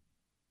to.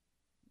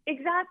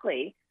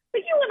 Exactly.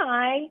 But you and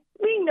I,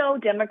 we know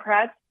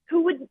Democrats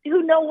who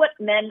know what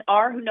men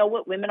are, who know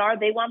what women are.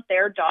 They want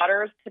their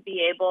daughters to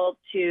be able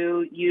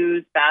to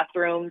use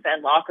bathrooms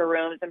and locker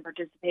rooms and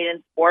participate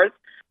in sports.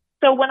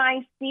 So when I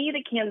see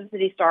the Kansas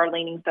City Star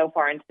leaning so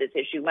far into this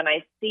issue, when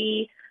I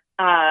see,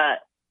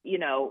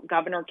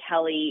 Governor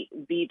Kelly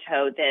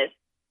veto this,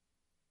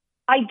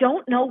 I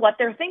don't know what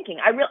they're thinking.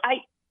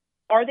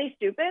 Are they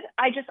stupid?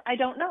 I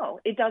don't know.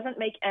 It doesn't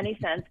make any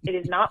sense. It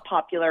is not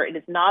popular. It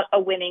is not a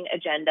winning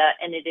agenda,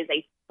 and it is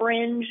a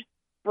fringe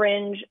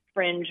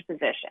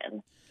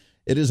position.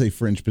 It is a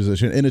fringe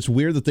position, and it's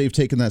weird that they've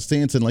taken that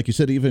stance. And like you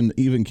said,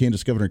 even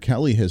Kansas Governor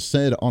Kelly has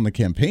said on the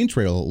campaign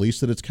trail, at least,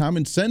 that it's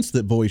common sense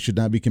that boys should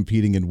not be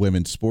competing in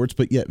women's sports,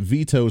 but yet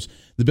vetoes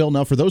the bill.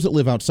 Now, for those that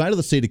live outside of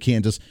the state of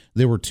Kansas,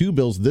 there were two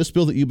bills. This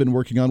bill that you've been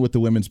working on with the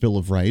Women's Bill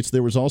of Rights.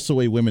 There was also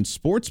a women's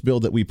sports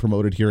bill that we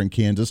promoted here in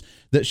Kansas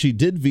that she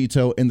did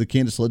veto, and the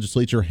Kansas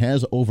legislature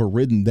has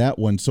overridden that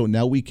one. So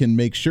now we can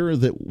make sure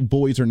that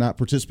boys are not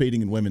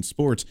participating in women's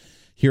sports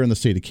here in the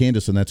state of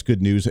Kansas, and that's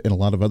good news, and a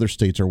lot of other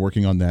states are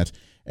working on that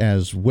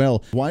as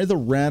well. Why the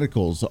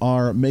radicals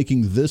are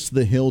making this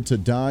the hill to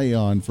die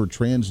on for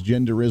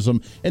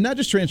transgenderism, and not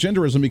just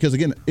transgenderism, because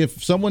again,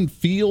 if someone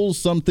feels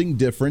something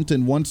different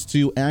and wants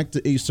to act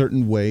a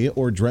certain way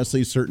or dress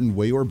a certain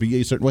way or be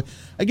a certain way,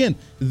 again,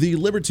 the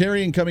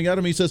libertarian coming out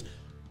of me says,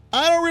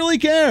 I don't really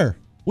care.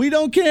 We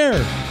don't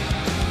care.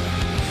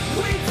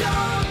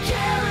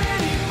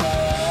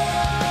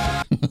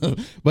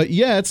 But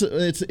yeah,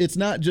 it's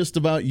not just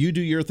about you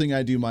do your thing,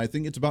 I do my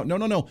thing. It's about,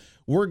 no.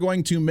 We're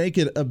going to make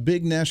it a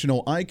big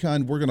national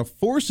icon. We're going to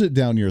force it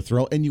down your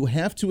throat, and you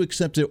have to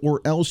accept it, or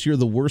else you're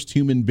the worst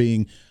human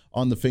being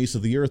on the face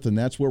of the earth. And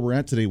that's where we're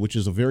at today, which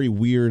is a very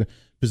weird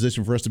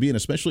position for us to be in,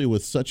 especially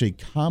with such a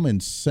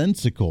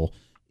commonsensical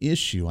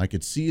issue. I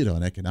could see it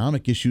on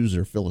economic issues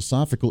or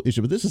philosophical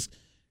issues, but this is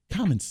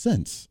common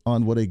sense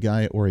on what a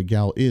guy or a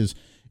gal is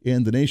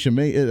in the nation.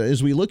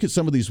 As we look at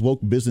some of these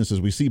woke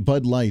businesses, we see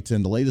Bud Light,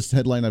 and the latest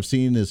headline I've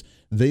seen is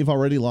they've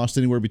already lost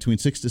anywhere between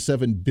 $6 to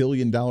 $7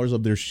 billion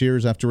of their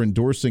shares after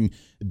endorsing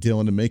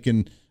Dylan and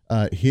making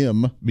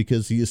him,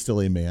 because he is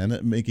still a man,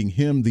 making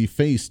him the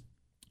face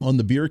on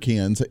the beer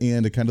cans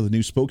and a kind of the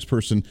new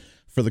spokesperson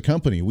for the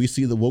company. We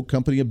see the woke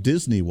company of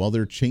Disney, while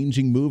they're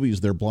changing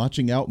movies, they're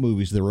blotching out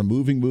movies, they're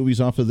removing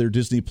movies off of their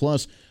Disney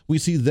Plus. We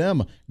see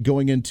them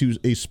going into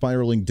a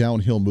spiraling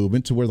downhill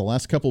movement to where the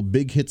last couple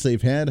big hits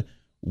they've had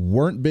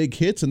weren't big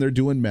hits, and they're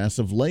doing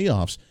massive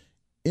layoffs.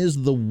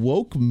 Is the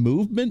woke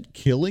movement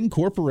killing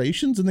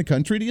corporations in the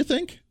country, do you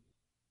think?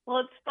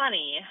 Well, it's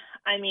funny.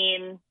 I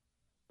mean,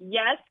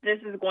 yes, this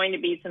is going to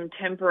be some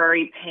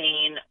temporary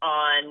pain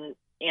on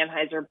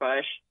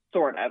Anheuser-Busch,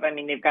 sort of. I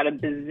mean, they've got a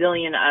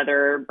bazillion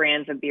other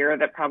brands of beer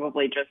that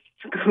probably just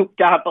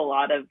scooped up a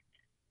lot of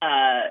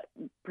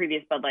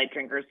previous Bud Light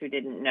drinkers who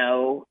didn't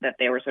know that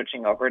they were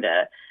switching over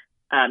to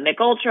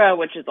Mick Ultra,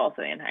 which is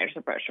also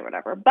Anheuser-Busch or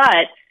whatever.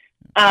 But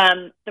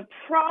the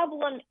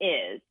problem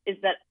is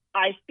that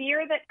I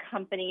fear that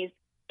companies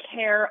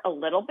care a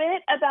little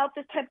bit about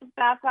this type of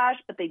backlash,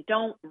 but they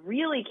don't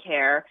really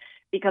care,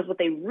 because what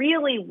they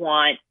really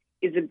want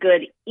is a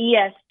good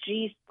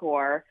ESG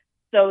score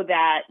so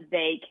that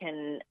they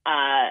can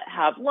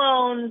have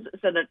loans,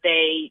 so that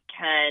they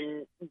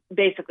can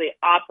basically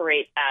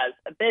operate as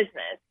a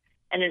business.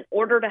 And in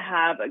order to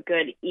have a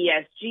good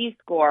ESG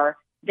score,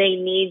 they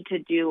need to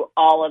do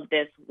all of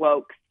this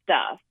woke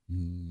stuff.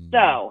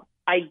 So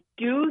I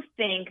do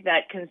think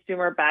that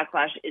consumer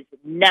backlash is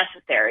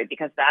necessary,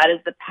 because that is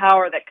the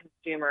power that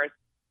consumers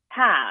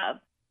have.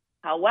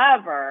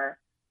 However,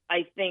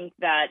 I think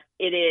that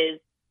it is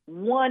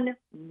one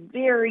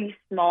very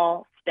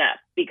small step,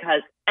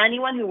 because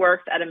anyone who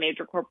works at a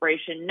major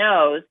corporation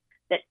knows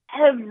that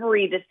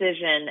every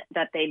decision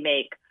that they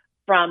make,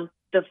 from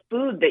the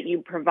food that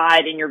you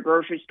provide in your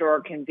grocery store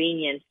or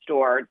convenience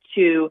store,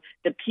 to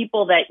the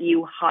people that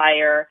you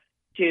hire,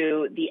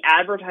 to the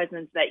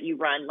advertisements that you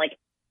run, like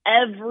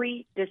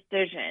every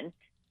decision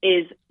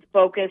is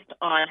focused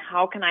on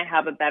how can I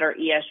have a better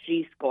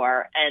ESG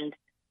score. And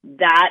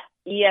that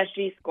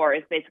ESG score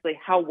is basically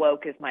how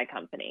woke is my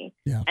company.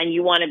 Yeah. And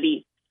you want to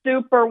be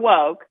super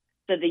woke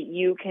so that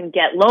you can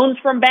get loans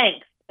from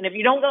banks. And if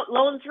you don't get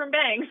loans from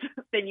banks,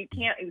 then you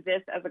can't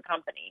exist as a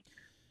company.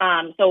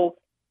 So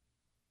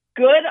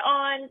good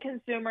on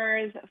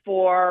consumers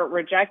for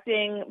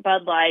rejecting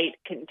Bud Light.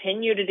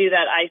 Continue to do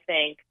that, I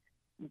think.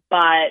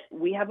 But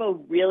we have a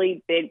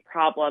really big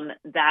problem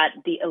that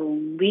the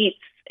elites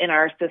in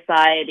our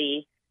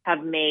society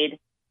have made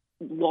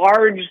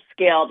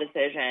large-scale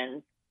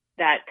decisions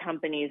that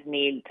companies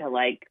need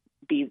to,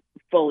 be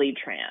fully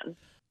trans.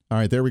 All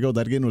right, there we go.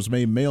 That again was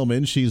May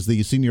Mailman. She's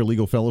the Senior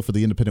Legal Fellow for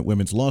the Independent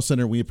Women's Law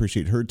Center. We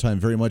appreciate her time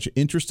very much.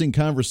 Interesting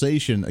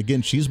conversation.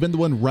 Again, she's been the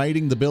one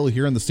writing the bill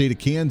here in the state of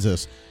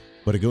Kansas,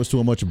 but it goes to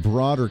a much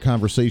broader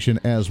conversation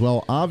as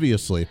well,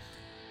 obviously.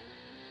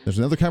 There's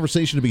another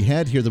conversation to be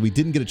had here that we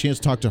didn't get a chance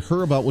to talk to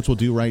her about, which we'll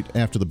do right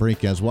after the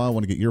break as well. I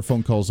want to get your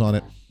phone calls on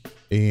it.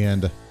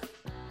 And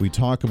we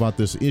talk about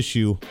this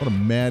issue. What a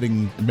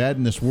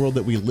madness world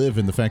that we live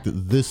in. The fact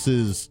that this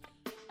is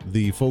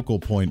the focal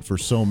point for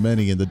so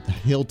many and the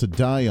hill to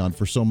die on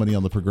for so many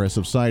on the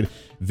progressive side.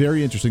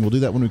 Very interesting. We'll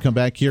do that when we come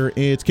back here.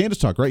 It's Kansas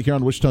Talk right here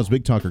on Wichita's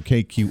Big Talker,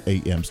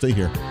 KQAM. Stay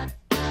here.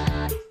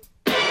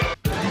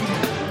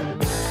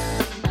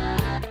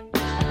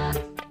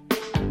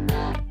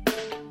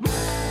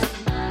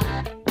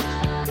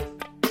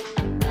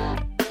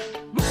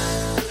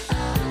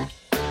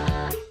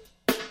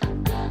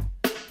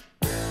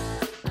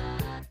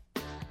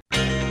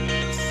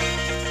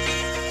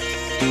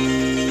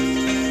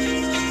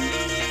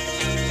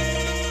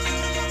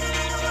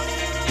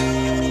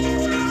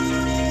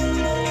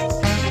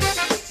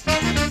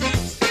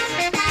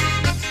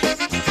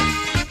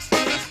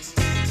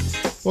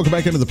 Welcome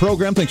back into the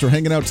program. Thanks for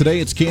hanging out today.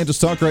 It's Kansas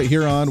Talk right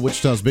here on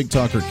Wichita's Big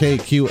Talker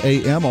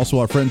KQAM. Also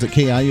our friends at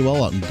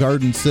KIUL out in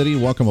Garden City.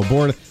 Welcome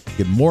aboard.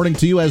 Good morning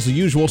to you as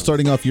usual,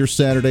 starting off your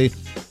Saturday.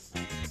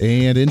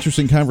 And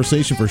interesting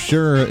conversation for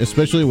sure,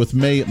 especially with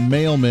May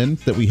Mailman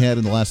that we had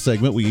in the last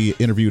segment. We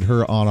interviewed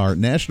her on our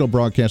national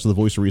broadcast of The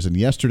Voice of Reason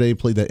yesterday.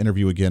 Played that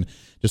interview again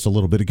just a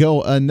little bit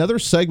ago. Another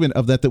segment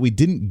of that we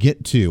didn't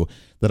get to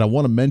that I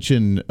want to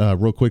mention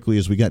real quickly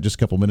as we got just a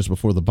couple minutes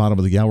before the bottom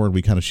of the hour and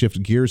we kind of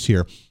shift gears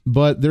here.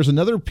 But there's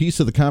another piece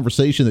of the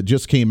conversation that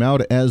just came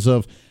out as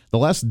of the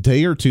last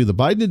day or two. The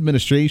Biden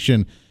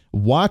administration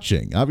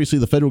watching, obviously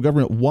the federal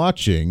government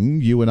watching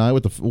you and I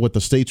with what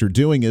the states are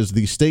doing is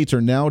the states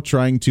are now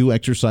trying to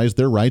exercise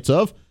their rights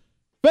of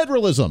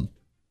federalism.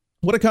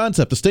 What a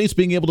concept. The states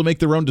being able to make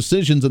their own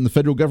decisions and the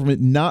federal government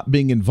not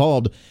being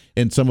involved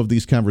in some of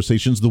these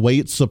conversations the way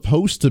it's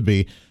supposed to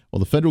be. Well,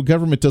 the federal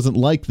government doesn't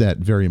like that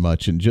very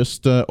much. And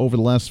just over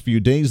the last few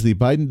days, the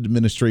Biden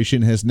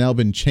administration has now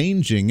been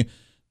changing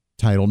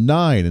Title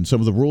IX and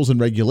some of the rules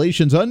and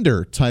regulations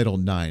under Title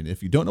IX.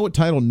 If you don't know what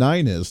Title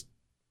IX is,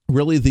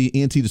 really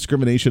the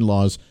anti-discrimination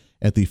laws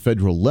at the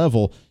federal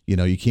level. You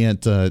know, you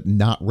can't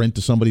not rent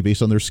to somebody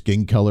based on their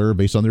skin color,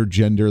 based on their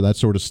gender, that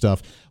sort of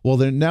stuff. Well,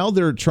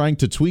 they're trying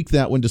to tweak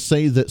that one to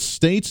say that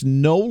states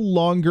no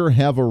longer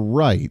have a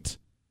right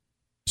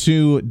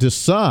to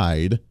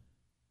decide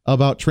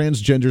about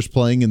transgenders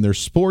playing in their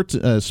sports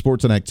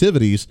and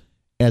activities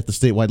at the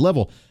statewide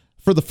level.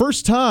 For the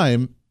first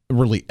time,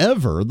 really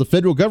ever, the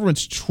federal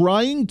government's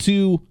trying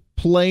to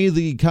play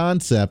the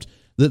concept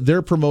that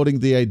they're promoting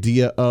the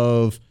idea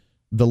of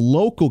the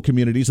local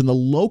communities and the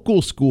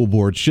local school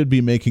board should be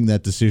making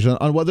that decision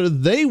on whether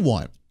they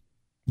want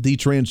the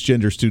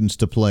transgender students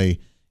to play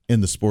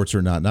in the sports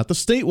or not. Not the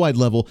statewide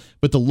level,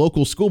 but the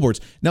local school boards.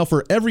 Now,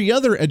 for every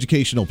other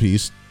educational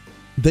piece,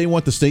 they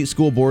want the state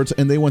school boards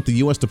and they want the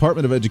U.S.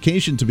 Department of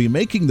Education to be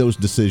making those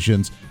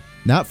decisions.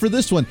 Not for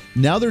this one.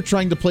 Now they're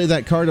trying to play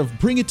that card of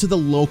bring it to the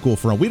local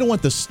front. We don't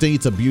want the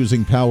states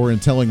abusing power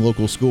and telling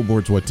local school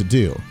boards what to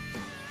do.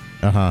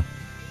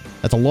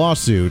 That's a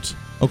lawsuit.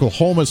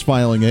 Oklahoma's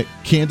filing it.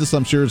 Kansas,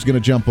 I'm sure, is going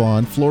to jump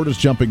on. Florida's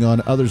jumping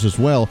on. Others as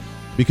well,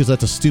 because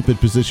that's a stupid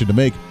position to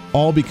make,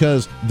 all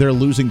because they're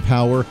losing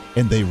power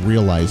and they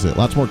realize it.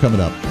 Lots more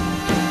coming up.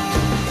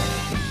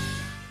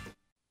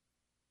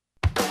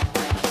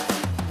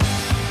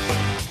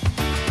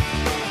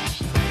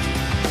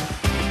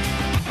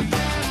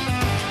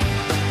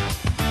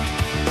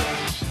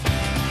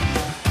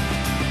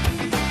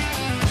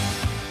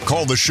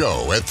 Call the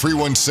show at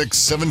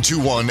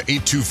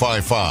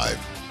 316-721-8255.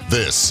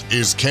 This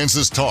is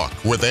Kansas Talk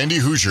with Andy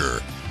Hoosier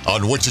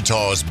on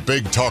Wichita's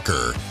Big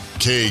Talker,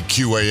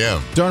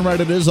 KQAM. Darn right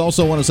it is.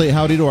 Also want to say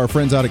howdy to our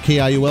friends out at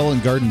KIUL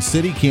in Garden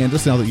City,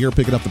 Kansas, now that you're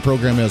picking up the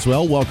program as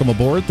well. Welcome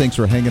aboard. Thanks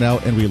for hanging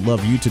out, and we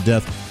love you to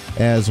death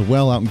as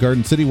well out in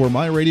Garden City, where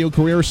my radio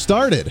career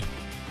started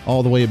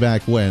all the way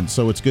back when.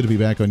 So it's good to be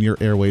back on your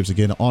airwaves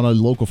again on a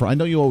local front. I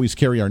know you always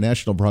carry our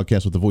national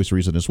broadcast with the Voice of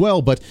Reason as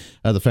well, but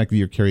the fact that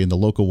you're carrying the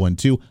local one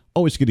too,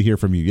 always good to hear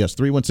from you. Yes,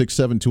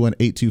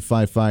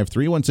 316-721-8255,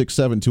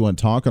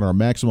 316-721-TALK on our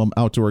Maximum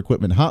Outdoor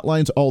Equipment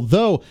hotlines.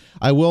 Although,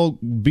 I will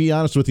be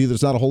honest with you,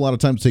 there's not a whole lot of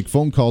time to take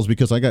phone calls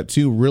because I got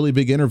two really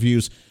big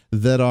interviews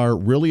that are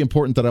really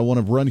important that I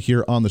want to run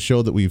here on the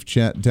show that we've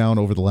chat down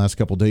over the last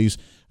couple days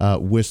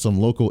with some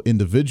local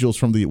individuals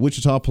from the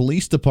Wichita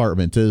Police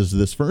Department. As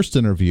this first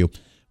interview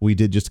we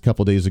did just a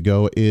couple days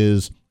ago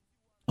is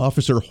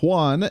Officer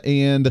Juan,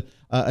 and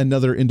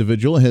another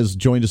individual has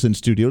joined us in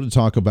studio to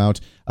talk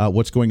about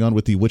what's going on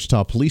with the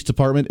Wichita Police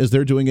Department as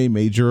they're doing a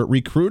major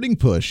recruiting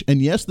push.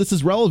 And yes, this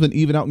is relevant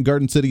even out in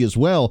Garden City as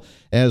well,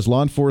 as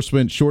law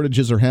enforcement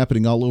shortages are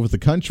happening all over the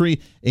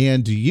country,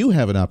 and you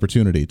have an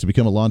opportunity to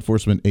become a law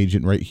enforcement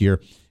agent right here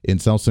in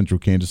South Central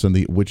Kansas and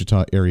the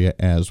Wichita area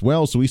as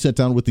well. So we sat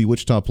down with the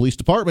Wichita Police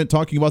Department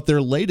talking about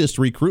their latest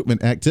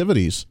recruitment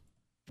activities.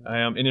 I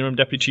am Interim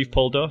Deputy Chief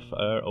Paul Duff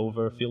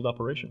over field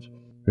operations.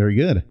 Very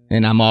good.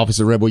 And I'm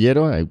Officer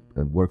Rebollero. I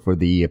work for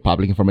the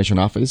Public Information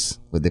Office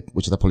with the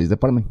Wichita Police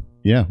Department.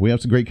 Yeah, we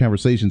have some great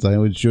conversations. I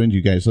always joined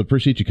you guys. So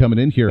appreciate you coming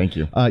in here. Thank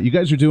you. You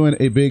guys are doing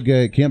a big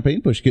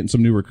campaign push, getting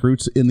some new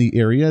recruits in the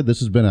area. This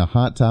has been a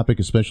hot topic,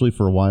 especially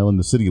for a while in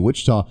the city of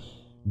Wichita.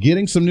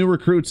 Getting some new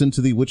recruits into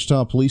the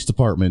Wichita Police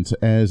Department,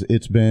 as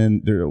it's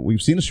been there.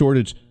 We've seen a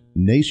shortage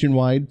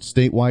nationwide,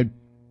 statewide.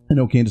 I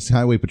know Kansas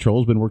Highway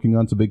Patrol has been working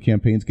on some big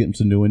campaigns, getting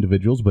some new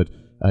individuals, but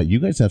you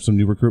guys have some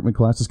new recruitment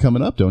classes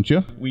coming up, don't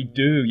you? We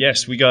do,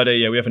 yes. We have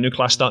a new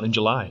class starting in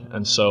July,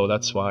 and so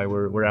that's why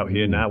we're out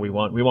here now. We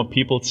want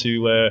people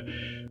to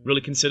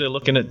really consider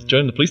looking at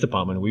joining the police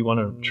department. We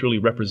want to truly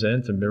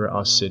represent and mirror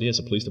our city as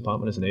a police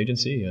department, as an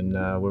agency, and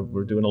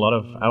we're doing a lot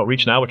of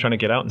outreach now. We're trying to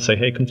get out and say,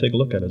 hey, come take a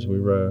look at us. We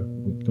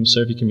come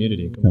serve your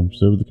community. Come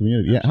serve the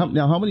community. Yeah.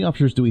 How many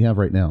officers do we have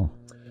right now?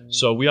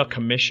 So we are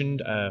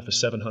commissioned for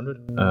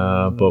 700,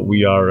 but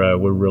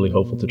we're really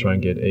hopeful to try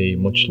and get a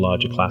much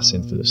larger class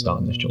in for the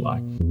starting this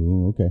July.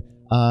 Ooh, okay.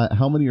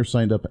 How many are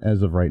signed up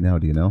as of right now?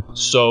 Do you know?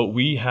 So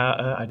we have,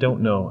 I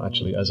don't know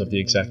actually as of the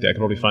exact date. I can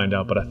probably find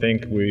out, but I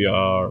think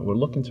we're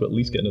looking to at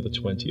least get another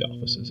 20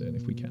 officers in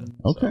if we can.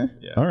 Okay. So,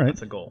 yeah, all right.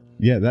 That's a goal.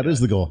 Yeah, that is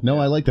the goal. No,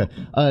 I like that.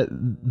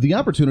 The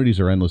opportunities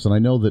are endless, and I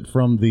know that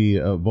from the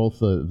both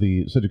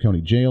the Sedgwick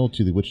County Jail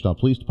to the Wichita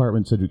Police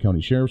Department, Sedgwick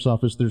County Sheriff's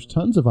Office, there's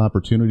tons of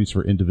opportunities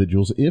for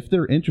individuals if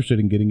they're interested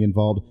in getting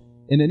involved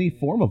in any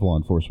form of law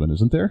enforcement,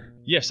 isn't there?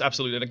 Yes,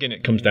 absolutely. And again,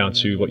 it comes down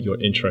to what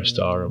your interests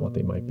are and what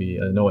they might be.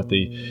 I know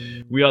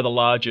we are the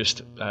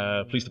largest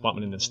police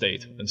department in the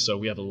state, and so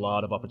we have a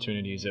lot of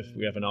opportunities. If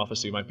we have an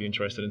officer who might be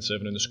interested in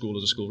serving in the school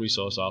as a school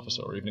resource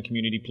officer, or even a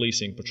community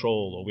policing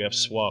patrol, or we have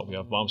SWAT, we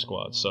have bomb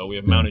squads, so we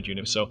have mounted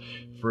units. So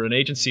for an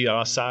agency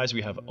our size,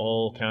 we have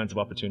all kinds of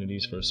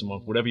opportunities for someone.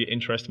 Whatever your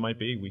interest might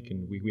be,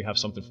 we have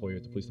something for you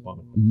at the police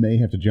department. May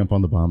have to jump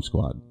on the bomb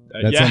squad.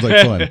 That sounds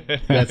like fun.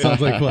 That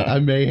sounds like fun. I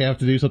may have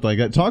to do something like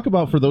that. Talk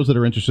about, for those that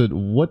are interested,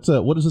 what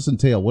does this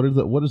entail?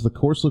 What does the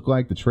course look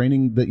like? The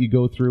training that you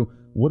go through?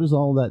 What does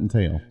all that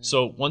entail?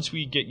 So once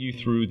we get you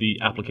through the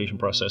application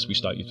process, we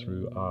start you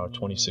through our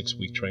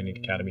 26-week training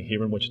academy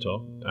here in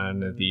Wichita.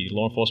 And the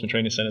law enforcement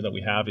training center that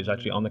we have is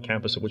actually on the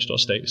campus of Wichita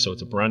State. So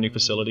it's a brand new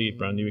facility,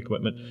 brand new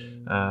equipment.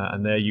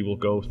 And there you will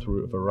go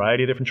through a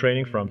variety of different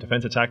training, from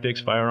defensive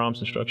tactics, firearms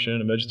instruction,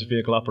 emergency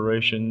vehicle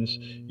operations,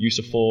 use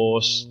of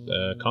force,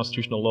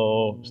 constitutional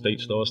law,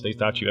 state law, state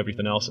statute,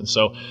 everything else. And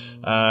so,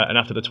 and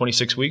after the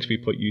 26 weeks, we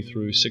put you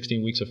through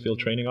 16 weeks of field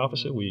training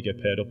officer, where you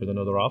get paired up with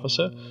another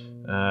officer.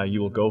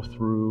 You will go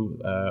through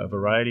a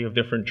variety of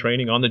different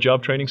training,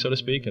 on-the-job training, so to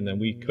speak, and then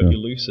we cut you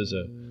loose as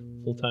a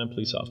full-time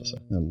police officer.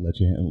 I'll let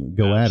you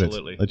go at it.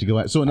 Let you go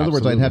at it. So in other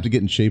words, I'd have to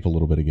get in shape a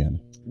little bit again.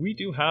 We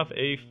do have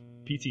a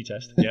PT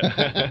test.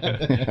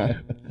 Yeah.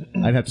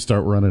 I'd have to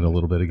start running a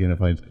little bit again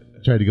if I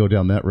tried to go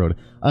down that road.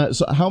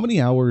 So how many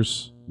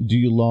hours do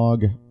you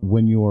log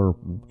when you're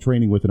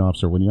training with an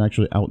officer, when you're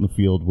actually out in the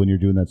field, when you're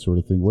doing that sort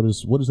of thing? What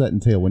does that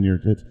entail when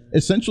it's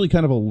essentially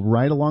kind of a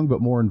ride along, but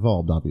more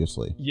involved,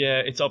 obviously? Yeah,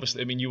 it's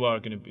obviously, I mean,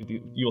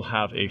 you'll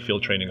have a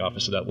field training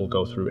officer that will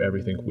go through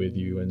everything with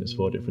you, and there's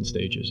 4 different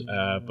stages.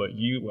 But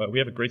we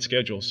have a great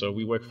schedule, so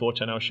we work 4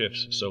 10-hour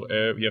shifts. So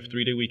we have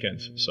 3-day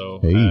weekends.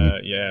 So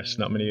yes,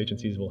 not many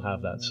agencies will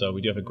have that. So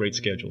we do have a great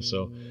schedule.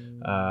 So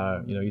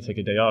you take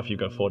a day off, you've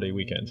got 4-day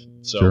weekends.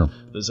 So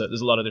there's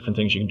a lot of different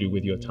things you can do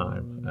with your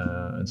time.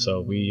 And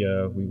so we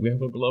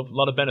have a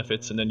lot of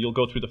benefits, and then you'll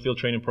go through the field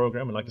training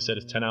program, and like I said,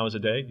 it's 10 hours a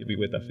day. You'll be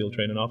with that field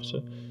training officer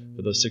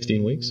for those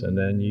 16 weeks, and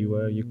then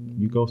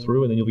you go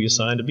through, and then you'll be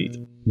assigned a beat.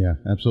 Yeah,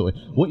 absolutely.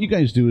 What you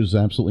guys do is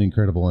absolutely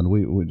incredible, and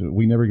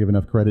we never give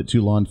enough credit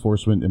to law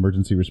enforcement,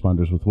 emergency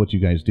responders with what you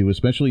guys do,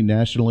 especially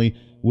nationally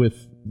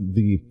with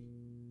the,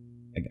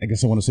 I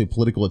guess I want to say,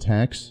 political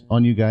attacks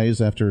on you guys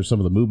after some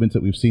of the movements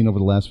that we've seen over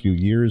the last few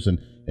years, and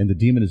the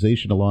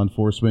demonization of law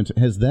enforcement.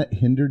 Has that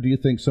hindered, do you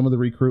think, some of the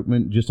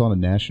recruitment just on a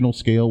national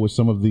scale with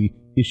some of the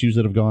issues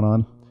that have gone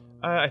on?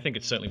 I think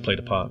it's certainly played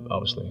a part,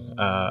 obviously.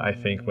 I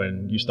think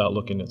when you start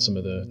looking at some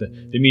of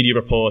the media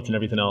reports and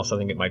everything else, I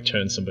think it might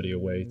turn somebody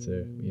away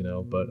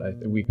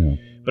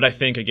but I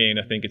think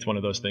it's one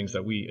of those things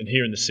that and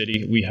here in the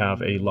city, we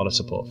have a lot of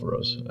support for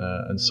us.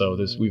 And so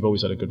we've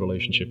always had a good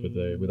relationship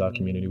with our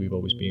community. We've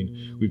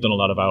done a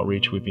lot of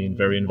outreach. We've been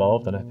very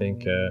involved, and I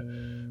think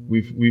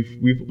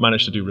we've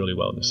managed to do really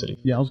well in the city.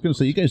 Yeah, I was going to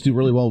say, you guys do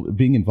really well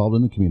being involved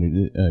in the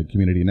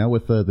community. Now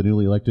with the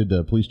newly elected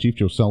police chief,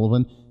 Joe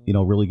Sullivan,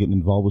 really getting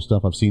involved with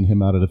stuff. I've seen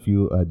him out at a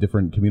few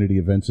different community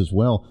events as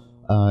well.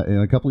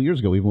 And a couple of years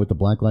ago, even with the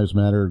Black Lives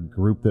Matter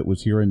group that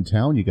was here in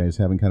town, you guys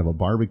having kind of a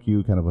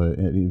barbecue, kind of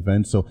an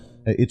event. So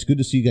it's good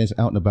to see you guys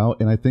out and about.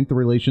 And I think the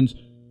relations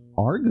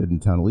are good in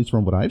town, at least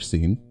from what I've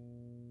seen.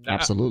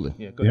 Absolutely.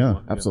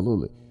 Yeah.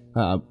 Absolutely.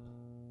 I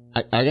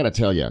got to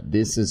tell you,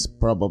 this is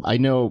probably, I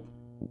know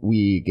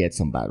we get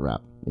some bad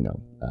rap.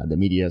 The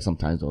media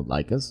sometimes don't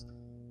like us.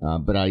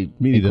 But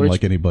media didn't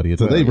like anybody.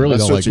 They really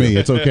don't like me.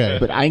 It's okay.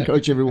 But I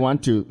encourage everyone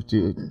to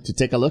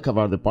take a look at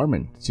our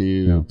department,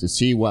 to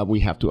see what we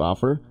have to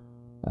offer.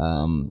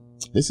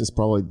 This is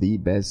probably the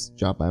best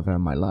job I've had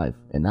in my life.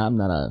 And I'm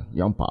not a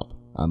young pop.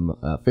 I'm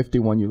a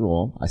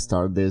 51-year-old. I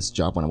started this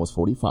job when I was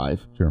 45.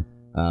 Sure.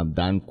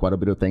 Done quite a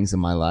bit of things in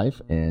my life,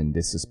 and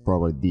this is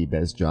probably the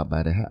best job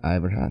I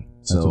ever had.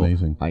 That's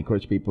amazing. I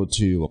encourage people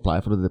to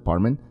apply for the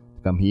department,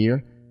 to come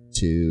here,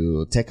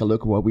 to take a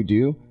look at what we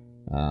do.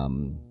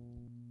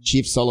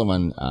 Chief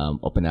Sullivan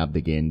opened up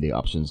again the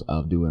options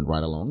of doing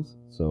ride-alongs.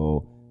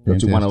 So go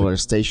to one of our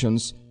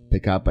stations,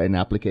 pick up an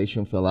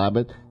application, fill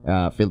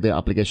the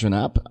application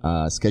up,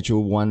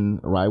 schedule one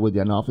ride with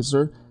an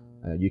officer.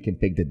 You can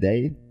pick the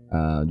day.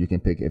 You can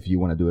pick if you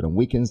want to do it on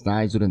weekends,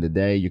 nights, during the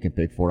day. You can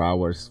pick 4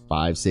 hours,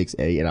 5, 6,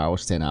 8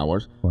 hours, 10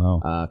 hours.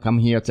 Wow. Come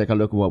here, take a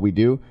look at what we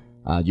do.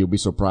 You'll be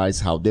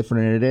surprised how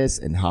different it is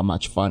and how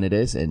much fun it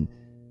is. And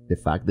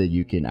the fact that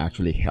you can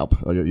actually help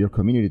your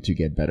community to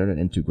get better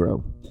and to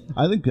grow.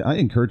 I think I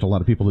encourage a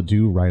lot of people to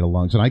do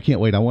ride-alongs, and I can't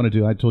wait. I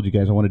told you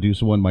guys I want to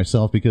do one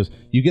myself because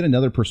you get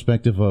another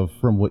perspective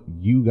from what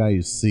you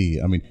guys see.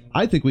 I mean,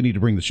 I think we need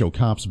to bring the show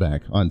Cops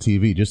back on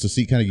TV just to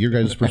see kind of your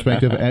guys'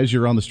 perspective as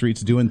you're on the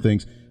streets doing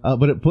things.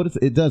 But it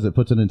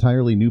puts an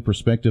entirely new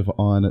perspective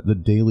on the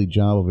daily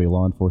job of a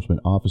law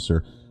enforcement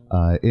officer.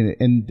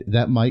 And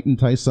that might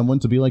entice someone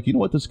to be like, you know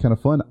what, this is kind of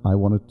fun. I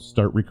want to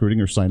start recruiting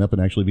or sign up and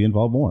actually be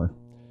involved more.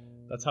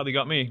 That's how they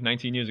got me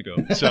 19 years ago.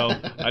 So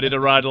I did a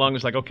ride along.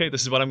 It's like, okay,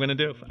 this is what I'm going to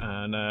do.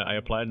 And I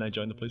applied and I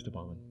joined the police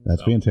department.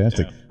 That's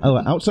fantastic.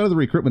 Yeah. Outside of the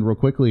recruitment, real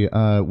quickly,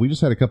 we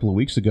just had a couple of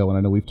weeks ago, and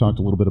I know we've talked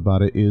a little bit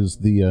about it, is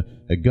the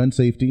gun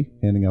safety,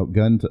 handing out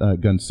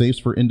gun safes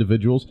for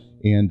individuals.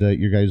 And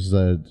your guys,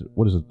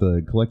 what is it,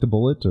 the Collect a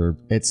Bullet? Or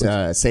it's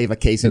Save a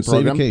Case program.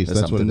 Save a Case.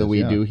 That's something that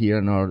we do here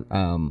in our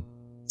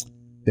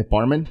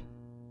department.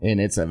 And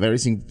it's a very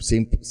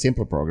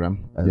simple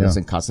program. It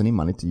doesn't cost any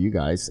money to you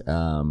guys.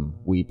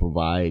 We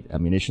provide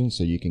ammunition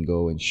so you can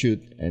go and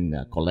shoot and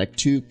collect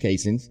 2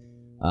 casings.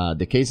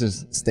 The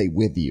cases stay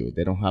with you.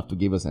 They don't have to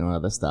give us any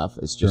other stuff.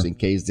 It's just in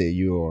case that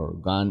your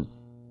gun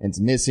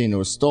is missing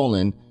or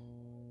stolen,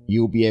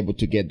 you'll be able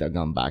to get that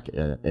gun back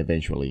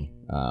eventually.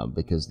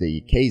 Because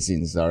the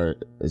casings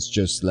it's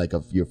just like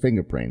your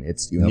fingerprint.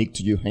 It's unique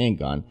to your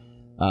handgun.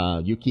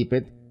 You keep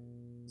it.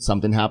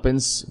 Something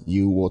happens,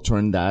 you will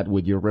turn that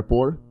with your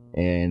report,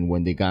 and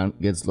when the gun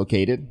gets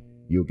located,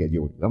 you'll get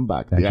your gun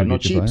back. They are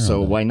not cheap,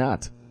 so why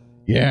not?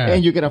 Yeah.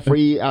 And you get a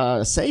free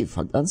gun safe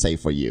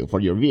for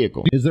your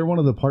vehicle. Is there one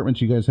of the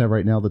departments you guys have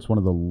right now that's one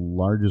of the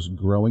largest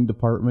growing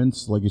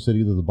departments? Like you said,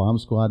 either the bomb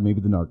squad,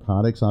 maybe the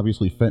narcotics,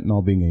 obviously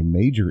fentanyl being a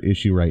major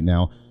issue right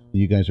now that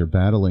you guys are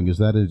battling. Is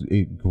that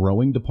a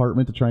growing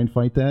department to try and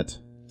fight that?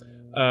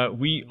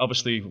 We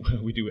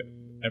do it.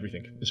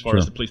 Everything as far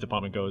as the police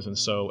department goes, and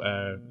so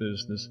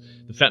there's the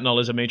fentanyl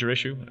is a major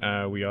issue.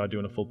 We are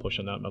doing a full push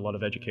on that. A lot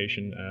of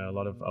education, a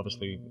lot of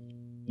obviously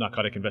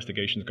narcotic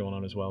investigations going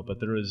on as well.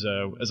 But there is,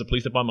 as a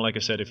police department, like I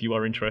said, if you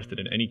are interested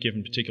in any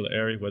given particular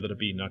area, whether it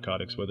be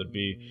narcotics, whether it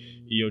be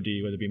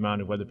EOD, whether it be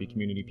mounted, whether it be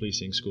community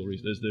policing, school,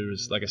 there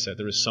is, like I said,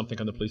 there is something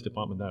on the police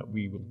department that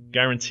we will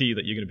guarantee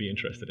that you're going to be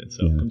interested in.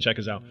 So come check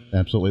us out.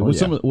 Absolutely. With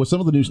some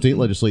of the new state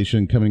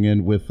legislation coming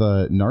in with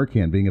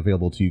Narcan being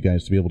available to you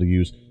guys to be able to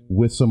use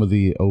with some of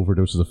the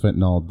overdoses of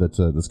fentanyl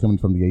that's coming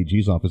from the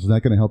AG's office, is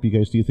that going to help you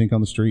guys, do you think, on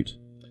the street?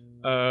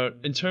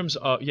 In terms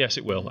of, yes,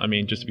 it will. I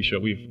mean, just to be sure,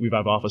 we've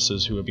had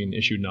officers who have been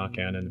issued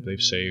Narcan and they've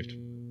saved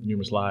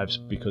numerous lives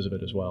because of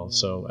it as well.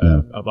 So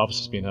our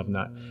officers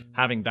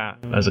having that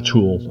as a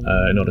tool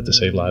in order to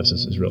save lives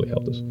has really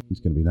helped us. It's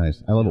going to be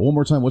nice. I love it. One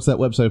more time, what's that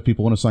website if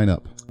people want to sign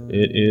up?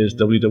 It is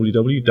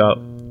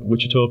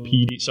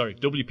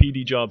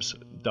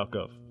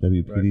www.WPDjobs.gov.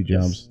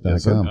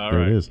 WPDjobs.com. Right.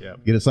 There it is.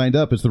 Yep. Get it signed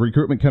up. It's the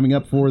recruitment coming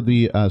up for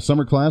the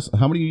summer class.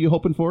 How many are you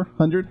hoping for?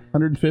 100?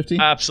 150?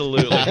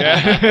 Absolutely.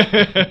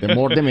 Yeah. The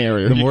more the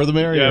merrier. The more the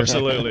merrier. Yeah,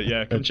 absolutely.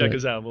 Yeah, come check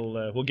us out.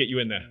 We'll get you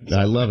in there. So.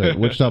 I love it.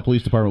 Wichita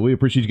Police Department. We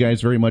appreciate you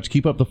guys very much.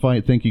 Keep up the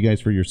fight. Thank you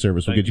guys for your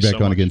service. We'll get you back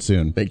on again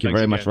soon. Thank you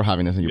very much for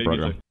having us in your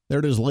program. There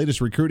it is,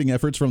 latest recruiting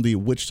efforts from the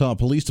Wichita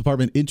Police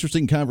Department.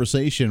 Interesting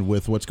conversation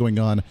with what's going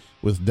on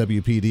with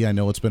WPD. I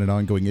know it's been an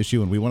ongoing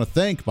issue, and we want to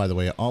thank, by the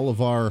way, all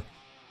of our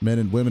men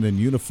and women in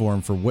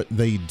uniform for what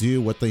they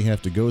do, what they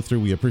have to go through.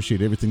 We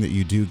appreciate everything that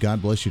you do.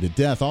 God bless you to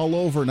death all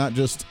over, not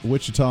just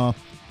Wichita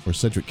or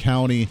Sedgwick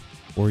County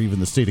or even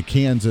the state of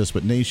Kansas,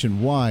 but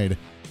nationwide,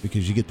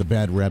 because you get the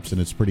bad reps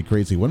and it's pretty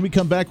crazy. When we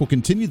come back, we'll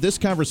continue this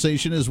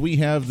conversation as we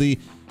have the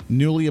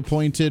newly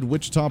appointed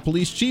Wichita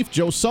Police Chief,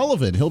 Joe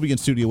Sullivan. He'll be in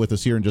studio with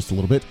us here in just a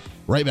little bit,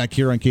 right back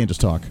here on Kansas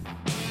Talk.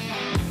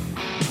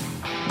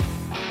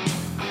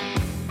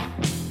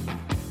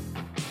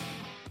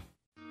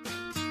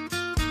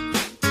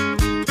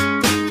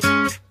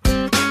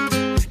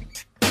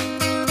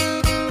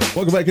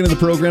 Welcome back into the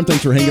program.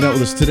 Thanks for hanging out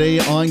with us today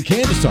on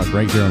Kansas Talk,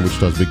 right here on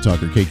Wichita's Big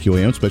Talker,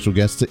 KQAM. Special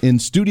guest in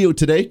studio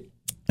today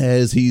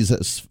as he's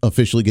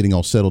officially getting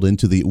all settled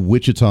into the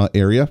Wichita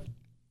area.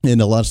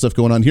 And a lot of stuff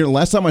going on here.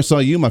 Last time I saw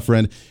you, my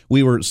friend,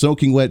 we were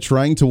soaking wet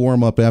trying to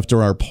warm up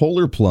after our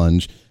polar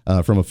plunge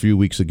from a few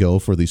weeks ago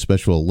for the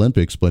Special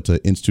Olympics. But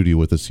in studio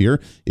with us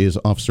here is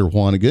Officer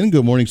Juan again.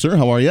 Good morning, sir.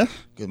 How are you?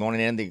 Good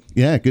morning, Andy.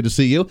 Yeah, good to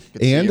see you.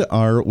 And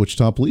our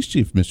Wichita Police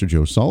Chief, Mr.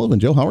 Joe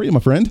Sullivan. Joe, how are you, my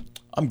friend?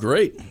 I'm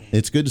great.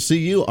 It's good to see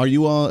you. Are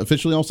you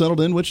officially all settled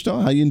in Wichita?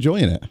 How are you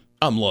enjoying it?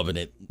 I'm loving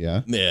it.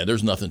 Yeah? Yeah,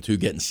 there's nothing to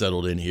getting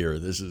settled in here.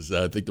 This is,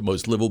 I think, the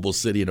most livable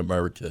city in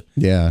America.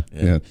 Yeah.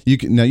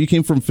 Now, you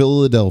came from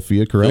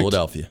Philadelphia, correct?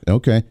 Philadelphia.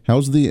 Okay.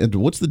 What's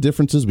the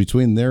differences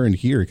between there and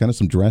here? Kind of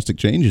some drastic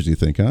changes, you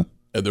think, huh?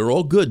 They're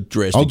all good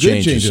drastic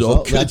changes.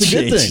 That's a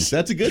good thing.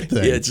 That's a good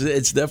thing. Yeah,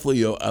 it's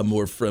definitely a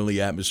more friendly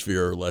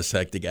atmosphere, less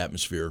hectic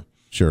atmosphere.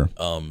 Sure.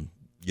 I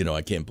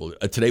can't believe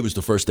today was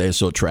the first day I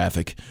saw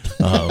traffic,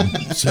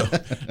 so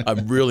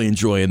I'm really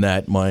enjoying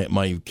that.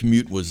 My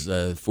commute was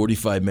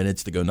 45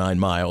 minutes to go 9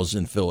 miles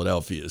in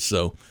Philadelphia,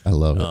 so I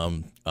love it.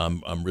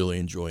 I'm really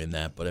enjoying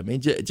that. But I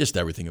mean, just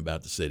everything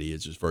about the city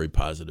is just very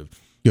positive.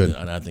 Good.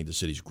 And I think the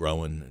city's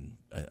growing, and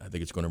I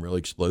think it's going to really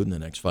explode in the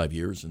next 5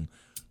 years. And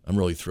I'm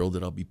really thrilled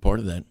that I'll be part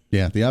of that.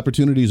 Yeah, the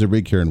opportunities are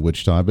big here in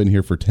Wichita. I've been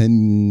here for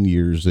 10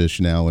 years-ish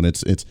now, and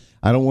it's.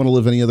 I don't want to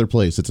live any other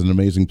place. It's an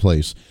amazing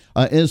place.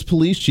 As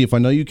police chief, I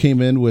know you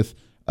came in with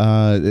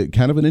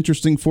kind of an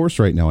interesting force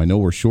right now. I know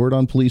we're short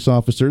on police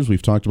officers.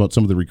 We've talked about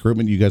some of the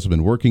recruitment you guys have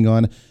been working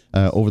on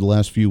over the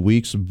last few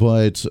weeks.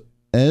 But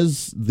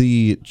as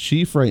the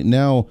chief right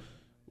now,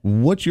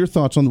 what's your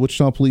thoughts on the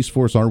Wichita Police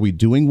Force? Are we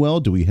doing well?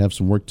 Do we have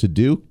some work to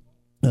do?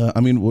 I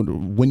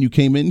mean, when you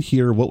came in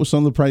here, what was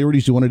some of the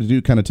priorities you wanted to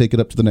do, kind of take it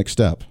up to the next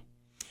step?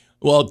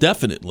 Well,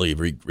 definitely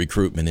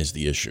recruitment is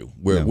the issue.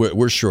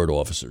 We're short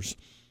officers.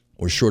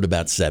 We're short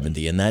about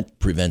 70, and that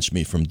prevents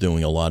me from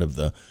doing a lot of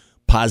the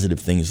positive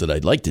things that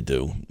I'd like to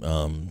do,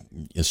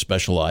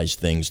 specialized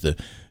things to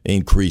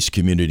increase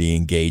community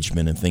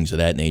engagement and things of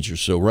that nature.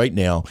 So right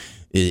now,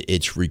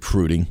 it's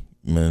recruiting,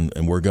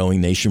 and we're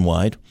going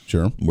nationwide.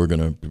 Sure. We're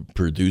going to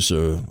produce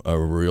a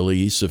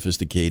really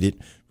sophisticated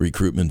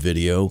recruitment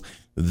video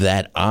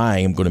that I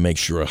am going to make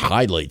sure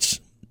highlights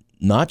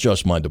not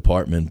just my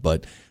department,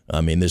 but,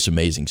 this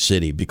amazing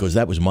city, because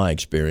that was my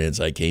experience.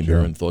 I came here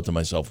and thought to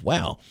myself,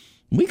 wow,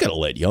 we got to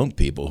let young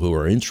people who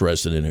are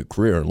interested in a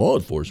career in law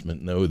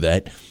enforcement know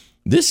that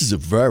this is a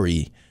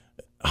very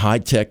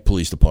high-tech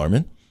police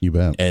department. You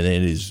bet. And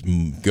it is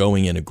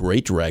going in a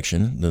great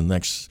direction. The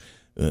next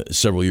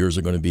several years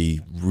are going to be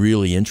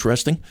really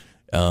interesting.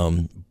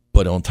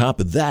 But on top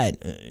of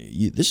that,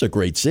 this is a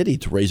great city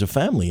to raise a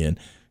family in.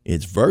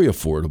 It's very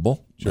affordable,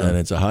 and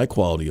it's a high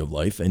quality of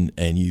life,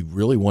 and you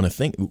really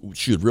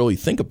should really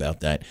think about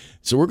that.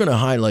 So we're going to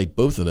highlight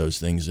both of those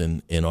things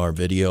in our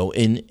video,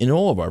 in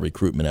all of our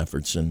recruitment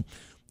efforts, and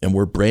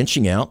we're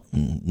branching out.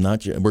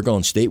 We're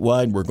going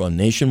statewide, we're going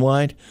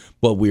nationwide,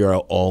 but we are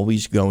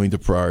always going to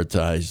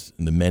prioritize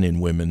the men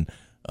and women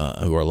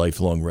who are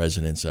lifelong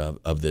residents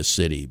of this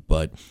city.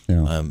 But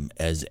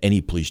as any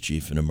police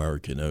chief in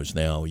America knows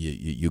now,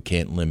 you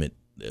can't limit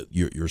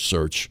your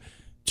search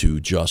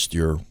to just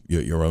your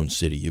own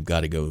city. You've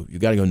got to go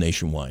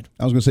nationwide.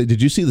 I was going to say,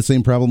 did you see the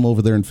same problem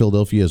over there in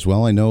Philadelphia as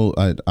well? I know,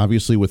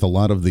 obviously, with a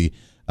lot of the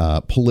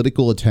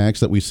political attacks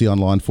that we see on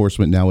law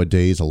enforcement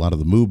nowadays, a lot of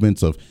the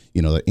movements of,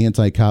 the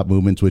anti-cop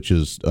movements, which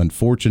is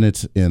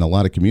unfortunate in a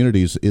lot of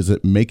communities, is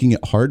it making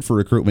it hard for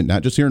recruitment,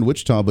 not just here in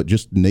Wichita, but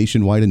just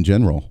nationwide in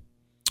general?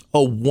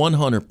 Oh,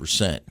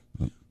 100%.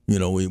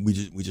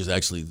 We just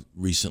actually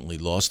recently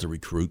lost a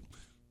recruit,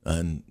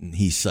 and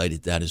he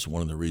cited that as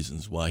one of the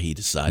reasons why he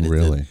decided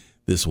that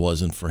this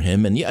wasn't for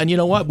him. And you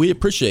know what? We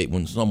appreciate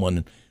when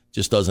someone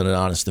just does an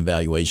honest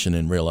evaluation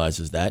and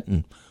realizes that.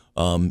 And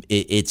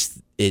it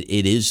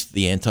is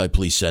the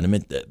anti-police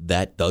sentiment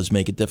that does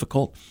make it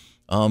difficult.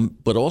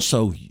 But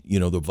also,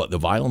 the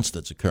violence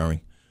that's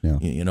occurring. Yeah.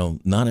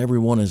 Not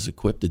everyone is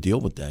equipped to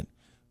deal with that.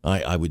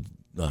 I would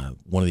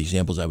one of the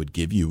examples I would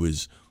give you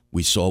is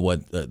we saw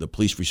what the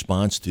police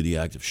response to the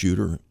active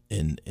shooter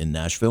in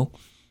Nashville.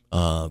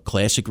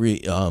 Classic,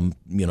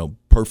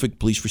 perfect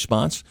police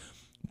response,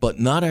 but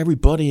not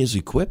everybody is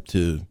equipped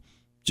to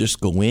just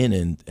go in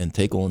and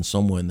take on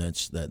someone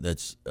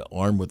that's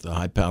armed with a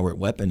high-powered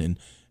weapon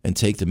and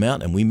take them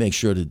out. And we make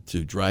sure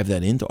to drive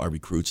that into our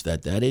recruits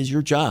that is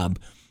your job.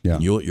 Yeah.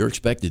 And you're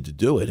expected to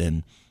do it.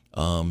 And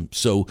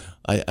so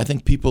I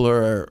think people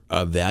are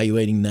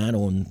evaluating that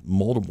on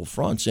multiple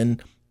fronts.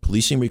 And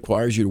policing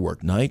requires you to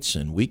work nights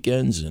and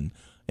weekends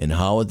and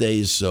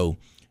holidays. So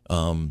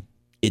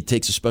it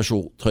takes a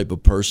special type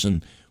of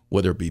person,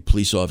 whether it be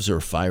police officer, or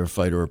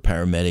firefighter, or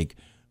paramedic,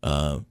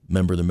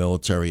 member of the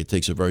military. It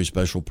takes a very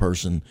special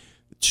person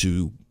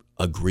to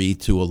agree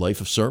to a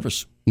life of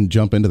service. And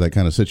jump into that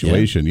kind of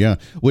situation, yeah.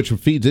 Which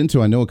feeds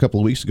into, I know a couple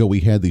of weeks ago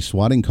we had these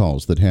swatting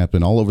calls that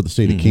happen all over the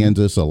state of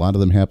Kansas, a lot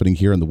of them happening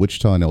here in the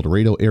Wichita and El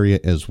Dorado area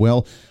as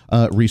well.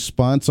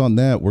 Response on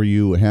that, were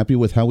you happy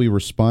with how we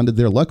responded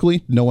there?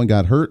 Luckily, no one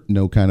got hurt,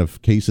 no kind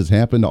of cases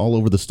happened all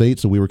over the state,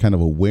 so we were kind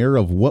of aware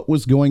of what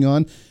was going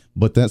on.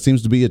 But that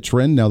seems to be a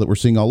trend now that we're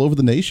seeing all over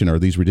the nation, are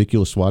these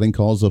ridiculous swatting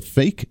calls of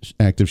fake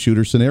active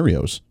shooter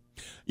scenarios.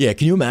 Yeah,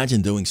 can you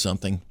imagine doing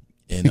something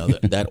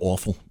that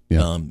awful?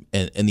 Yeah.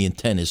 And the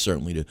intent is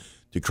certainly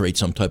to create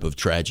some type of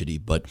tragedy,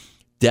 but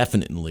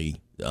definitely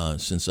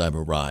since I've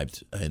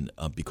arrived and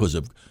because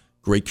of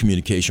great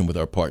communication with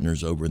our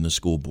partners over in the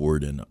school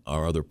board and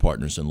our other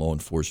partners in law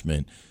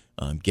enforcement,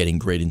 getting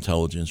great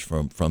intelligence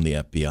from the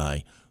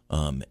FBI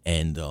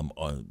and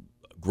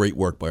great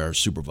work by our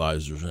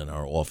supervisors and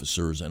our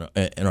officers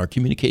and our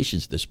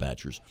communications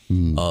dispatchers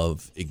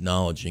of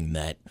acknowledging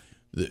that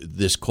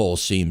this call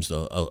seems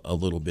a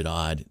little bit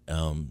odd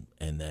and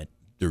that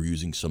they're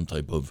using some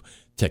type of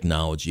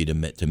technology to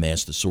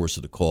mask the source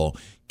of the call,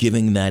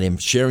 sharing that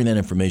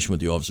information with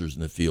the officers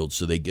in the field,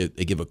 so they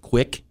give a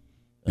quick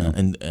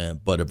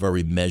but a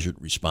very measured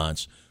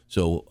response.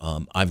 So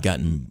I've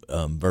gotten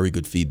very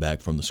good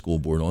feedback from the school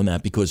board on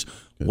that, because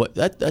what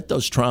that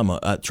does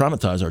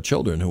traumatize our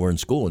children who are in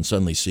school and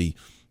suddenly see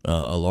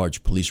a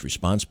large police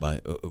response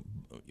a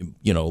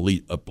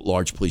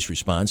large police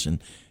response,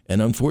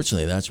 And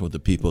unfortunately, that's what the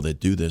people that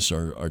do this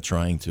are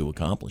trying to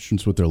accomplish.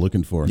 That's what they're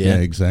looking for. Yeah,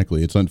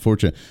 exactly. It's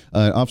unfortunate.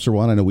 Officer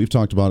Juan, I know we've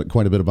talked about it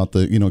quite a bit about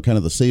the, kind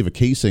of the Save a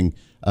Casing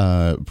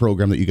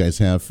program that you guys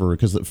have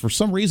because for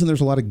some reason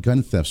there's a lot of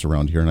gun thefts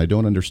around here, and I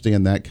don't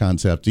understand that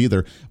concept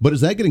either. But is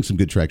that getting some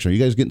good traction? Are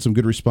you guys getting some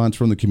good response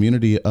from the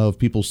community of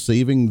people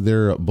saving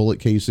their bullet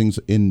casings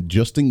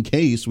just in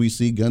case we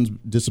see guns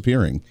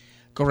disappearing?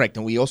 Correct.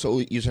 And we also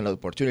use an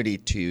opportunity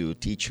to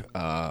teach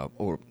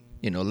or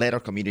let our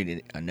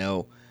community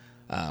know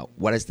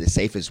what is the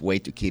safest way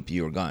to keep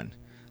your gun.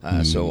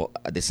 So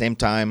at the same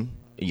time,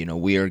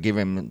 we are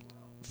giving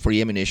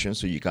free ammunition,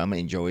 so you come and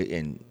enjoy it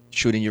and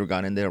shooting your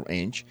gun in the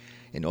range,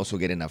 and also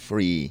getting a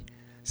free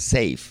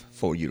safe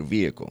for your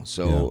vehicle.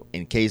 So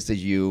in case that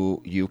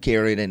you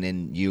carry it and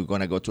then you're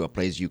going to go to a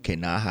place you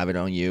cannot have it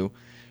on you,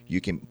 you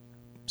can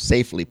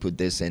safely put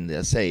this in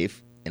the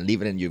safe and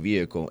leave it in your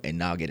vehicle and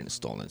not get it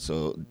stolen.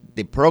 So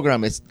the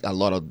program is a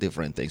lot of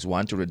different things.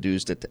 One, to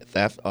reduce the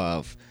theft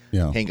of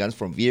handguns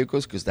from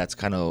vehicles, because that's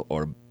kind of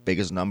our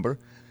biggest number,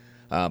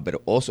 but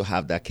also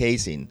have that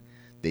casing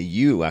that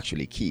you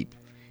actually keep.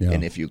 Yeah.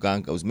 And if your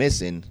gun goes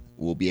missing,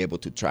 we'll be able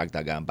to track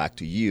that gun back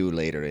to you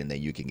later, and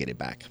then you can get it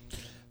back.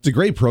 It's a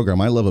great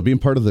program. I love it. Being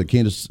part of the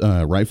Kansas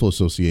Rifle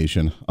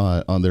Association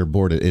on their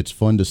board, it's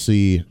fun to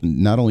see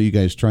not only you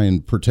guys try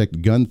and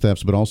protect gun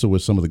thefts, but also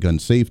with some of the gun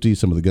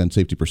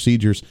safety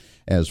procedures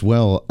as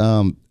well.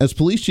 As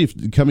police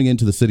chief coming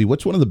into the city,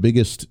 what's one of the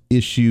biggest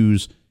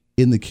issues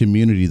in the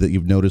community that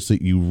you've noticed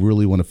that you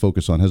really want to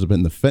focus on? Has it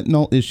been the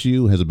fentanyl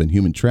issue? Has it been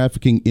human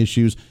trafficking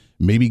issues?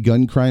 Maybe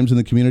gun crimes in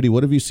the community?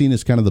 What have you seen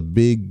as kind of the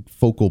big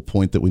focal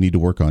point that we need to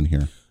work on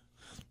here?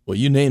 Well,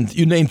 you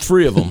named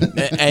three of them,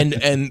 and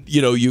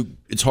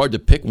it's hard to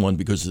pick one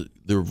because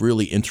they're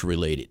really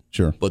interrelated.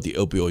 Sure. But the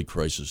opioid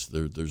crisis,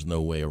 there's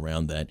no way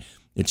around that.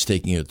 It's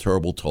taking a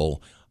terrible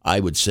toll. I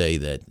would say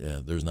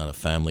that there's not a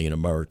family in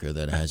America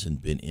that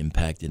hasn't been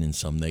impacted in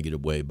some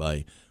negative way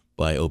by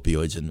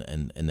opioids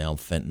and now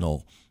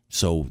fentanyl.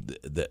 So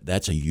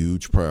that's a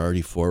huge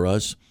priority for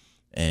us,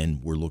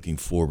 and we're looking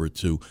forward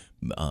to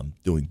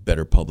doing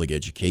better public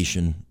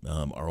education.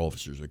 Our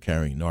officers are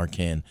carrying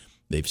Narcan.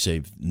 They've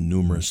saved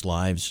numerous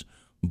lives,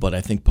 but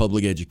I think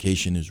public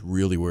education is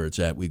really where it's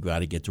at. We've got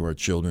to get to our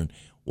children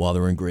while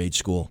they're in grade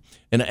school.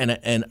 And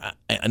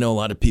I know a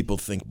lot of people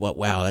think, well,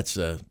 wow, that's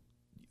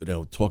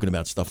talking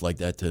about stuff like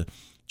that to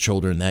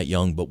children that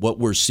young. But what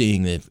we're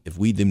seeing, if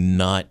we do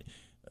not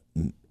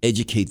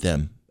educate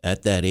them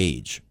at that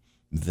age,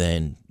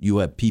 then you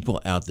have people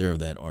out there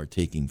that are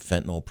taking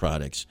fentanyl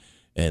products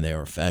and they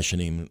are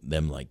fashioning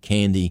them like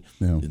candy.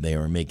 Yeah. They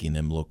are making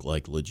them look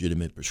like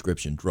legitimate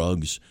prescription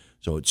drugs.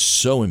 So it's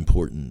so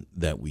important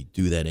that we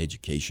do that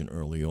education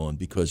early on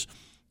because,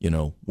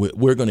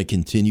 we're going to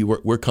continue.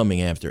 We're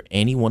coming after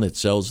anyone that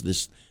sells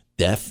this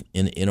death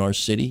in our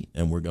city,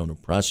 and we're going to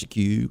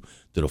prosecute you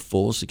to the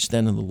fullest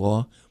extent of the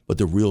law. But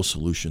the real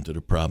solution to the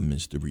problem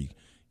is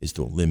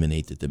to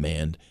eliminate the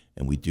demand,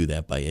 and we do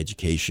that by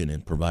education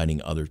and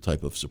providing other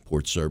type of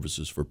support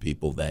services for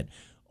people that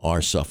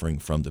are suffering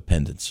from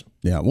dependence.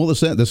 Yeah, well,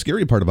 the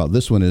scary part about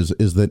this one is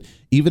that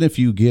even if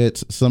you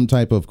get some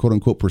type of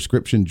quote-unquote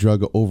prescription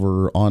drug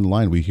over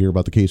online, we hear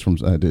about the case from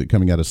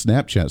coming out of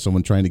Snapchat,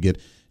 someone trying to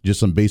get just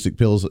some basic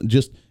pills,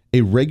 just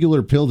a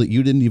regular pill that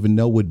you didn't even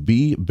know would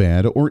be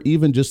bad, or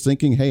even just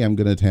thinking, hey, I'm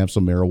going to have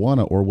some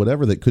marijuana or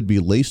whatever that could be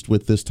laced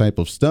with this type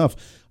of stuff.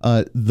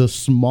 The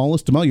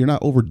smallest amount, you're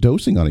not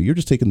overdosing on it. You're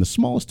just taking the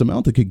smallest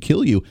amount that could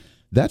kill you.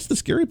 That's the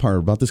scary part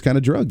about this kind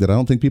of drug that I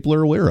don't think people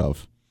are aware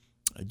of.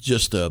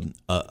 Just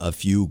a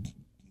few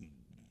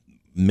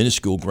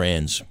minuscule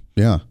grands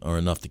are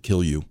enough to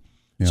kill you.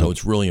 Yeah. So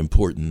it's really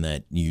important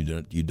that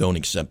you don't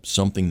accept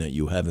something that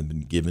you haven't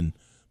been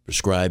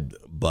prescribed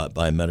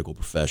by a medical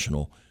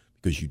professional,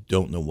 because you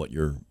don't know what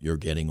you're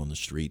getting on the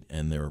street,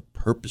 and they're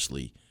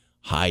purposely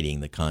hiding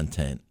the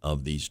content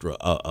of these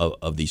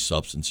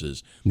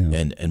substances,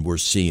 and we're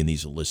seeing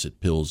these illicit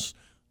pills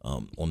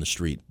on the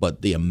street.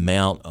 But the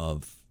amount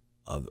of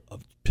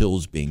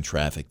pills being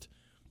trafficked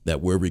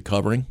that we're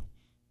recovering,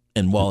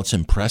 and while it's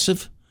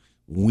impressive,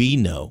 we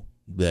know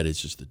that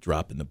it's just a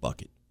drop in the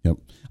bucket. Yep.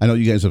 I know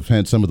you guys have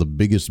had some of the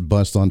biggest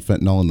busts on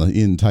fentanyl in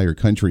the entire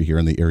country here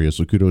in the area,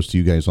 so kudos to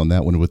you guys on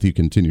that one with your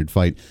continued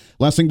fight.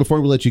 Last thing before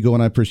we let you go,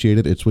 and I appreciate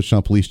it, it's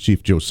Wichita Police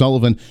Chief Joe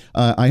Sullivan.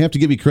 I have to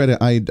give you credit.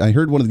 I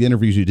heard one of the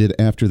interviews you did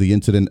after the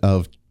incident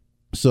of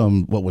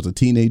some,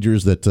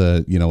 teenagers that,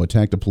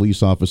 attacked a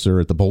police officer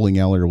at the bowling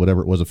alley or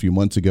whatever it was a few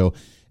months ago.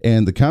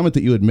 And the comment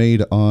that you had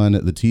made on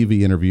the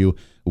TV interview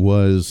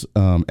was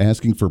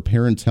asking for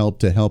parents' help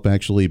to help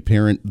actually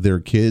parent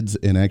their kids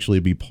and actually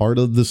be part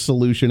of the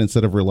solution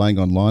instead of relying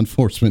on law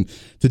enforcement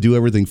to do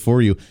everything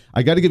for you.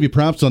 I got to give you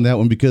props on that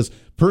one, because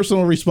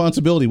personal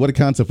responsibility, what a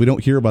concept. We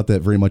don't hear about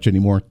that very much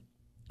anymore,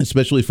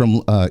 especially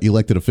from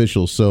elected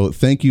officials. So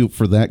thank you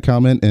for that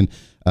comment. And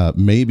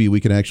maybe we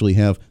can actually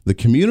have the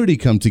community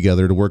come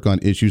together to work on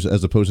issues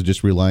as opposed to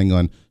just relying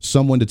on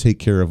someone to take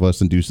care of us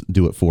and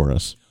do it for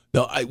us.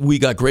 No, we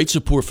got great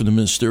support from the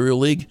Ministerial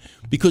League,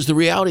 because the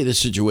reality of the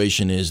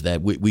situation is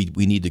that we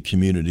need the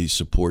community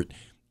support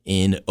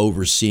in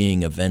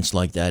overseeing events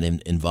like that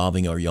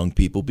involving our young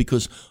people,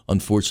 because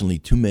unfortunately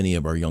too many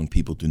of our young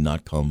people do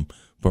not come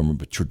from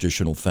a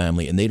traditional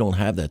family, and they don't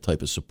have that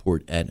type of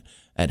support at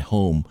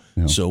home.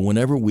 Yeah. So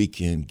whenever we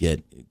can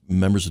get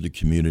members of the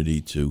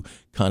community to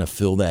kind of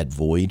fill that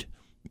void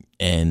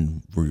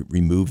and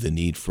remove the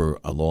need for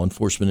a law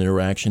enforcement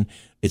interaction,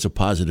 it's a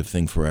positive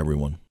thing for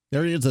everyone.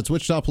 There he is. That's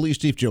Wichita Police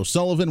Chief Joe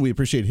Sullivan. We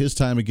appreciate his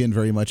time again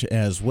very much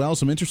as well.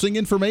 Some interesting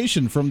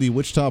information from the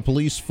Wichita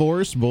Police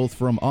Force, both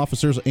from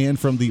officers and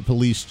from the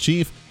police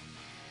chief.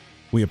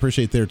 We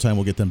appreciate their time.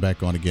 We'll get them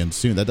back on again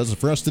soon. That does it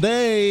for us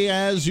today.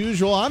 As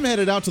usual, I'm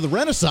headed out to the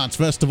Renaissance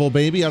Festival,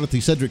 baby, out at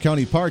the Sedgwick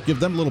County Park. Give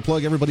them a little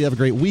plug. Everybody have a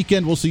great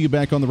weekend. We'll see you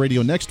back on the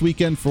radio next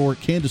weekend for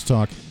Kansas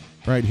Talk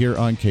right here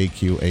on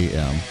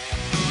KQAM.